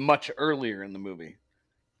it was much earlier in the movie.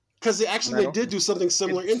 Because they did do something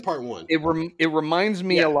similar in part one. It reminds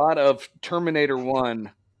me a lot of Terminator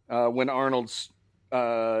 1 when Arnold's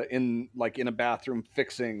in a bathroom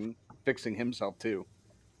fixing himself too.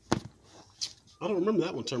 I don't remember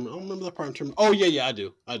that one. I don't remember that part in Terminator. Oh yeah, I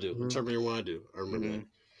do. Mm-hmm. Terminator 1, I do. I remember that.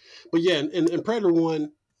 But yeah, in Predator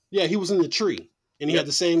 1, yeah, he was in the tree. And he had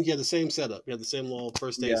the same setup. He had the same little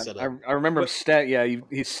first aid setup. I remember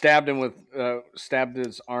he stabbed him with stabbed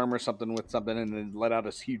his arm or something with something and then let out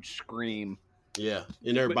this huge scream. Yeah.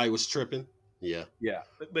 And everybody was tripping. Yeah. Yeah.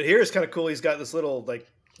 But here it's kind of cool. He's got this little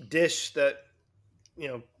dish that,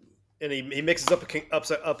 and he mixes up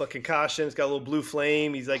a concoction. It's got a little blue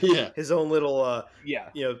flame. He's his own little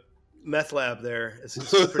meth lab there. It's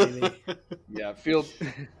pretty neat. Yeah, field.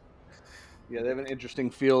 Yeah, they have an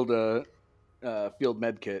interesting field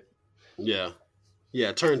med kit. Yeah,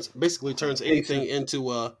 turns anything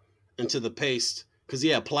into the paste because he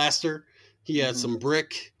had plaster. He had some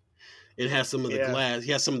brick. It has some of the glass.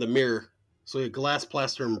 He has some of the mirror. So he had glass,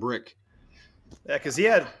 plaster, and brick. Yeah, because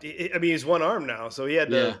he's one arm now, so he had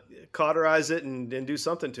to cauterize it and do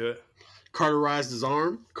something to it. Cauterized his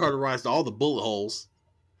arm, cauterized all the bullet holes,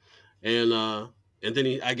 and then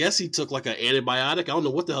he took like an antibiotic. I don't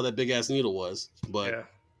know what the hell that big ass needle was, but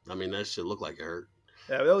I mean that shit looked like it hurt.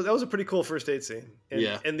 Yeah, that was a pretty cool first date scene.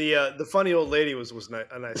 And, and the funny old lady was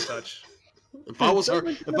a nice touch. If I was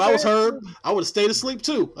her, I would have stayed asleep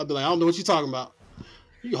too. I'd be like, I don't know what you're talking about.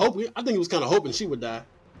 I think he was kind of hoping she would die,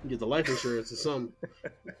 get the life insurance or something.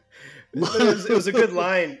 It was a good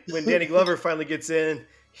line when Danny Glover finally gets in.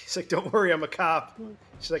 He's like, "Don't worry, I'm a cop."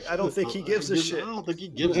 She's like, "I don't think he gives a shit." I don't think he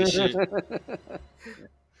gives a shit.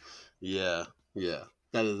 Yeah,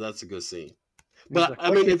 that's a good scene. But like,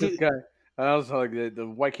 I mean, if I was like,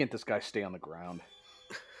 why can't this guy stay on the ground?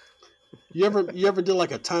 You ever did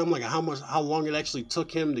like a time, like how long it actually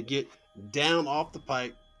took him to get down off the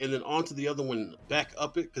pipe and then onto the other one, back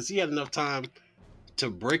up it? Because he had enough time to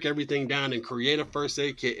break everything down and create a first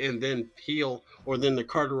aid kit and then heal or then to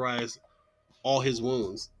cauterize all his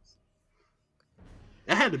wounds.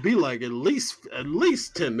 It had to be like at least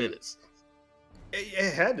 10 minutes.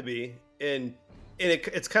 It had to be, and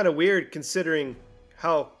it's kind of weird considering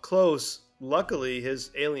how close, luckily,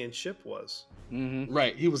 his alien ship was. Mm-hmm.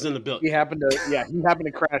 Right, he was in the building. He happened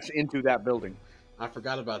to crash into that building. I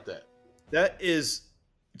forgot about that. That is,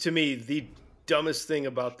 to me, the dumbest thing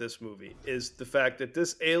about this movie is the fact that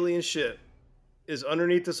this alien ship is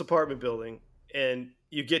underneath this apartment building, and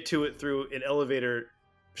you get to it through an elevator,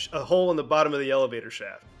 a hole in the bottom of the elevator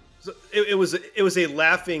shaft. So it was a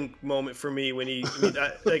laughing moment for me when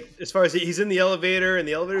like as far as he's in the elevator and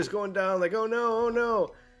the elevator's going down, like, oh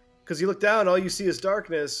no, because you look down, all you see is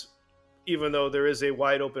darkness, even though there is a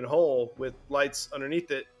wide open hole with lights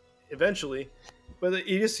underneath it eventually. But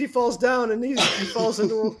he falls down and he falls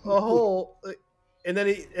into a hole, and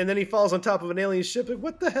then he falls on top of an alien ship. Like,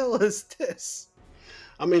 what the hell is this?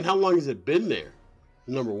 I mean, how long has it been there?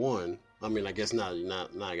 Number one. I mean, I guess now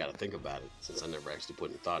I got to think about it since I never actually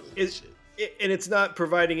put any thought into this shit. And it's not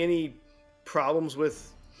providing any problems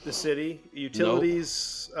with the city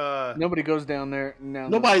utilities. Nope. Nobody goes down there. No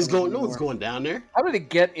one's going down there. How did it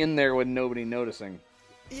get in there with nobody noticing?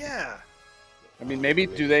 Yeah. I mean, maybe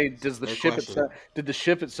did the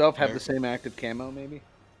ship itself have the same active camo? Maybe.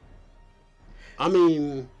 I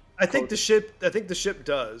mean, I think the ship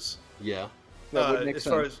does. Yeah. That would make as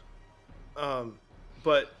sense. Far as,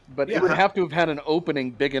 but yeah, it would have to have had an opening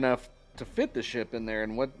big enough to fit the ship in there.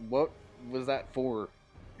 And what was that for?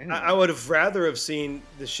 Anyway. I would have rather have seen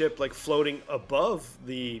the ship like floating above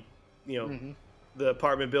the, the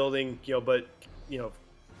apartment building, but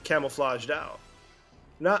camouflaged out,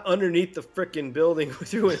 not underneath the frickin' building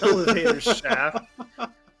through an elevator shaft.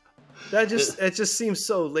 It just seems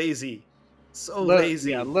so lazy,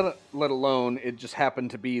 lazy. Yeah, let alone it just happened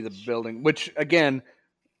to be the building, which again,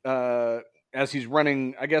 as he's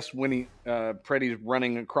running, I guess when Freddy's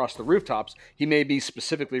running across the rooftops, he may be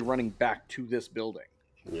specifically running back to this building.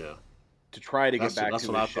 Yeah. To try to get back to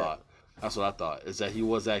the ship. That's what I thought. Is that he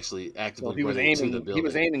was actually actively running to the building. He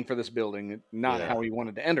was aiming for this building, not how he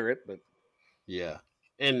wanted to enter it, but yeah.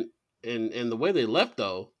 And the way they left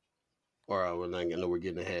though, or I know we're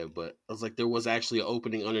getting ahead, but I was like, there was actually an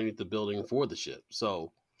opening underneath the building for the ship.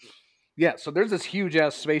 So yeah, so there's this huge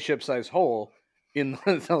ass spaceship sized hole in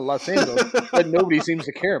Los Angeles that nobody seems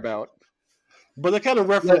to care about. But they kind of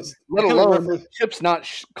reference, the ship's not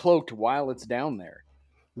cloaked while it's down there.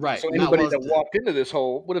 Right. So anybody that walked into this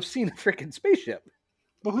hole would have seen a freaking spaceship.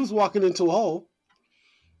 But who's walking into a hole?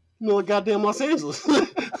 Like goddamn Los Angeles.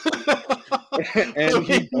 And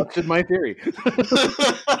he busted my theory.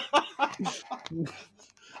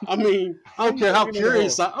 I mean, I don't care how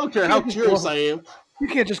curious I am. You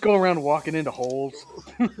can't just go around walking into holes.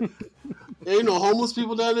 There ain't no homeless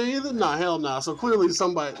people down there either? Nah, hell nah. So clearly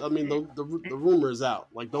somebody, I mean, the rumor is out.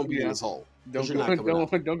 Like, don't be in this hole. Don't go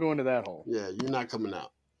into that hole. Yeah, you're not coming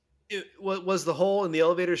out. Was the hole in the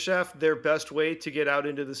elevator shaft their best way to get out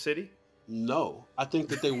into the city? No. I think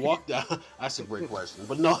that they walked out. That's a great question.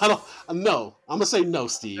 But no, I don't. No. I'm going to say no,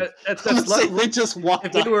 Steve. They just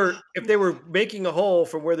walked out. If they were making a hole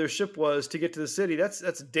from where their ship was to get to the city, that's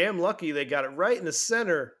damn lucky they got it right in the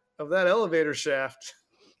center of that elevator shaft.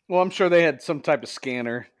 Well, I'm sure they had some type of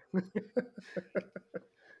scanner.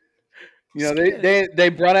 They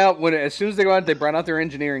brought out as soon as they go out, they brought out their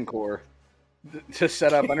engineering core to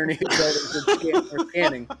set up underneath the building for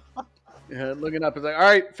scanning. Looking up, it's like, all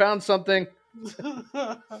right, found something.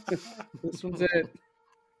 This one's it.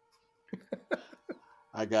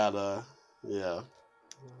 I got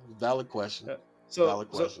valid question. Valid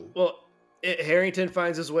question. Harrington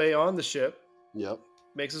finds his way on the ship. Yep.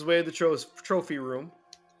 Makes his way to the trophy room.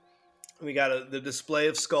 We got the display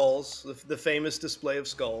of skulls, the famous display of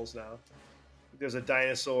skulls now. There's a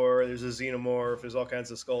dinosaur, there's a xenomorph, there's all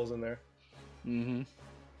kinds of skulls in there. Mm-hmm.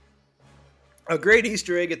 A great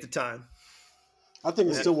Easter egg at the time. I think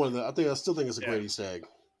it's still I still think it's a great Easter egg.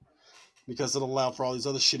 because it'll allow for all these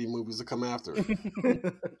other shitty movies to come after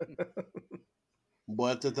it.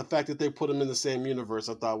 But the fact that they put them in the same universe,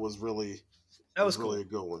 I thought was really cool. A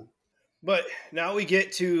good one. But now we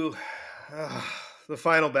get to the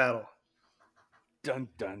final battle. Dun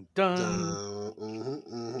dun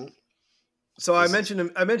dun. So I mentioned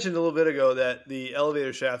a little bit ago that the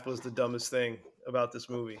elevator shaft was the dumbest thing about this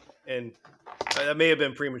movie, and that may have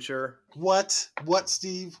been premature. What,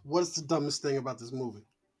 Steve? What is the dumbest thing about this movie?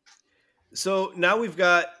 So now we've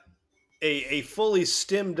got a fully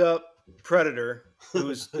stimmed up Predator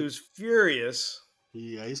who's furious.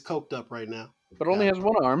 Yeah, he's coked up right now, but only has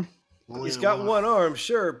one arm. He's got one arm,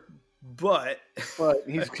 sure, but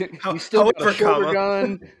he's still got a shoulder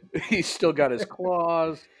gun. He's still got his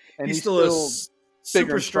claws, and he's still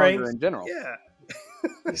bigger and stronger in general. Yeah,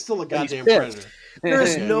 he's still a goddamn predator. There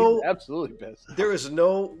is absolutely pissed. There is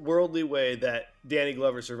no worldly way that Danny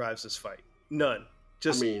Glover survives this fight. None.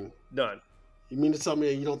 None. You mean to tell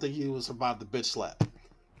me you don't think he would survive the bitch slap?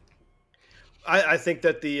 I think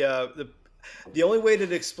that the only way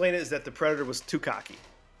to explain it is that the Predator was too cocky.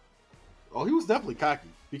 Oh, he was definitely cocky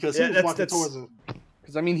because he was walking towards him.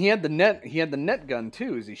 Because I mean, he had the net gun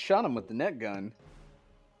too. As he shot him with the net gun,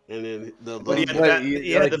 and then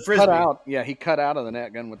he had the frisbee. He cut out of the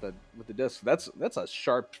net gun with the disc. That's a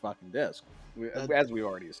sharp fucking disc, as we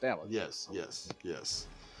already established. Yes.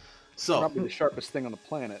 So probably the sharpest thing on the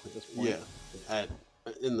planet at this point. Yeah,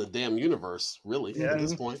 in the damn universe, really. Yeah. At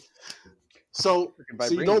this point. So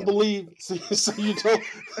you don't believe? So you don't.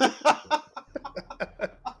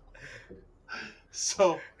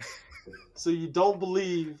 So you don't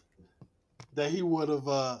believe that he would have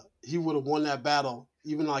won that battle,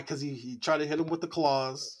 even like because he tried to hit him with the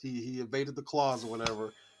claws. He evaded the claws or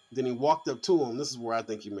whatever. Then he walked up to him. This is where I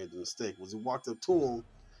think he made the mistake. Was he walked up to him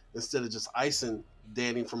instead of just icing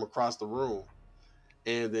Danny from across the room,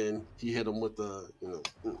 and then he hit him with the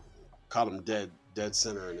caught him dead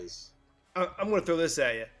center in his. I'm going to throw this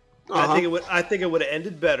at you. I think it would have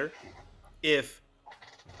ended better if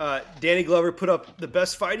Danny Glover put up the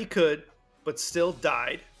best fight he could, but still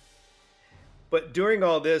died. But during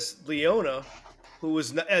all this, Leona, who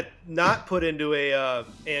was not put into a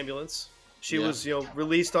ambulance, she was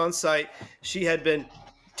released on site. She had been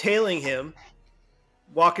tailing him,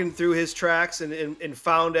 walking through his tracks, and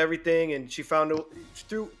found everything. And she found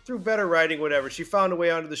through better writing, whatever. She found a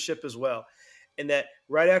way onto the ship as well. And that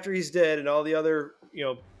right after he's dead, and all the other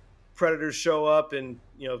predators show up and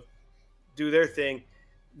do their thing,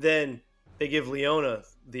 then they give Leona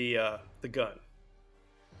the gun.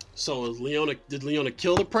 So did Leona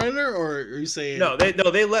kill the predator, or are you saying no?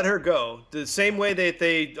 They let her go the same way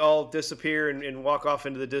they all disappear and walk off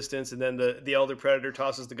into the distance, and then the elder predator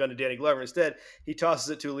tosses the gun to Danny Glover. Instead, he tosses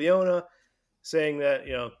it to Leona, saying that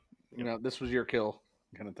this was your kill,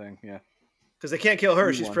 kind of thing. Yeah, because they can't kill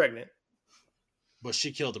her; she's pregnant. But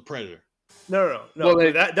she killed the predator. No. Well,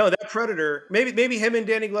 that predator. Maybe him and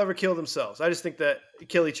Danny Glover killed themselves. I just think that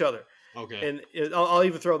kill each other. Okay. And I'll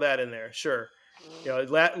even throw that in there. Sure.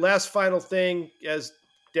 Last final thing, as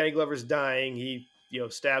Danny Glover's dying, he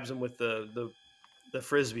stabs him with the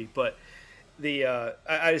frisbee. But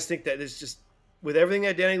I just think that it's just with everything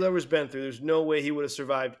that Danny Glover's been through, there's no way he would have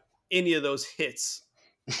survived any of those hits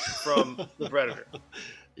from the predator.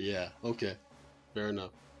 Yeah. Okay. Fair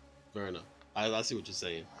enough. I see what you're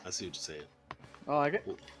saying. I like it.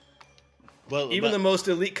 But the most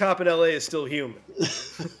elite cop in LA is still human.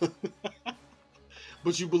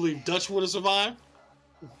 But you believe Dutch would have survived?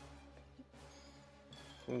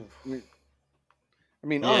 I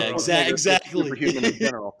mean, exactly. Superhuman in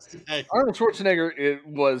general. Arnold Schwarzenegger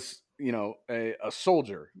was, a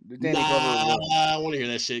soldier. Danny Glover. I want to hear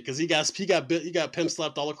that shit because he got pimp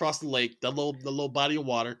slapped all across the lake, the little body of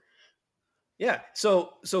water. Yeah.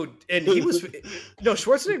 So and he was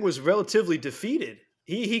Schwarzenegger was relatively defeated.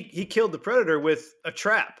 He killed the predator with a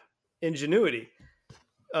trap, ingenuity.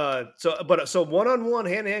 So one-on-one,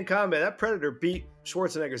 hand-to-hand combat, that predator beat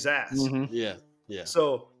Schwarzenegger's ass. Mm-hmm. Yeah.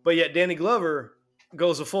 So, but yet Danny Glover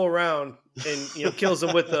goes a full round and kills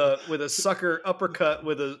him with a sucker uppercut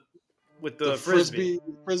with the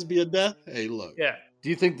frisbee of death. Hey, look. Yeah. Do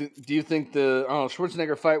you think the Arnold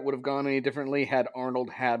Schwarzenegger fight would have gone any differently had Arnold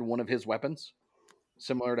had one of his weapons,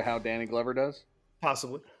 similar to how Danny Glover does?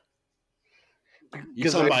 Possibly.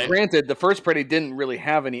 Because granted, the first Predator didn't really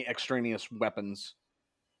have any extraneous weapons.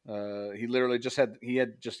 He literally had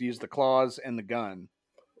used the claws and the gun.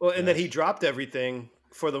 Well, and then he dropped everything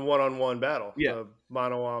for the one-on-one battle. Yeah, the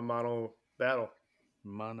mano-on-mano battle.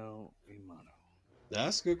 Mano a mano.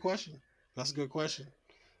 That's a good question.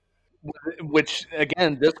 Which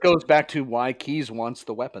again, this goes back to why Keyes wants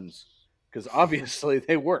the weapons. because obviously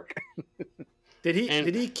they work. Did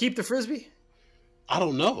he keep the Frisbee? I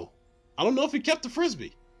don't know. I don't know if he kept the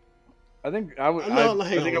Frisbee. I think I would. No, I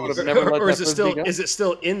think I would have Or, never let or that is it Frisbee still go. is it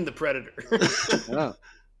still in the Predator? Yeah.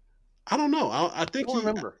 I don't know. I I think don't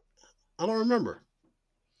remember. I don't remember.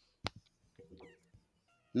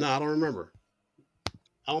 No, I don't remember.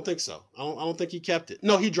 I don't think so. I don't think he kept it.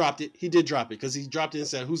 No, he dropped it. He did drop it because he dropped it and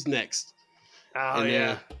said, "Who's next?" Oh And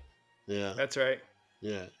yeah, yeah, that's right.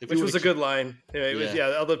 yeah. If Which he was a would've good line. Yeah, it was,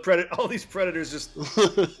 Yeah. all these predators just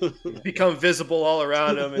kept- become visible all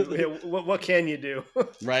around him. And what can you do?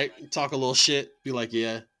 right? Talk a little shit. Be like,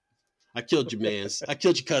 "Yeah, I killed your man's. I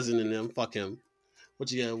killed your cousin and them. Fuck him.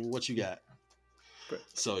 What you got? What you got?"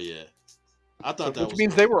 So yeah, I thought that Which was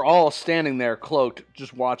means cool. they were all standing there, cloaked,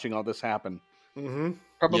 just watching all this happen. Mm-hmm.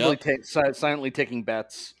 Probably Yep. silently taking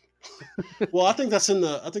bets. Well, I think that's in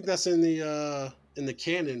the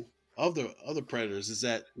canon of the other Predators. Is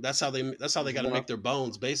that's how they got to make their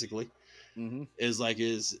bones basically. Mm-hmm.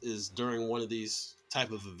 Is during one of these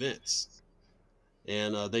type of events,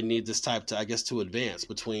 and they need this type to advance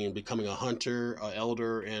between becoming a hunter, a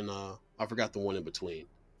elder, and I forgot the one in between.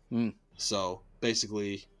 Mm. So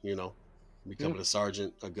basically, becoming a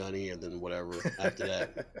sergeant, a gunny, and then whatever after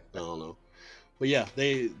that. I don't know, but yeah,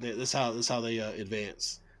 that's how they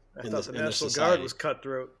advance. I In thought this- the in this National society. Guard was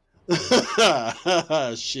cutthroat.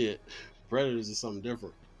 Shit, Predators is something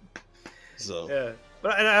different. So Yeah,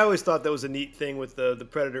 but I always thought that was a neat thing with the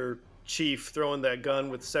Predator chief throwing that gun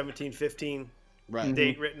with 1715 right,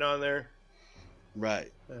 date written on there.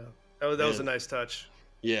 right, Yeah, that was a And- nice touch.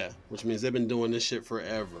 yeah. Which means they've been doing this shit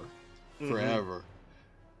forever.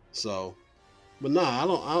 So, but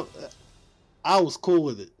nah, I was cool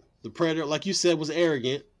with it. The Predator, like you said, was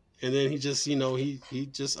arrogant, and then he just, he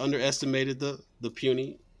just underestimated the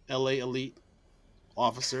puny LA elite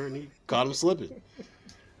officer, and he caught him slipping.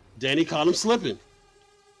 Danny caught him slipping.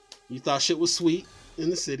 He thought shit was sweet in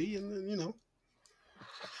the city, and then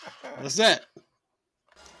that's that.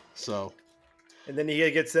 So, And then he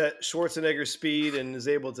gets that Schwarzenegger speed and is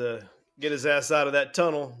able to get his ass out of that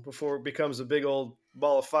tunnel before it becomes a big old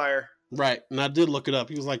ball of fire. right, and I did look it up.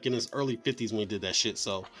 He was like in his early 50s when he did that shit.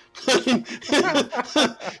 So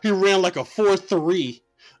he ran like a 4.3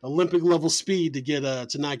 Olympic level speed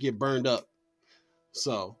to not get burned up.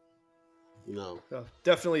 So, So,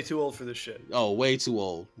 definitely too old for this shit. oh, way too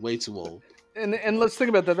old, way too old. And let's think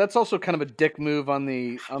about that. That's also kind of a dick move on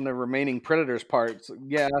the remaining Predators' parts.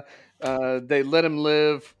 Yeah, they let him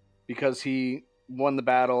live because he won the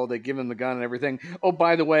battle. They give him the gun and everything. Oh,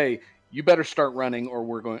 by the way, you better start running, or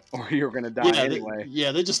you're going to die anyway.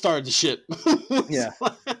 They just started the shit. Yeah.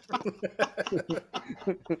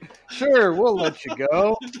 Sure, we'll let you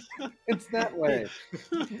go. It's that way.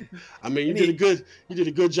 I mean, you did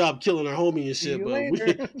a good job killing our homie and See shit, you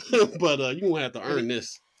but you're gonna have to earn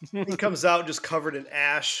this. He comes out just covered in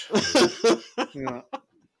ash. Yeah.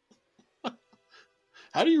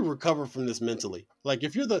 How do you recover from this mentally? Like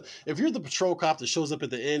if you're the patrol cop that shows up at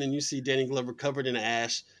the end and you see Danny Glover covered in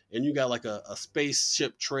ash and you got like a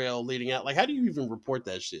spaceship trail leading out, like how do you even report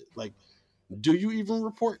that shit? Like, do you even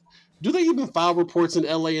report? Do they even file reports in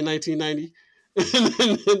LA in 1990?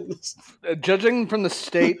 Judging from the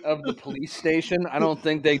state of the police station, I don't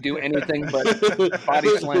think they do anything but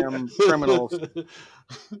body slam criminals.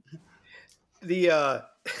 The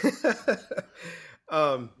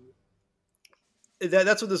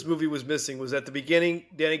that's what this movie was missing. Was at the beginning,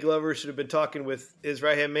 Danny Glover should have been talking with his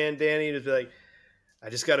right hand man Danny to be like, "I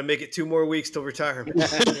just got to make it 2 more weeks till retirement."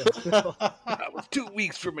 I was 2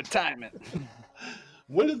 weeks from retirement.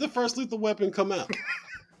 When did the first Lethal Weapon come out?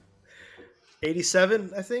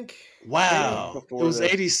 87, I think. Wow, it Before was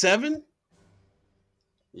this. 87.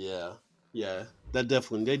 Yeah. They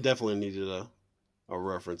definitely needed a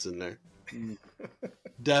reference in there.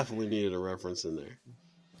 Definitely needed a reference in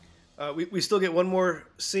there. We still get one more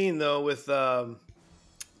scene though with the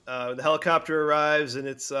helicopter arrives and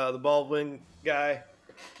it's the Baldwin guy.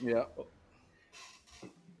 Yeah.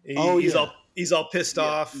 He's all pissed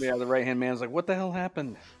off. Yeah, the right hand man's like, what the hell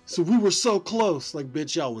happened? So we were so close. Like,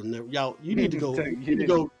 bitch, y'all was never. Y'all, you need to go. You need to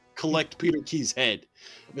go collect Peter Key's head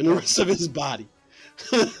and the rest of his body,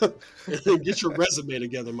 and then get your resume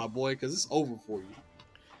together, my boy, because it's over for you.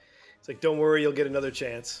 It's like, don't worry, you'll get another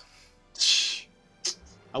chance.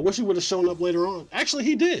 I wish he would have shown up later on. Actually,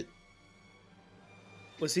 he did.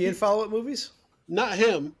 Was he in follow-up movies? Not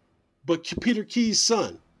him, but Peter Key's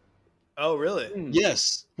son. Oh, really?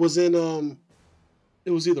 Yes, was in it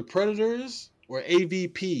was either Predators or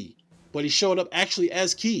AVP, but he showed up actually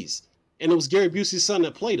as Keyes, and it was Gary Busey's son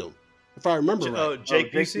that played him, if I remember right. Oh,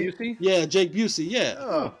 Jake Busey? Yeah, Jake Busey. Yeah.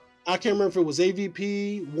 Oh, I can't remember if it was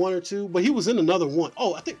AVP 1 or 2, but he was in another one.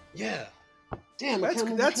 Oh, I think yeah. Damn, I can't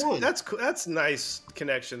remember which one. That's nice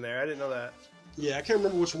connection there. I didn't know that. Yeah, I can't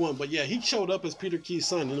remember which one, but yeah, he showed up as Peter Key's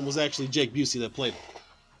son, and it was actually Jake Busey that played him.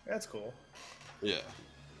 That's cool. Yeah.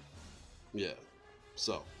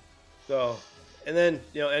 So, and then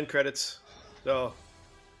end credits. So,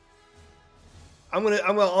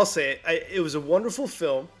 I'll say it. It was a wonderful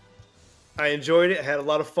film. I enjoyed it. I had a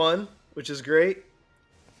lot of fun, which is great.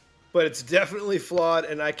 But it's definitely flawed,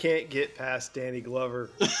 and I can't get past Danny Glover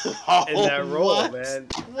in that role, man.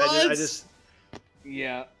 What?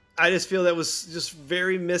 I just feel that was just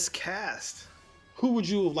very miscast. Who would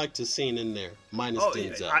you have liked to seen in there, minus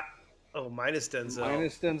Denzel? Minus Denzel.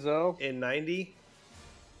 Minus Denzel in 90.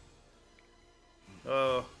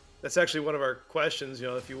 Oh, that's actually one of our questions.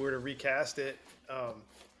 If you were to recast it. Man,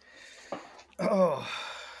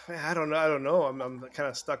 I don't know. I'm kind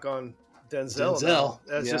of stuck on Denzel. Now.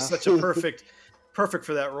 That's just such a perfect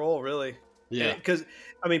for that role, really. Yeah. Because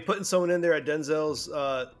putting someone in there at Denzel's,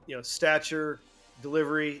 stature,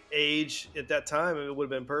 delivery, age at that time, it would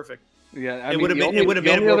have been perfect. Yeah, it would have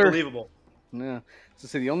been more believable. Yeah.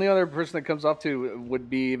 So the only other person that comes off to would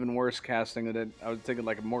be even worse casting. That I was thinking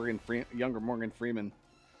like a younger Morgan Freeman.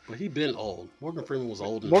 But he'd been old. Morgan Freeman was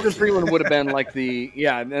old. Morgan Freeman would have been like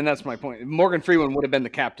and that's my point. Morgan Freeman would have been the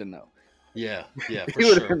captain, though. Yeah, for he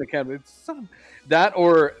would have been the captain. That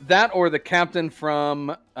or the captain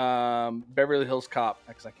from Beverly Hills Cop,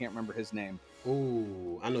 because I can't remember his name.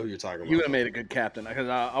 Ooh, I know who you're talking about. He would have made a good captain because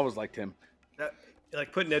I always liked him.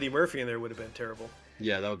 Like putting Eddie Murphy in there would have been terrible.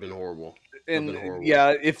 Yeah, that would have been horrible.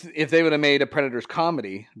 Yeah, if they would have made a Predators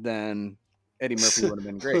comedy, then Eddie Murphy would have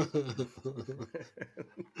been great.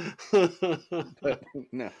 But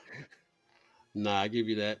no. Nah, I give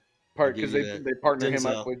you that. Because they partner him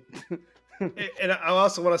up with. And I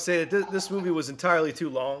also want to say that this movie was entirely too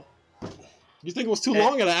long. You think it was too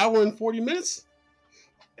long? At an hour and 40 minutes?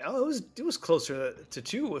 Oh, it was closer to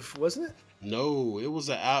 2, wasn't it? No, it was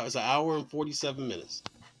an hour and 47 minutes.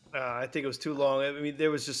 I think it was too long.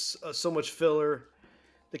 There was just so much filler.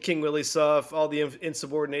 The King Willie stuff, all the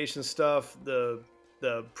insubordination stuff, the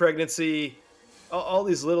pregnancy, all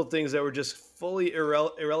these little things that were just fully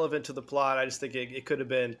irrelevant to the plot. I just think it could have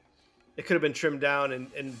been trimmed down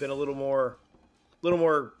and been a little more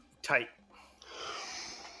tight.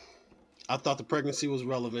 I thought the pregnancy was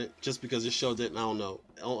relevant just because it showed that, I don't know.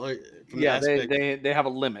 They have a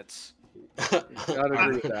limits. I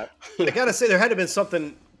agree with that. I gotta say there had to have been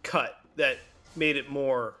something cut that made it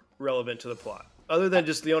more relevant to the plot. Other than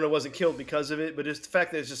just Leona wasn't killed because of it, but it's the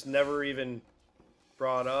fact that it's just never even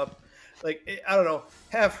brought up. Like, I don't know,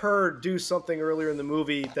 have her do something earlier in the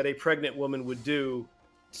movie that a pregnant woman would do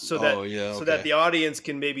so that the audience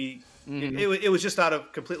can maybe it was just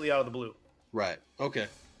completely out of the blue. Right. Okay.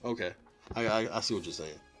 I see what you're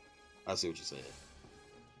saying.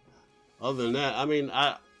 Other than that, I'm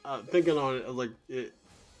thinking on it, like,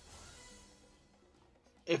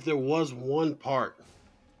 if there was one part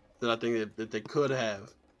that I think that they could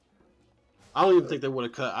have, I don't even think they would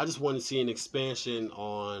have cut. I just wanted to see an expansion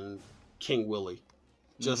on King Willie,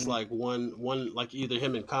 just like one like either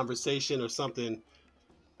him in conversation or something,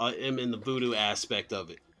 him in the voodoo aspect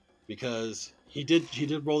of it, because he did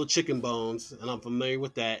roll the chicken bones, and I'm familiar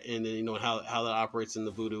with that, and then how that operates in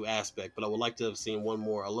the voodoo aspect. But I would like to have seen a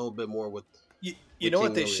little bit more with. You know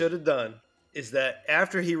what they should have done is that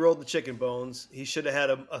after he rolled the chicken bones, he should have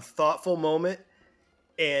had a thoughtful moment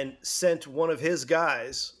and sent one of his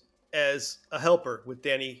guys as a helper with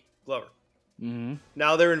Danny Glover. Mm-hmm.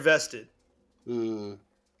 Now they're invested. And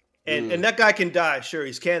that guy can die. Sure,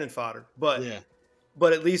 he's cannon fodder, but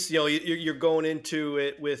at least you're going into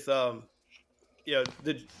it with that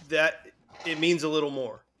it means a little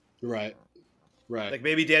more. Right. Like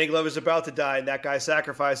maybe Danny Glover's about to die and that guy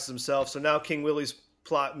sacrifices himself, so now King Willie's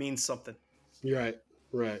plot means something. Right.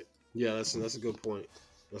 Yeah, that's a good point.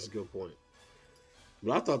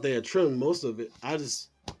 But I thought they had trimmed most of it. I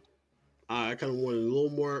kind of wanted a little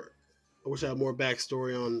more. I wish I had more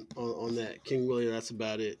backstory on that King Willie. That's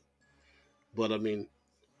about it. But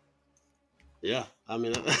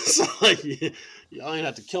it's like y'all ain't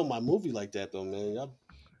have to kill my movie like that, though, man.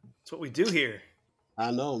 That's what we do here.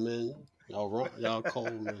 I know, man. Y'all wrong. Y'all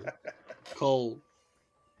cold, man. Cold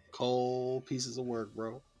pieces of work,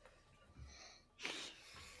 bro.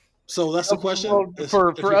 So that's the question. Well,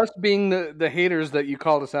 for us being the haters that you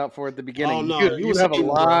called us out for at the beginning, oh, no, you've had a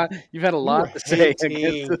lot to say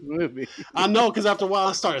against this movie. I know, because after a while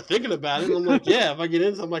I started thinking about it, and I'm like, if I get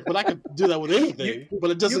into it, I'm like, but I could do that with anything.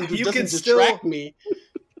 But it doesn't distract me.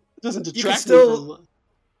 It doesn't detract me.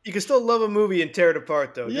 You can still love a movie and tear it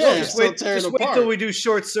apart, though. Yeah, just still wait. tear it Just wait apart. till we do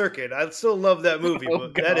Short Circuit. I still love that movie, Oh,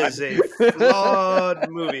 but that God. is a flawed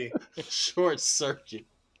movie. Short Circuit.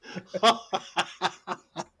 I'm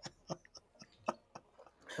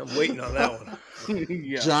waiting on that one.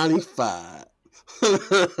 Yeah. Johnny Five.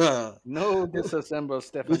 No disassemble,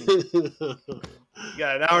 Stephanie. You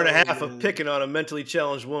got an hour and a half of picking on a mentally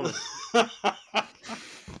challenged woman.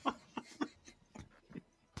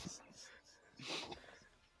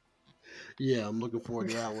 Yeah, I'm looking forward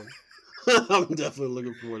to that one. I'm definitely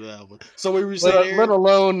looking forward to that one. So we were saying, Let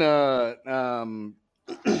alone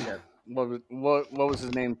what was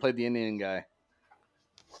his name? Played the Indian guy.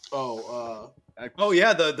 oh, Oh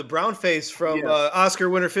yeah, the brown face from Yes. Oscar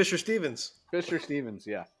winner Fisher Stevens. Fisher Stevens.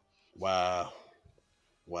 Yeah, wow.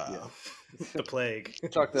 The Plague.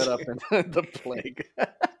 chalk that up in the Plague.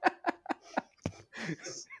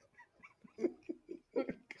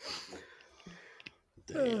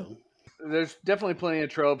 Damn. There's definitely plenty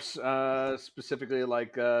of tropes, specifically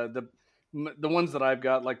like the ones that I've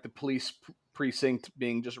got, like the police precinct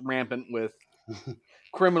being just rampant with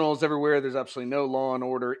criminals everywhere. There's absolutely no law and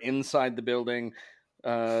order inside the building.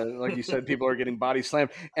 Like you said, people are getting body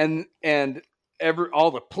slammed, and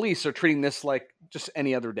all the police are treating this like just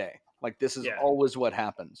any other day. Like this is always what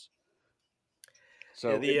happens.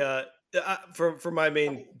 So for my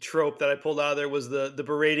main trope that I pulled out of there was the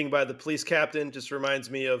berating by the police captain. Just reminds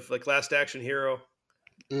me of like Last Action Hero.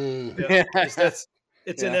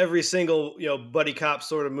 It's in every single buddy cop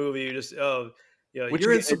sort of movie. You just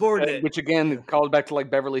you're insubordinate. Which again called back to like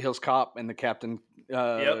Beverly Hills Cop and the captain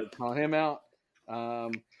calling him out.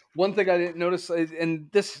 One thing I didn't notice,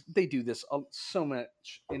 and they do this so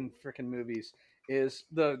much in freaking movies, is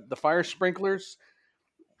the fire sprinklers.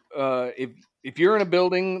 If you're in a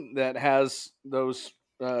building that has those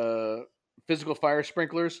physical fire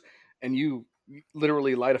sprinklers and you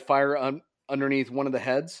literally light a fire underneath one of the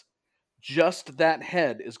heads, just that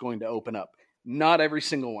head is going to open up. Not every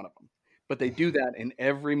single one of them, but they do that in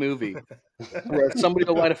every movie. Where somebody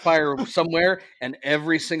will light a fire somewhere and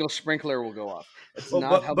every single sprinkler will go off.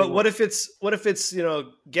 But what if it's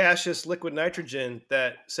gaseous liquid nitrogen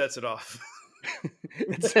that sets it off?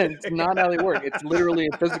 It's not how they work. It's literally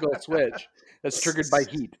a physical switch that's triggered by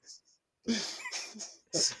heat.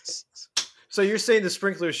 So you're saying the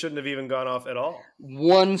sprinklers shouldn't have even gone off at all?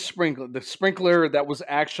 One sprinkler, the sprinkler that was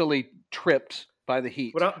actually tripped by the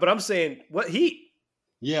heat. But I'm saying, what heat?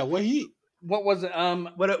 Yeah, what heat? What was it?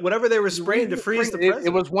 Whatever they were spraying to freeze the president. It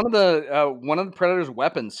was one of the Predator's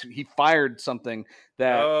weapons. He fired something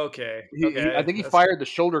that. Okay. I think he fired the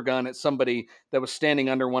shoulder gun at somebody that was standing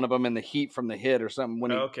under one of them in the heat from the hit or something.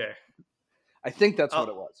 I think that's what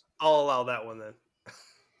it was. I'll allow that one then.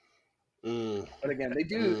 But again, they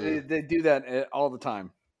do that all the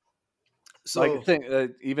time. So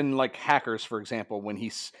like even like Hackers, for example,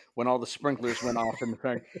 when all the sprinklers went off in the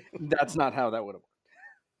car, that's not how that would have worked.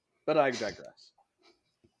 But I digress.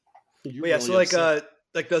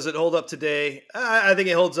 Does it hold up today? I think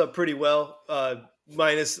it holds up pretty well,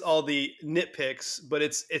 minus all the nitpicks. But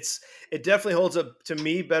it definitely holds up to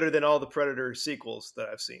me better than all the Predator sequels that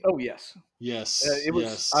I've seen. Oh yes. It was.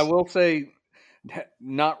 Yes. I will say,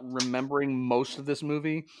 not remembering most of this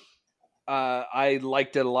movie, I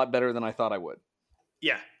liked it a lot better than I thought I would.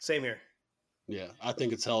 Yeah, same here. Yeah, I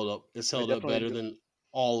think it's held up. It's held up better than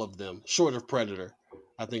all of them, short of Predator.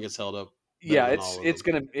 I think it's held up. Yeah,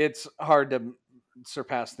 it's hard to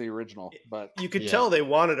surpass the original, but you could tell they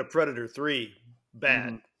wanted a Predator 3 bad.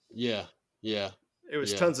 Mm-hmm. Yeah. It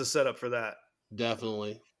was tons of setup for that.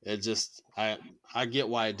 Definitely. It just I get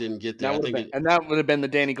why it didn't get there. And that would have been the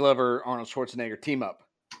Danny Glover Arnold Schwarzenegger team up,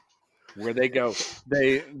 where they go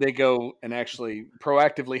and actually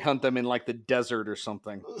proactively hunt them in like the desert or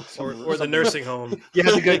something, or the nursing home. You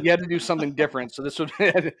had to do something different. So this would be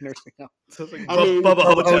a nursing home. So like Bubba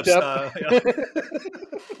Hotep style. Yeah.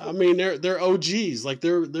 I mean, they're OGs. Like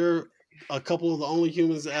they're a couple of the only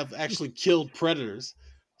humans that have actually killed predators.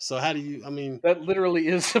 So how do you? I mean, that literally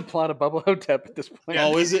is the plot of Bubba Hotep at this point.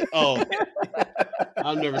 Oh, is it? Oh,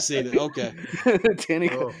 I've never seen it. Okay,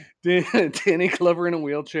 Danny Glover in a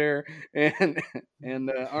wheelchair and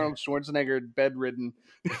Arnold Schwarzenegger bedridden.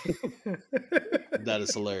 That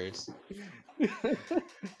is hilarious.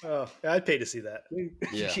 Oh, I'd pay to see that.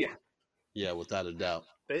 Yeah, without a doubt.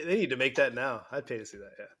 They need to make that now. I'd pay to see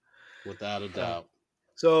that. Yeah, without a doubt.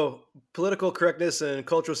 So political correctness and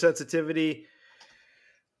cultural sensitivity.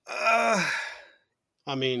 I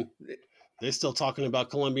mean, they're still talking about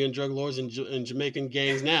Colombian drug lords and Jamaican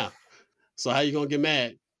gangs now. So how you gonna get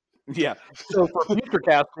mad? Yeah. So for future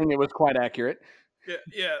casting, it was quite accurate.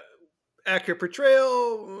 Yeah. accurate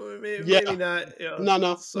portrayal. Maybe not. You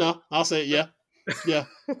know, No. I'll say yeah.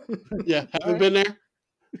 Haven't been there.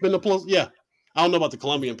 Been to close. Yeah. I don't know about the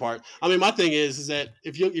Colombian part. I mean, my thing is that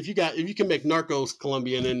if you can make Narcos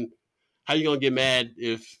Colombian, then how you gonna get mad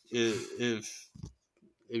if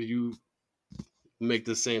you make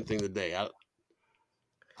the same thing today? I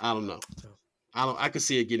don't know. I could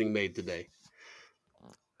see it getting made today. I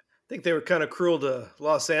think they were kind of cruel to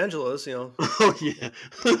Los Angeles, you know. Oh yeah.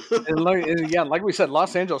 Like we said,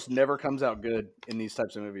 Los Angeles never comes out good in these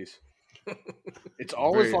types of movies. It's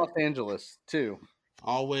always Los Angeles too.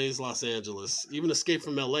 Always Los Angeles. Even Escape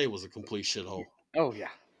from LA was a complete shithole. Oh yeah.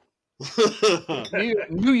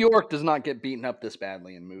 New York does not get beaten up this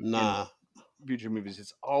badly in movies. Nah. In future movies,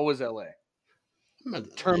 it's always LA.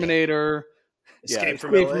 Terminator. Escape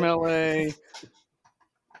from LA.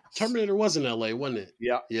 Terminator was in LA, wasn't it?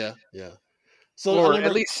 Yeah. So or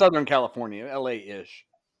at least Southern California, LA-ish.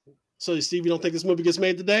 So Steve, you don't think this movie gets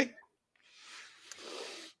made today?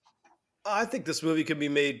 I think this movie could be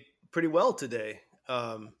made pretty well today.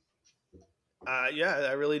 Yeah,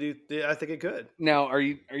 I really do. I think it could. Now, are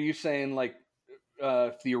you saying like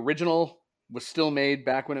if the original was still made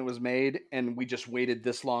back when it was made, and we just waited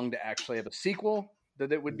this long to actually have a sequel,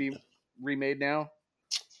 that it would be remade now?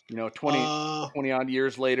 You know, 20 odd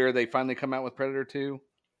years later, they finally come out with Predator 2?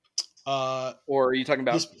 Or are you talking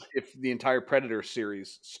about if the entire Predator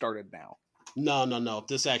series started now? No.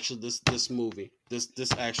 This movie,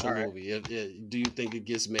 this actual movie. Do you think it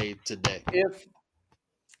gets made today?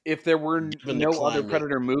 If there were no other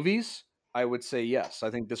Predator movies, I would say yes. I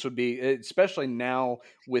think this would be, especially now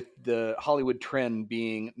with the Hollywood trend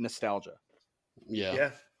being nostalgia. Yeah.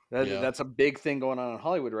 That's a big thing going on in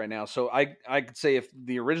Hollywood right now. So I could say if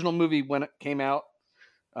the original movie, when it came out,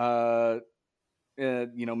 mid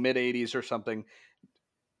 80s or something,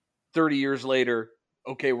 30 years later,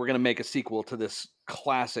 okay, we're going to make a sequel to this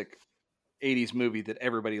classic 80s movie that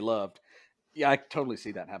everybody loved. Yeah, I totally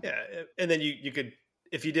see that happening. Yeah, and then you could,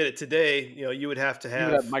 if you did it today, you would have to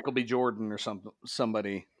have Michael B. Jordan or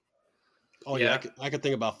somebody. Oh yeah, I could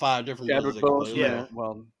think about 5 different Chadwick movies. Yeah,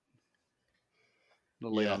 well, a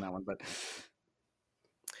little late on that one, but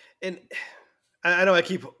and I know I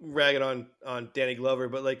keep ragging on Danny Glover,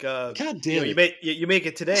 but like, God damn it, you make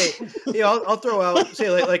it today. I'll throw out say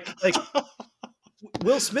like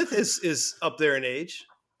Will Smith is up there in age,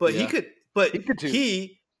 but he could too.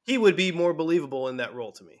 He would be more believable in that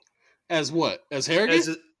role to me. As what? As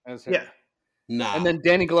Harrigan? As yeah. Nah. And then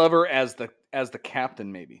Danny Glover as the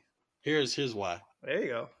captain, maybe. Here's why. There you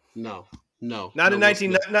go. No. Not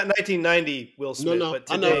 1990 Will Smith. No. But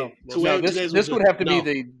today, this would have to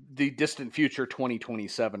be the distant future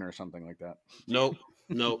 2027 or something like that. Nope.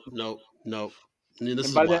 And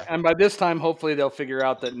by this time, hopefully they'll figure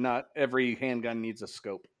out that not every handgun needs a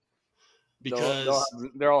scope. Because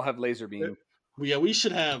they'll all have laser beam. Yeah, we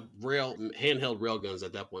should have handheld railguns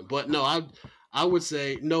at that point. But no, I would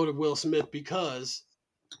say no to Will Smith because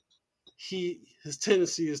his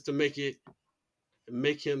tendency is to make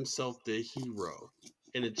himself the hero,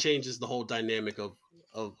 and it changes the whole dynamic of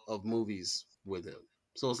movies with him.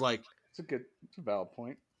 So it's like it's a valid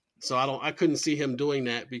point. So I couldn't see him doing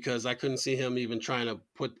that because I couldn't see him even trying to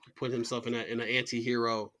put himself in an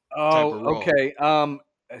anti-hero type of role. Okay. I'm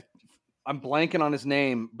blanking on his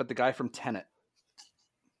name, but the guy from Tenet.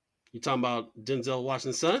 You talking about Denzel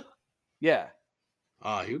Washington's son? Yeah.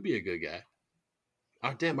 He would be a good guy.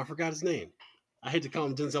 Oh, damn, I forgot his name. I hate to call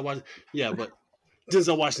him Denzel Washington. Yeah, but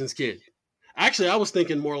Denzel Washington's kid. Actually, I was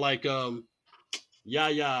thinking more like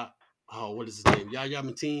Yahya. Oh, what is his name? Yahya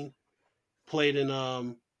Mateen played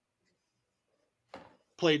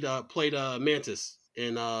Mantis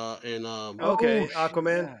in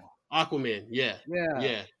Aquaman. Aquaman, yeah.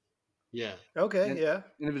 Okay, and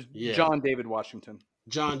it was John David Washington.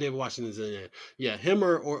 John David Washington's in there. Yeah, him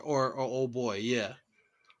or old boy, yeah.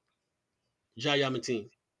 Yahya Mateen,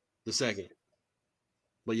 the second.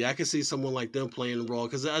 But yeah, I can see someone like them playing the role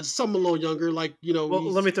because someone a little younger, like Well,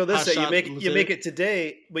 let me throw this at you. You make it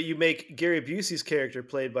today, but you make Gary Busey's character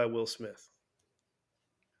played by Will Smith.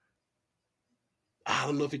 I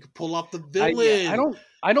don't know if he could pull off the villain.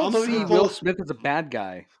 I don't see Will Smith as a bad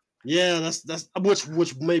guy. Yeah, that's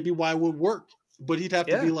which may be why it would work, but he'd have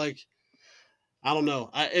to be like, I don't know.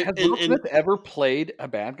 Has Will Smith ever played a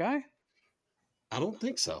bad guy? I don't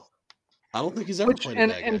think so. I don't think he's ever played a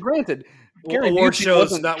bad guy. And granted, Gary Busey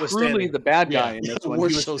wasn't truly the bad guy in this one. He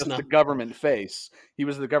was just the government face. He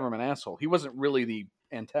was the government asshole. He wasn't really the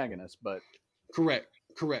antagonist, but correct.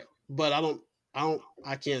 But I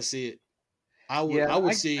can't see it. I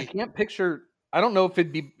would see. I can't picture. I don't know if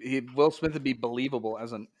Will Smith would be believable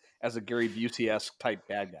as a Gary Busey-esque type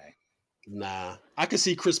bad guy. Nah, I could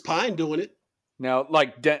see Chris Pine doing it. Now,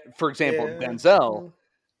 like for example, Yeah. Denzel.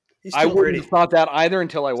 He's I too wouldn't pretty. have thought that either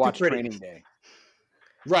until I He's too watched pretty. Training Day.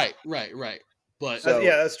 Right. But So-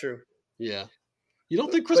 Yeah, that's true. yeah, you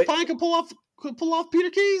don't think Chris Pine could pull off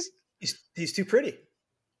Peter Keys? He's too pretty.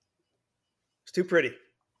 He's too pretty.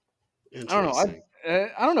 I don't know.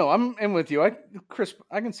 I don't know. I'm in with you. I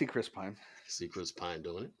can see Chris Pine. See Chris Pine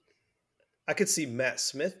doing it. I could see Matt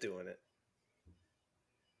Smith doing it.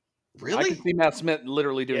 I Really? can see Matt Smith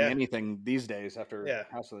literally doing Yeah. anything these days after Yeah.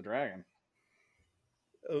 House of the Dragon.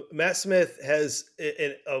 Matt Smith has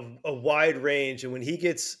a wide range, and when he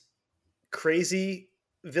gets crazy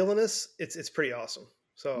villainous, it's pretty awesome.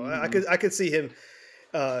 So I could see him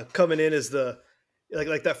coming in as the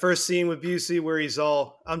like that first scene with Busey where he's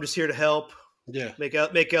all, "I'm just here to help, Yeah.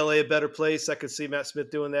 make LA a better place." I could see Matt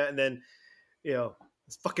Smith doing that, and then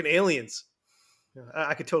it's fucking aliens.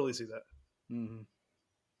 I could totally see that. Mm-hmm.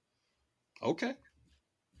 Okay.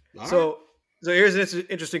 All So here's an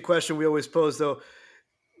interesting question we always pose though.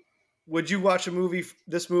 Would you watch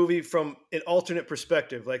this movie from an alternate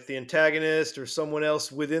perspective, like the antagonist or someone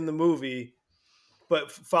else within the movie,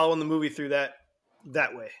 but following the movie through that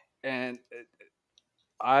way? And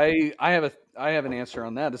I have an answer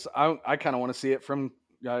on that. I kind of want to see it from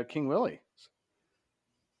King Willie.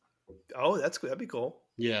 Oh, that'd be cool.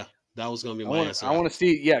 Yeah, that was going to be my answer. I want to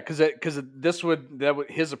see, because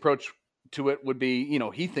his approach to it would be,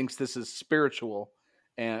 he thinks this is spiritual,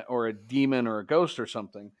 or a demon or a ghost or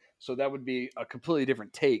something. So that would be a completely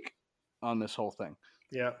different take on this whole thing.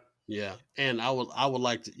 Yeah. Yeah, and I would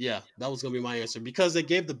like to. Yeah, that was going to be my answer because they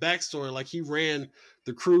gave the backstory. Like he ran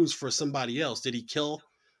the cruise for somebody else. Did he kill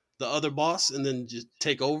the other boss and then just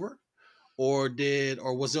take over, or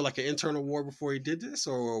was there like an internal war before he did this,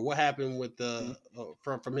 or what happened with the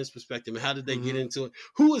from his perspective? And how did they get into it?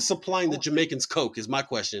 Who is supplying the Jamaicans coke? Is my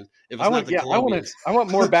question. If it's not the Colombians, I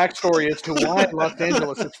want more backstory as to why Los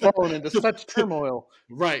Angeles has fallen into such turmoil.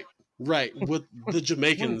 Right, with the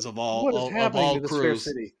Jamaicans of all crews.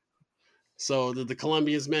 City? So the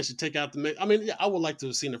Colombians managed to take out I mean, I would like to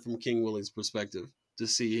have seen it from King Willie's perspective to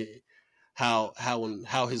see how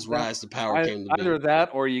his rise to power came to be. Either that,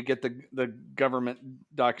 or you get the government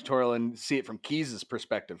docutorial and see it from Keyes'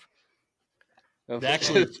 perspective.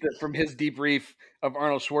 Actually, from his debrief of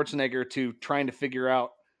Arnold Schwarzenegger to trying to figure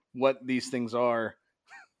out what these things are.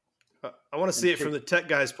 I want to see it from the tech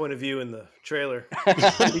guy's point of view in the trailer.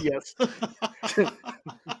 Yes.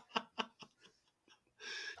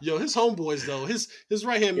 Yo, his homeboys though, his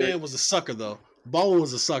right hand man was a sucker though. Baldwin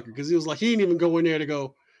was a sucker because he was like, he didn't even go in there to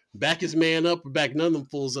go back his man up or back none of them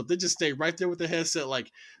fools up. They just stayed right there with the headset,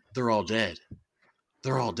 like they're all dead.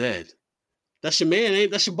 They're all dead. That's your man,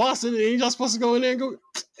 that's your boss, ain't you not supposed to go in there and go?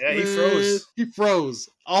 Yeah, he froze. He froze.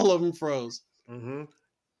 All of them froze. Mm-hmm.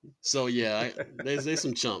 So yeah, there's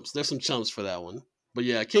some chumps. There's some chumps for that one. But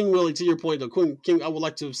yeah, King Willie, to your point though, King, I would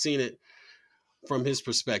like to have seen it from his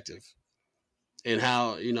perspective. And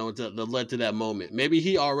how, that led to that moment. Maybe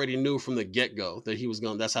he already knew from the get-go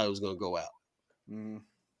that that's how he was going to go out. Mm.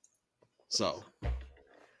 So.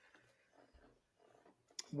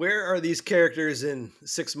 Where are these characters in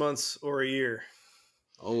 6 months or a year?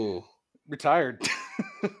 Oh. Retired.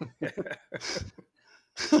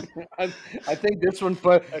 I think this one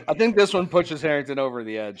pushes Harrington over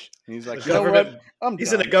the edge. He's like,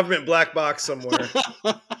 he's in a government black box somewhere.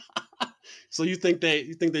 So you think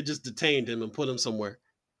they just detained him and put him somewhere?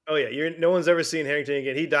 Oh yeah, no one's ever seen Harrington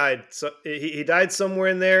again. He died. So he died somewhere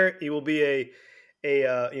in there. He will be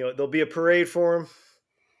there'll be a parade for him.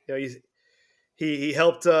 He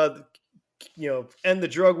helped end the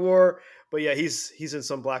drug war. But yeah, he's in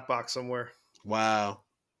some black box somewhere. Wow.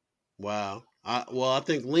 I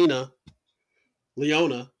think Leona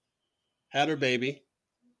had her baby,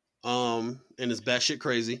 and is batshit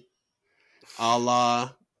crazy. And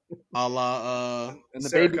the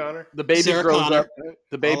baby Sarah grows Connor. up.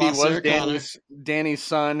 The baby Sarah was Danny's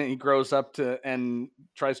son. And he grows up and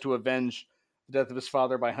tries to avenge the death of his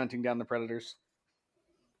father by hunting down the predators.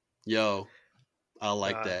 Yo, I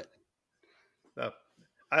like that.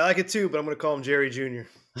 I like it too, but I'm going to call him Jerry Jr.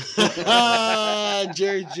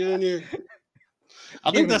 Jerry Jr.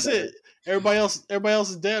 I think that's it. Everybody else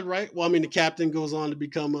is dead, right? Well, I mean, the captain goes on to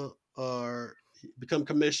become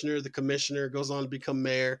commissioner. The commissioner goes on to become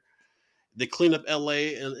mayor. They clean up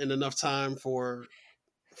LA in enough time for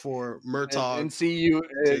Murtaugh. And see, you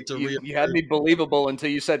had me believable until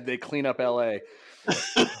you said they clean up LA.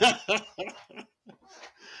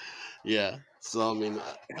 Yeah. So I mean,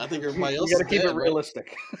 I think everybody else. You got to keep dead, it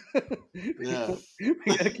realistic. Yeah. We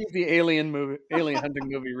got to keep the alien hunting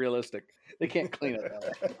movie realistic. They can't clean it LA.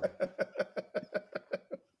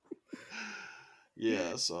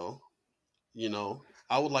 Yeah, so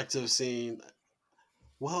I would like to have seen.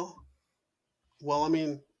 Well, I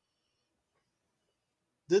mean,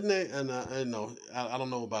 didn't they? And I know I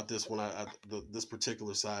don't know about this one. This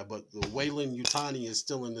particular side, but the Weyland Yutani is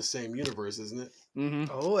still in the same universe, isn't it?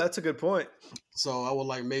 Mm-hmm. Oh, that's a good point. So I would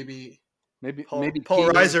like maybe Paul Key-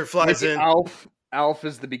 Reiser flies maybe in. Alf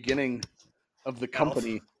is the beginning of the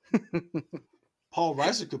company. Paul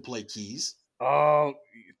Reiser could play Keys. Oh,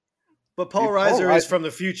 But Paul Dude, Reiser is from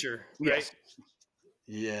the future, right?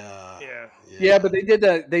 yes. Yeah. But they did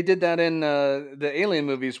that. They did that in the Alien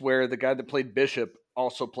movies, where the guy that played Bishop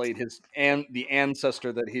also played the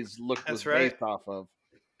ancestor that his look was based off of.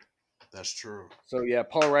 That's true. So yeah,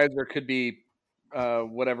 Paul Reiser could be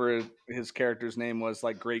whatever his character's name was,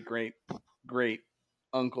 like great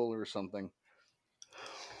uncle or something.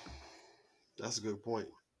 That's a good point.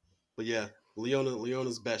 But yeah,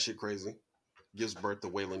 Leona's batshit crazy. Gives birth to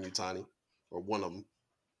Weyland Yutani, or one of them.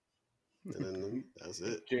 And then that's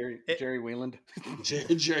it. Jerry Weyland.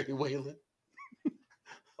 Jerry Weyland.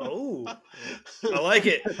 Oh, I like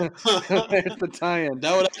it. It's the tie-in.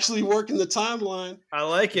 That would actually work in the timeline. I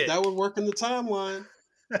like it. That would work in the timeline.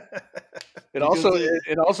 It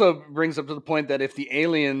also brings up to the point that if the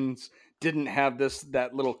aliens didn't have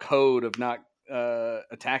that little code of not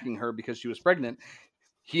attacking her because she was pregnant,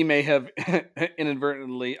 he may have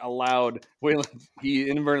inadvertently allowed Weyland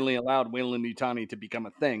Yutani to become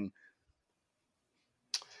a thing.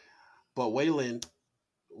 But Weyland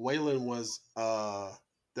was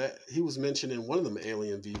that he was mentioned in one of them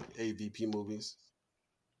Alien AVP movies.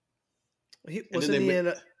 He was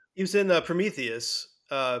in Prometheus,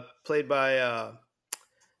 played by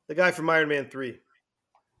the guy from Iron Man 3.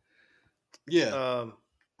 Yeah.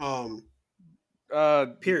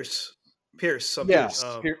 Pierce. Something. Yeah.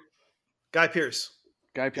 Guy Pearce.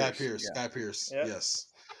 Guy Yeah. Pearce. Yep. Yes.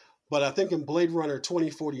 But I think in Blade Runner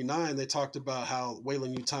 2049, they talked about how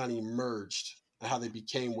Weyland Yutani merged and how they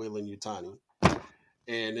became Weyland Yutani.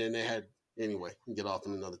 And then they had, anyway, we can get off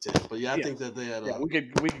in another tip. But yeah, I think that they had. We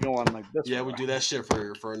could go on like this. Yeah, we do that shit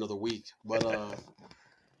for another week. But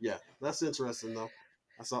yeah, that's interesting though.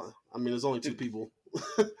 There's only two people.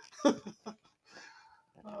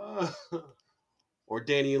 Or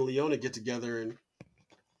Danny and Leona get together and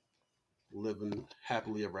living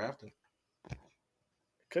happily ever after.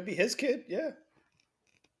 Could be his kid, yeah.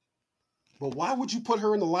 But why would you put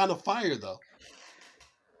her in the line of fire, though?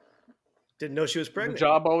 Didn't know she was The pregnant.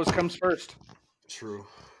 job always comes first. True.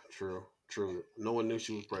 No one knew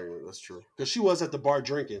she was pregnant. That's true. Because she was at the bar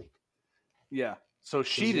drinking. Yeah. So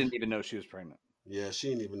she didn't even know she was pregnant. Yeah, she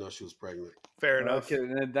didn't even know she was pregnant. Fair enough.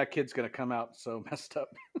 That kid's gonna come out so messed up.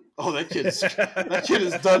 Oh, that kid is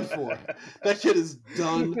done for. That kid is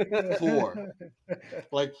done for.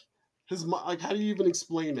 Like his mom. Like, how do you even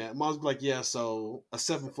explain that? Mom's like, yeah. So a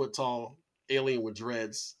 7-foot tall alien with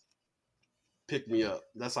dreads picked me up.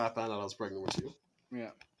 That's how I found out I was pregnant with you.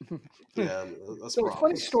 Yeah. Yeah, that's So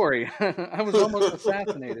funny story. I was almost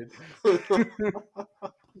assassinated.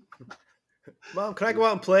 Mom, can I go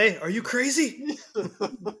out and play? Are you crazy? Do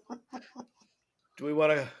we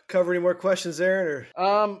want to cover any more questions there?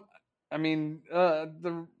 Or?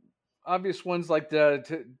 The obvious ones like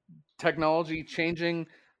the technology changing.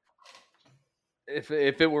 If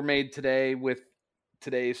it were made today with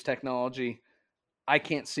today's technology, I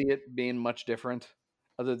can't see it being much different,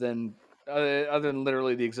 other than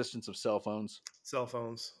literally the existence of cell phones. Cell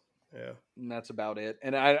phones, yeah, and that's about it.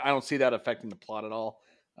 And I don't see that affecting the plot at all.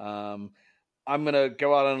 I'm gonna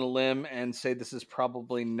go out on a limb and say this is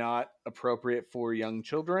probably not appropriate for young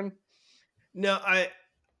children. No,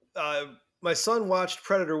 my son watched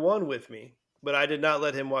Predator 1 with me, but I did not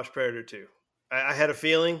let him watch Predator 2. I had a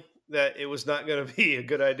feeling that it was not going to be a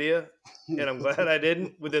good idea, and I'm glad I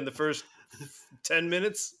didn't within the first 10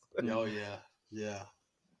 minutes. Oh, yeah.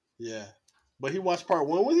 But he watched part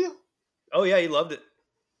 1 with you? Oh, yeah, he loved it.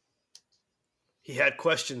 He had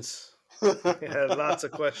questions. He had lots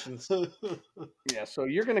of questions. Yeah, so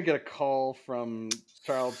you're going to get a call from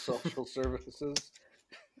Child Social Services.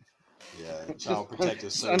 Yeah, Child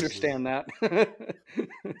Protective Services. Understand that.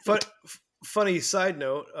 Funny side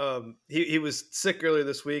note, he was sick earlier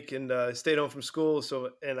this week and stayed home from school,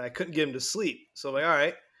 and I couldn't get him to sleep. So I'm like, all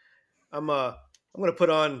right, I'm going to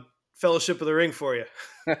put on Fellowship of the Ring for you,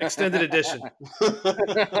 extended edition.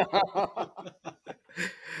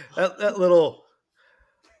 that little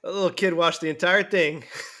kid watched the entire thing.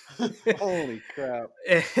 Holy crap!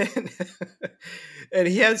 And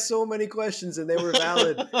he had so many questions, and they were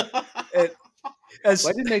valid. And as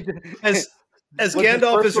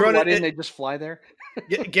Gandalf is running, why didn't they just fly there?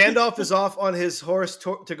 Gandalf is off on his horse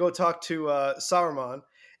to go talk to Saruman,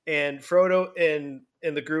 and Frodo and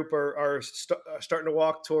the group are starting to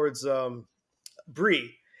walk towards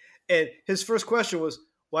Bree, and his first question was,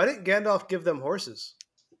 "Why didn't Gandalf give them horses?"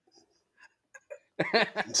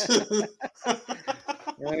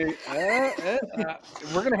 Right.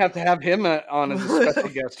 We're gonna have to have him on as a special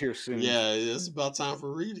guest here soon. Yeah, it's about time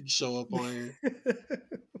for Reed to show up on here.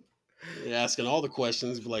 You're asking all the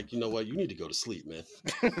questions, but like, you know what? You need to go to sleep, man.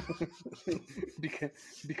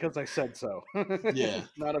 because I said so. Yeah.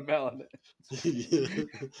 Not a valid.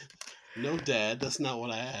 No, Dad, that's not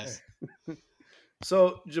what I asked.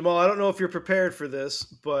 So, Jamal, I don't know if you're prepared for this,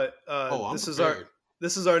 but I'm this prepared.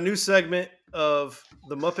 is our new segment of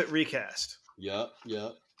the Muppet Recast. Yep.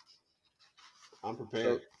 I'm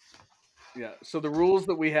prepared. So the rules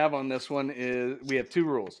that we have on this one is we have two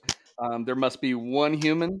rules. There must be one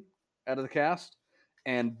human out of the cast,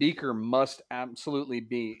 and Beaker must absolutely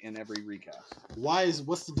be in every recast.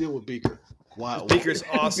 What's the deal with Beaker? Why? Beaker's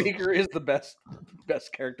awesome. Beaker is the best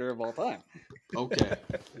character of all time. Okay.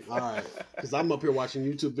 All right. Because I'm up here watching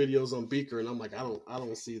YouTube videos on Beaker, and I'm like, I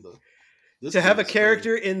don't see this. To have a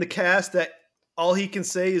character in the cast that all he can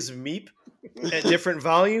say is meep at different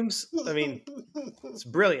volumes, I mean, it's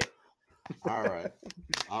brilliant. All right.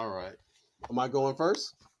 Am I going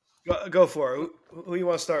first? Go for it. Who you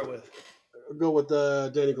want to start with? I'll go with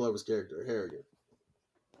Danny Glover's character, Harrigan.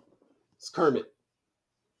 It's Kermit.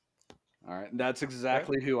 All right, that's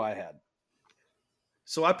exactly who I had.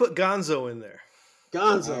 So I put Gonzo in there.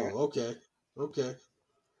 Gonzo. Right. Okay.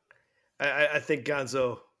 I think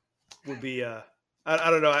Gonzo would be. I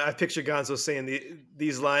don't know. I picture Gonzo saying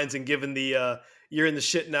these lines and giving the "you're in the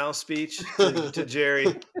shit now" speech to Jerry.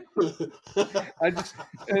 And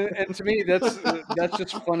to me, that's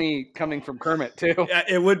just funny coming from Kermit too. Yeah,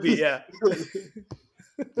 it would be. Yeah.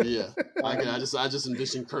 Yeah. I just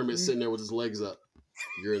envision Kermit sitting there with his legs up.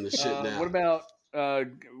 You're in the shit now. What about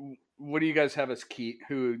what do you guys have as key?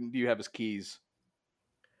 Who do you have as keys?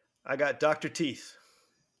 I got Dr. Teeth.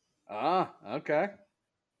 Ah, okay.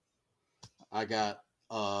 I got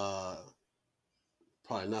probably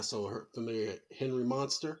not so familiar Henry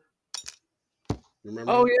Monster. You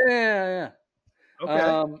remember? Oh yeah.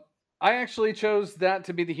 Okay. I actually chose that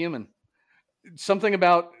to be the human. Something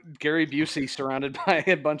about Gary Busey surrounded by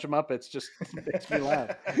a bunch of Muppets just makes me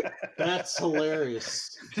laugh. That's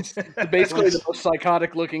hilarious. Basically the most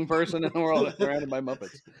psychotic looking person in the world surrounded by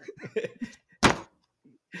Muppets.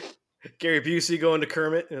 Gary Busey going to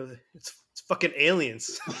Kermit. It's fucking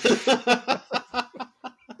aliens.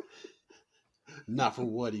 Not for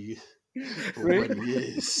what he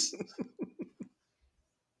is.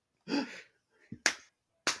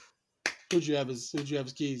 Who'd you have his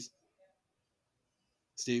keys?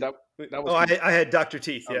 Steve? That was I had Dr.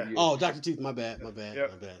 Teeth, yeah. Oh, Dr. Teeth, my bad.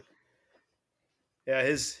 Yep. Yeah,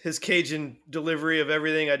 his Cajun delivery of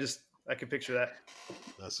everything, I can picture that.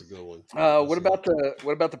 That's a good one. What about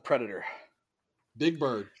the Predator? Big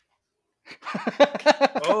Bird.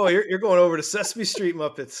 Oh, you're going over to Sesame Street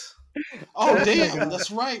Muppets. Oh, damn.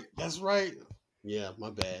 That's right. Yeah,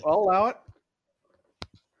 my bad. I'll allow it.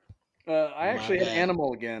 I actually had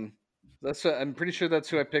Animal again. I'm pretty sure that's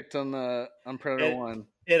who I picked on Predator 1.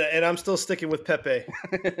 And I'm still sticking with Pepe.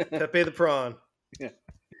 Pepe the Prawn. Yeah.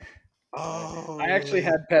 Oh, I actually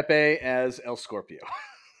had Pepe as El Scorpio.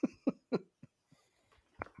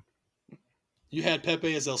 You had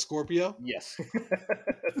Pepe as El Scorpio? Yes.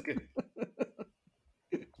 That's good.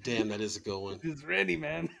 Damn, that is a good one. He's ready,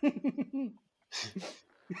 man.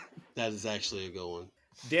 That is actually a good one.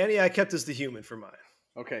 Danny, I kept as the human for mine.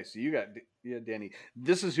 Okay, so you got Danny.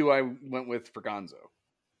 This is who I went with for Gonzo.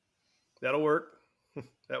 That'll work.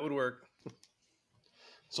 That would work.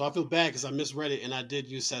 So I feel bad because I misread it and I did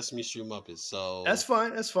use Sesame Street Muppets. So That's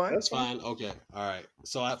fine. That's fine. Okay. All right.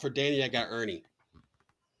 So for Danny, I got Ernie.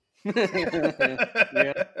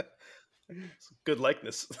 Yeah. Good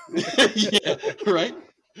likeness. Yeah.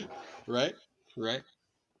 Right.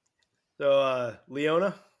 So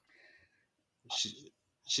Leona?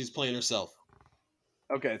 She's playing herself.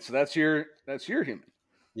 Okay, so that's your human.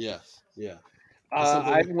 Yeah.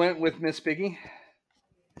 I went with Miss Piggy.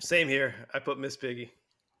 Same here. I put Miss Piggy.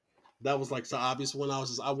 That was like the obvious one. I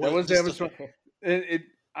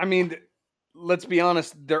mean, let's be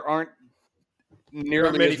honest. There aren't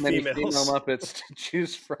nearly as many female Muppets to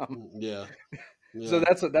choose from. Yeah. So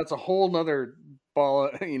that's a whole nother ball.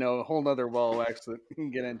 A whole nother ball of wax that we can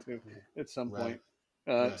get into at some point.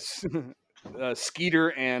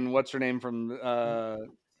 Skeeter and what's her name from? I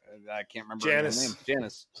can't remember Janice. her name.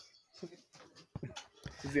 Janice.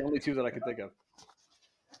 These are the only two that I could think of.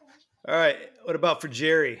 All right. What about for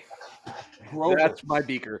Jerry? Grover. That's my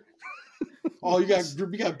Beaker. Oh, you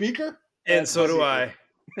got Beaker? And so do I.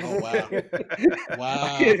 Oh wow!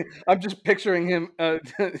 Wow! I'm just picturing him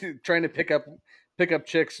trying to pick up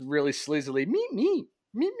chicks really sleazily. Me.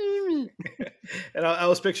 And I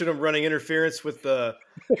was picturing him running interference with the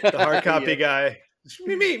hard copy guy.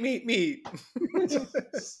 Me.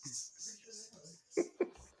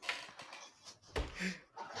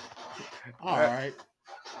 All right.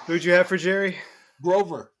 Who'd you have for Jerry?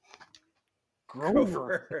 Grover.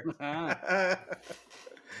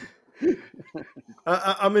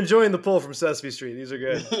 I'm enjoying the pull from Sesame Street. These are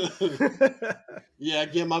good. Yeah,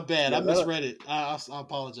 again, my bad. I misread it. I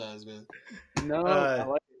apologize, man. No, I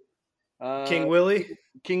like it. King Willie.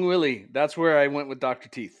 King Willie. That's where I went with Dr.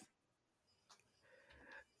 Teeth.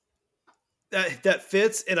 That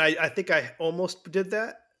fits, and I think I almost did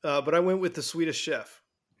that, but I went with the Swedish Chef.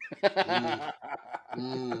 That's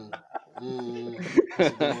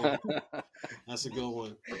a good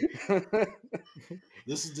one.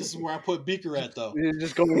 This is where I put Beaker at, though. You're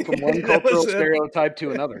just going from one cultural stereotype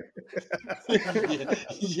to another.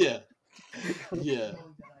 Yeah.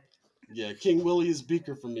 King Willie is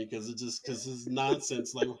Beaker for me because his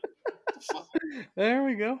nonsense. Like, what the fuck? There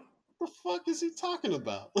we go. What the fuck is he talking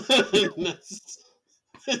about?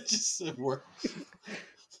 It just works.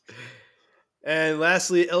 And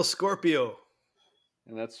lastly, El Scorpio.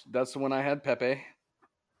 And that's the one I had, Pepe.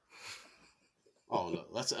 Oh no,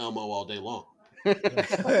 that's Elmo all day long.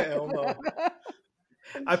 Elmo.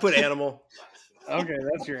 I put animal. Okay,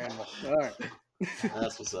 that's your animal. All right.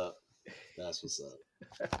 That's what's up.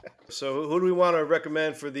 So who do we want to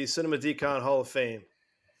recommend for the Cinema Decon Hall of Fame?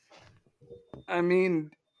 I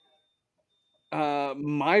mean,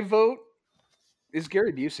 my vote is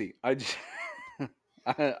Gary Busey. I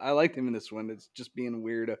liked him in this one. It's just being a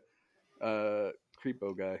weird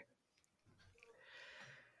creepo guy.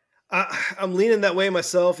 I'm leaning that way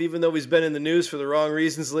myself, even though he's been in the news for the wrong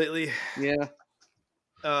reasons lately. Yeah.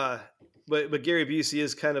 But Gary Busey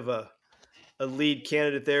is kind of a lead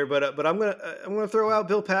candidate there. But I'm gonna throw out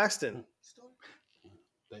Bill Paxton.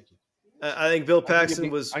 Thank you. I think Bill Paxton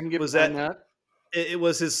was that. It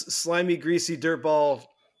was his slimy, greasy dirtball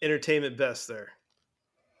entertainment best there.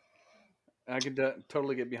 I could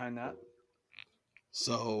totally get behind that.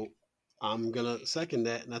 So I'm gonna second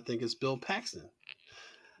that, and I think it's Bill Paxton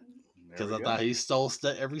because I thought he stole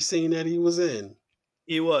every scene that he was in.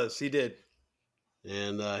 He did,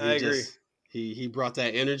 and I agree. He brought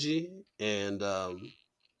that energy, and I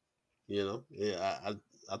thought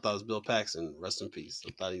it was Bill Paxton. Rest in peace. I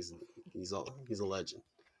thought he's a legend.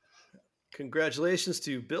 Congratulations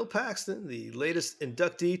to Bill Paxton, the latest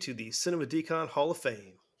inductee to the Cinema Decon Hall of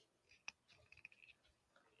Fame.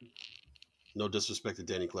 No disrespect to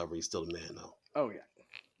Danny Glover, he's still the man, though. Oh yeah.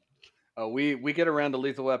 Oh, we get around to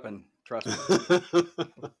Lethal Weapon. Trust me.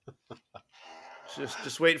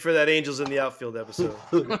 just waiting for that Angels in the Outfield episode.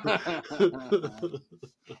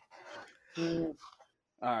 All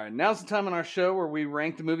right, now's the time on our show where we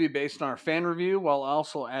rank the movie based on our fan review while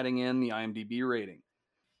also adding in the IMDb rating.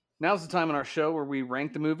 Now's the time on our show where we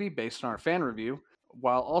rank the movie based on our fan review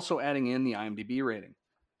while also adding in the IMDb rating.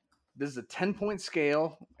 This is a 10-point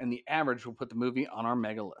scale, and the average will put the movie on our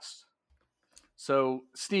mega list. So,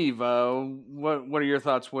 Steve, what are your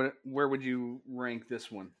thoughts? Where would you rank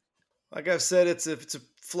this one? Like I've said, it's a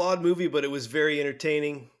flawed movie, but it was very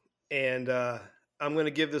entertaining, and I'm going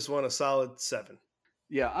to give this one a solid 7.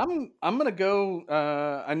 Yeah, I'm going to go.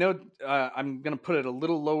 I know I'm going to put it a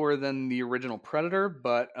little lower than the original Predator,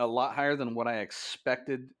 but a lot higher than what I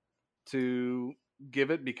expected to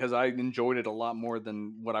give it because I enjoyed it a lot more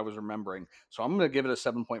than what I was remembering. So I'm going to give it a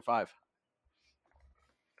 7.5.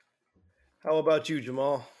 How about you,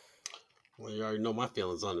 Jamal? Well, you already know my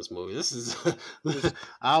feelings on this movie. This is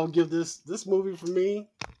I'll give this movie for me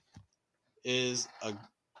it's an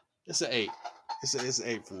 8. It's an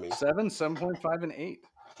 8 for me. 7.5, and 8.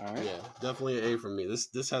 All right. Yeah, definitely an 8 for me.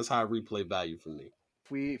 This has high replay value for me.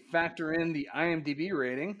 If we factor in the IMDb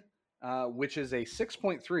rating, which is a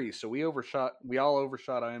 6.3, so we all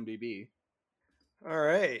overshot IMDb. All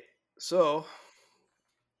right. So,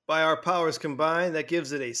 by our powers combined, that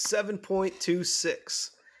gives it a 7.26,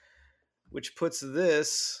 which puts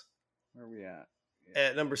this where are we at?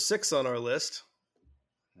 At number 6 on our list.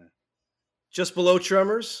 Just below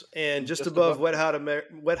Tremors and just above Wet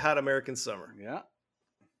Hot American Summer. Yeah.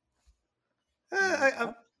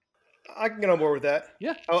 I can get on board with that.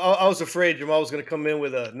 Yeah. I was afraid Jamal was going to come in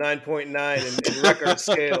with a 9.9 and wreck our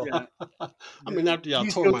scale. Yeah. I mean, after y'all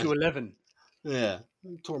tore my... to 11. Yeah.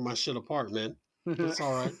 Tore my shit apart, man. It's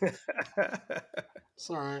all right. It's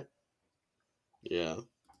all right. Yeah.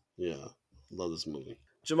 Yeah. Love this movie.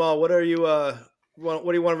 Jamal, what are you what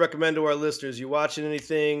do you want to recommend to our listeners? You watching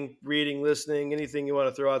anything, reading, listening, anything you want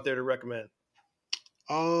to throw out there to recommend?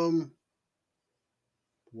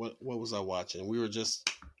 What was I watching? We were just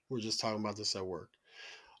talking about this at work.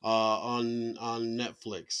 On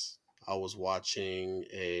Netflix, I was watching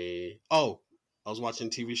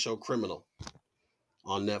TV show Criminal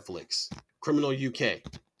on Netflix. Criminal UK.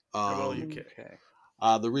 Criminal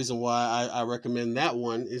UK. The reason why I recommend that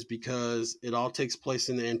one is because it all takes place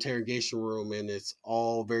in the interrogation room, and it's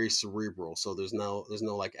all very cerebral. So there's no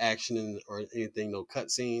like action or anything, no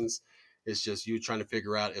cutscenes. It's just you trying to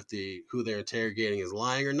figure out if who they're interrogating is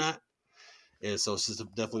lying or not. And so it's just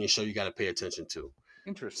definitely a show you got to pay attention to.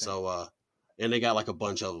 Interesting. So and they got like a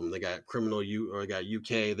bunch of them. They got they got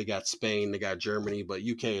UK, they got Spain, they got Germany, but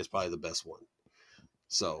UK is probably the best one.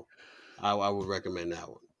 So I would recommend that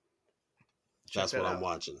one. That's what I'm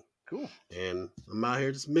watching. Cool. And I'm out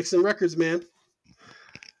here just mixing records, man.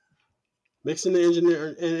 Mixing the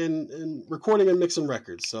engineer and recording and mixing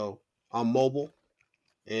records. So I'm mobile.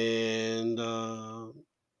 And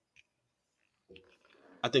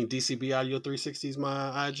I think DCB Audio 360 is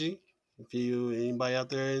my IG. If anybody out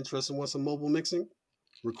there interested in want some mobile mixing,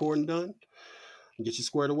 recording done, and get you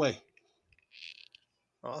squared away.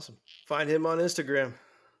 Awesome. Find him on Instagram.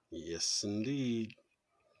 Yes, indeed.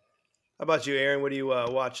 How about you, Aaron? What are you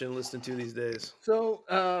watching and listening to these days? So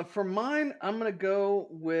for mine, I'm gonna go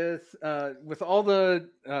with all the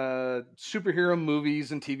superhero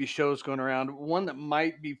movies and TV shows going around. One that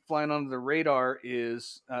might be flying under the radar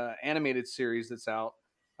is animated series that's out,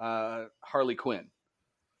 Harley Quinn,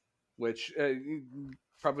 which you're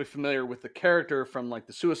probably familiar with the character from like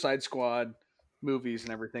the Suicide Squad movies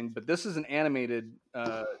and everything. But this is an animated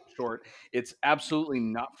short. It's absolutely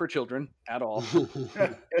not for children at all.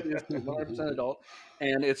 It is 100% adult,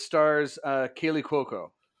 and it stars Kaylee Cuoco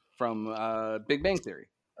from Big Bang Theory.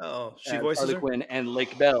 Oh, she voices Harley her? Quinn, and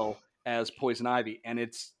Lake Bell as Poison Ivy, and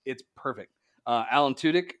it's perfect. Alan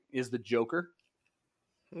Tudyk is the Joker.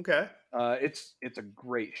 Okay. It's a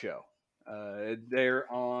great show.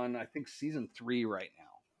 They're on, I think, season 3 right now,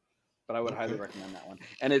 but I would highly recommend that one.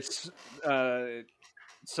 And it's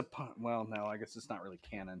well, no, I guess it's not really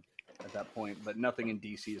canon at that point, but nothing in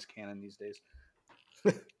DC is canon these days.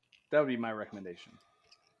 That would be my recommendation.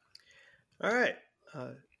 All right.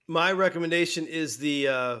 My recommendation is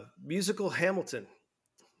the musical Hamilton.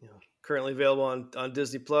 Currently available on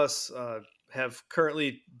Disney Plus. Have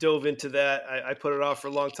currently dove into that. I put it off for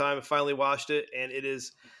a long time and finally watched it, and it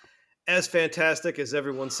is as fantastic as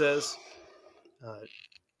everyone says.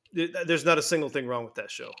 There's not a single thing wrong with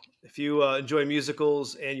that show. If you enjoy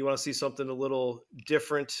musicals and you want to see something a little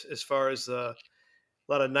different as far as a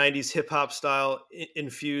lot of 90s hip-hop style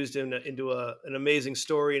infused into an amazing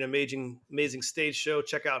story, an amazing stage show,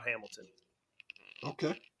 check out Hamilton.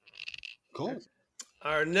 Okay. Cool.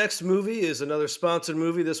 Our next movie is another sponsored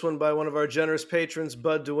movie, this one by one of our generous patrons,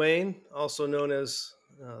 Bud Duane, also known as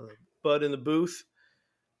Bud in the Booth.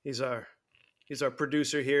 He's our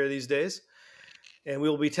producer here these days. And we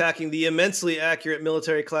will be tackling the immensely accurate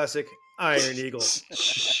military classic, Iron Eagle.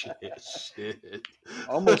 Shit.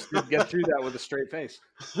 Almost did get through that with a straight face.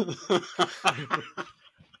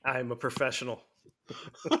 I'm a professional.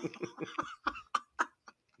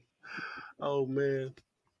 Oh, man.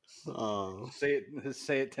 Say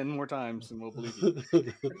it 10 more times and we'll believe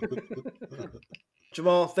you.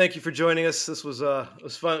 Jamal, thank you for joining us. This was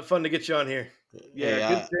fun to get you on here.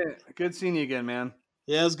 Yeah, good seeing you again, man.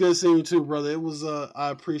 Yeah, it's good seeing you too, brother. It was I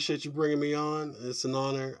appreciate you bringing me on. It's an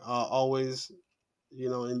honor. Always,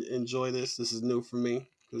 enjoy this. This is new for me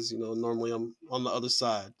because normally I'm on the other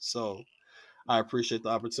side. So I appreciate the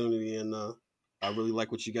opportunity, and I really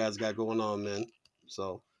like what you guys got going on, man.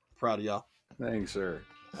 So proud of y'all. Thanks, sir.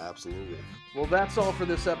 Absolutely. Well, that's all for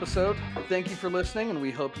this episode. Thank you for listening, and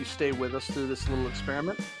we hope you stay with us through this little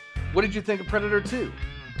experiment. What did you think of Predator 2?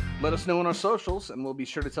 Let us know on our socials, and we'll be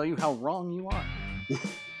sure to tell you how wrong you are.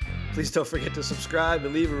 Please don't forget to subscribe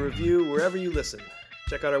and leave a review wherever you listen.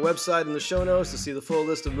 Check out our website in the show notes to see the full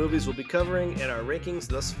list of movies we'll be covering and our rankings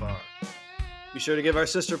thus far. Be sure to give our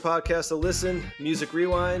sister podcast a listen, Music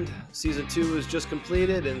Rewind. Season 2 is just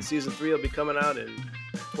completed, and Season 3 will be coming out in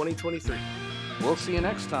 2023. We'll see you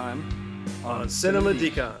next time on Cinema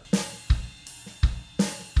Decon.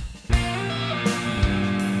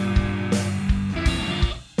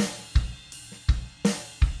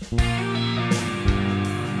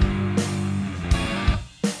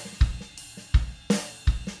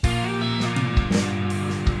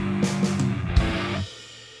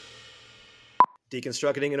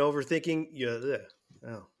 Deconstructing and overthinking.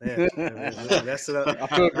 Oh man, I messed it up. Off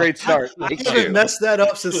to a great start. I haven't messed that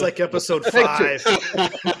up since like episode 5.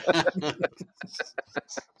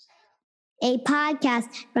 A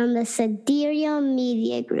podcast from the Sidereal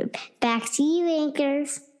Media Group. Back to you,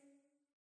 anchors.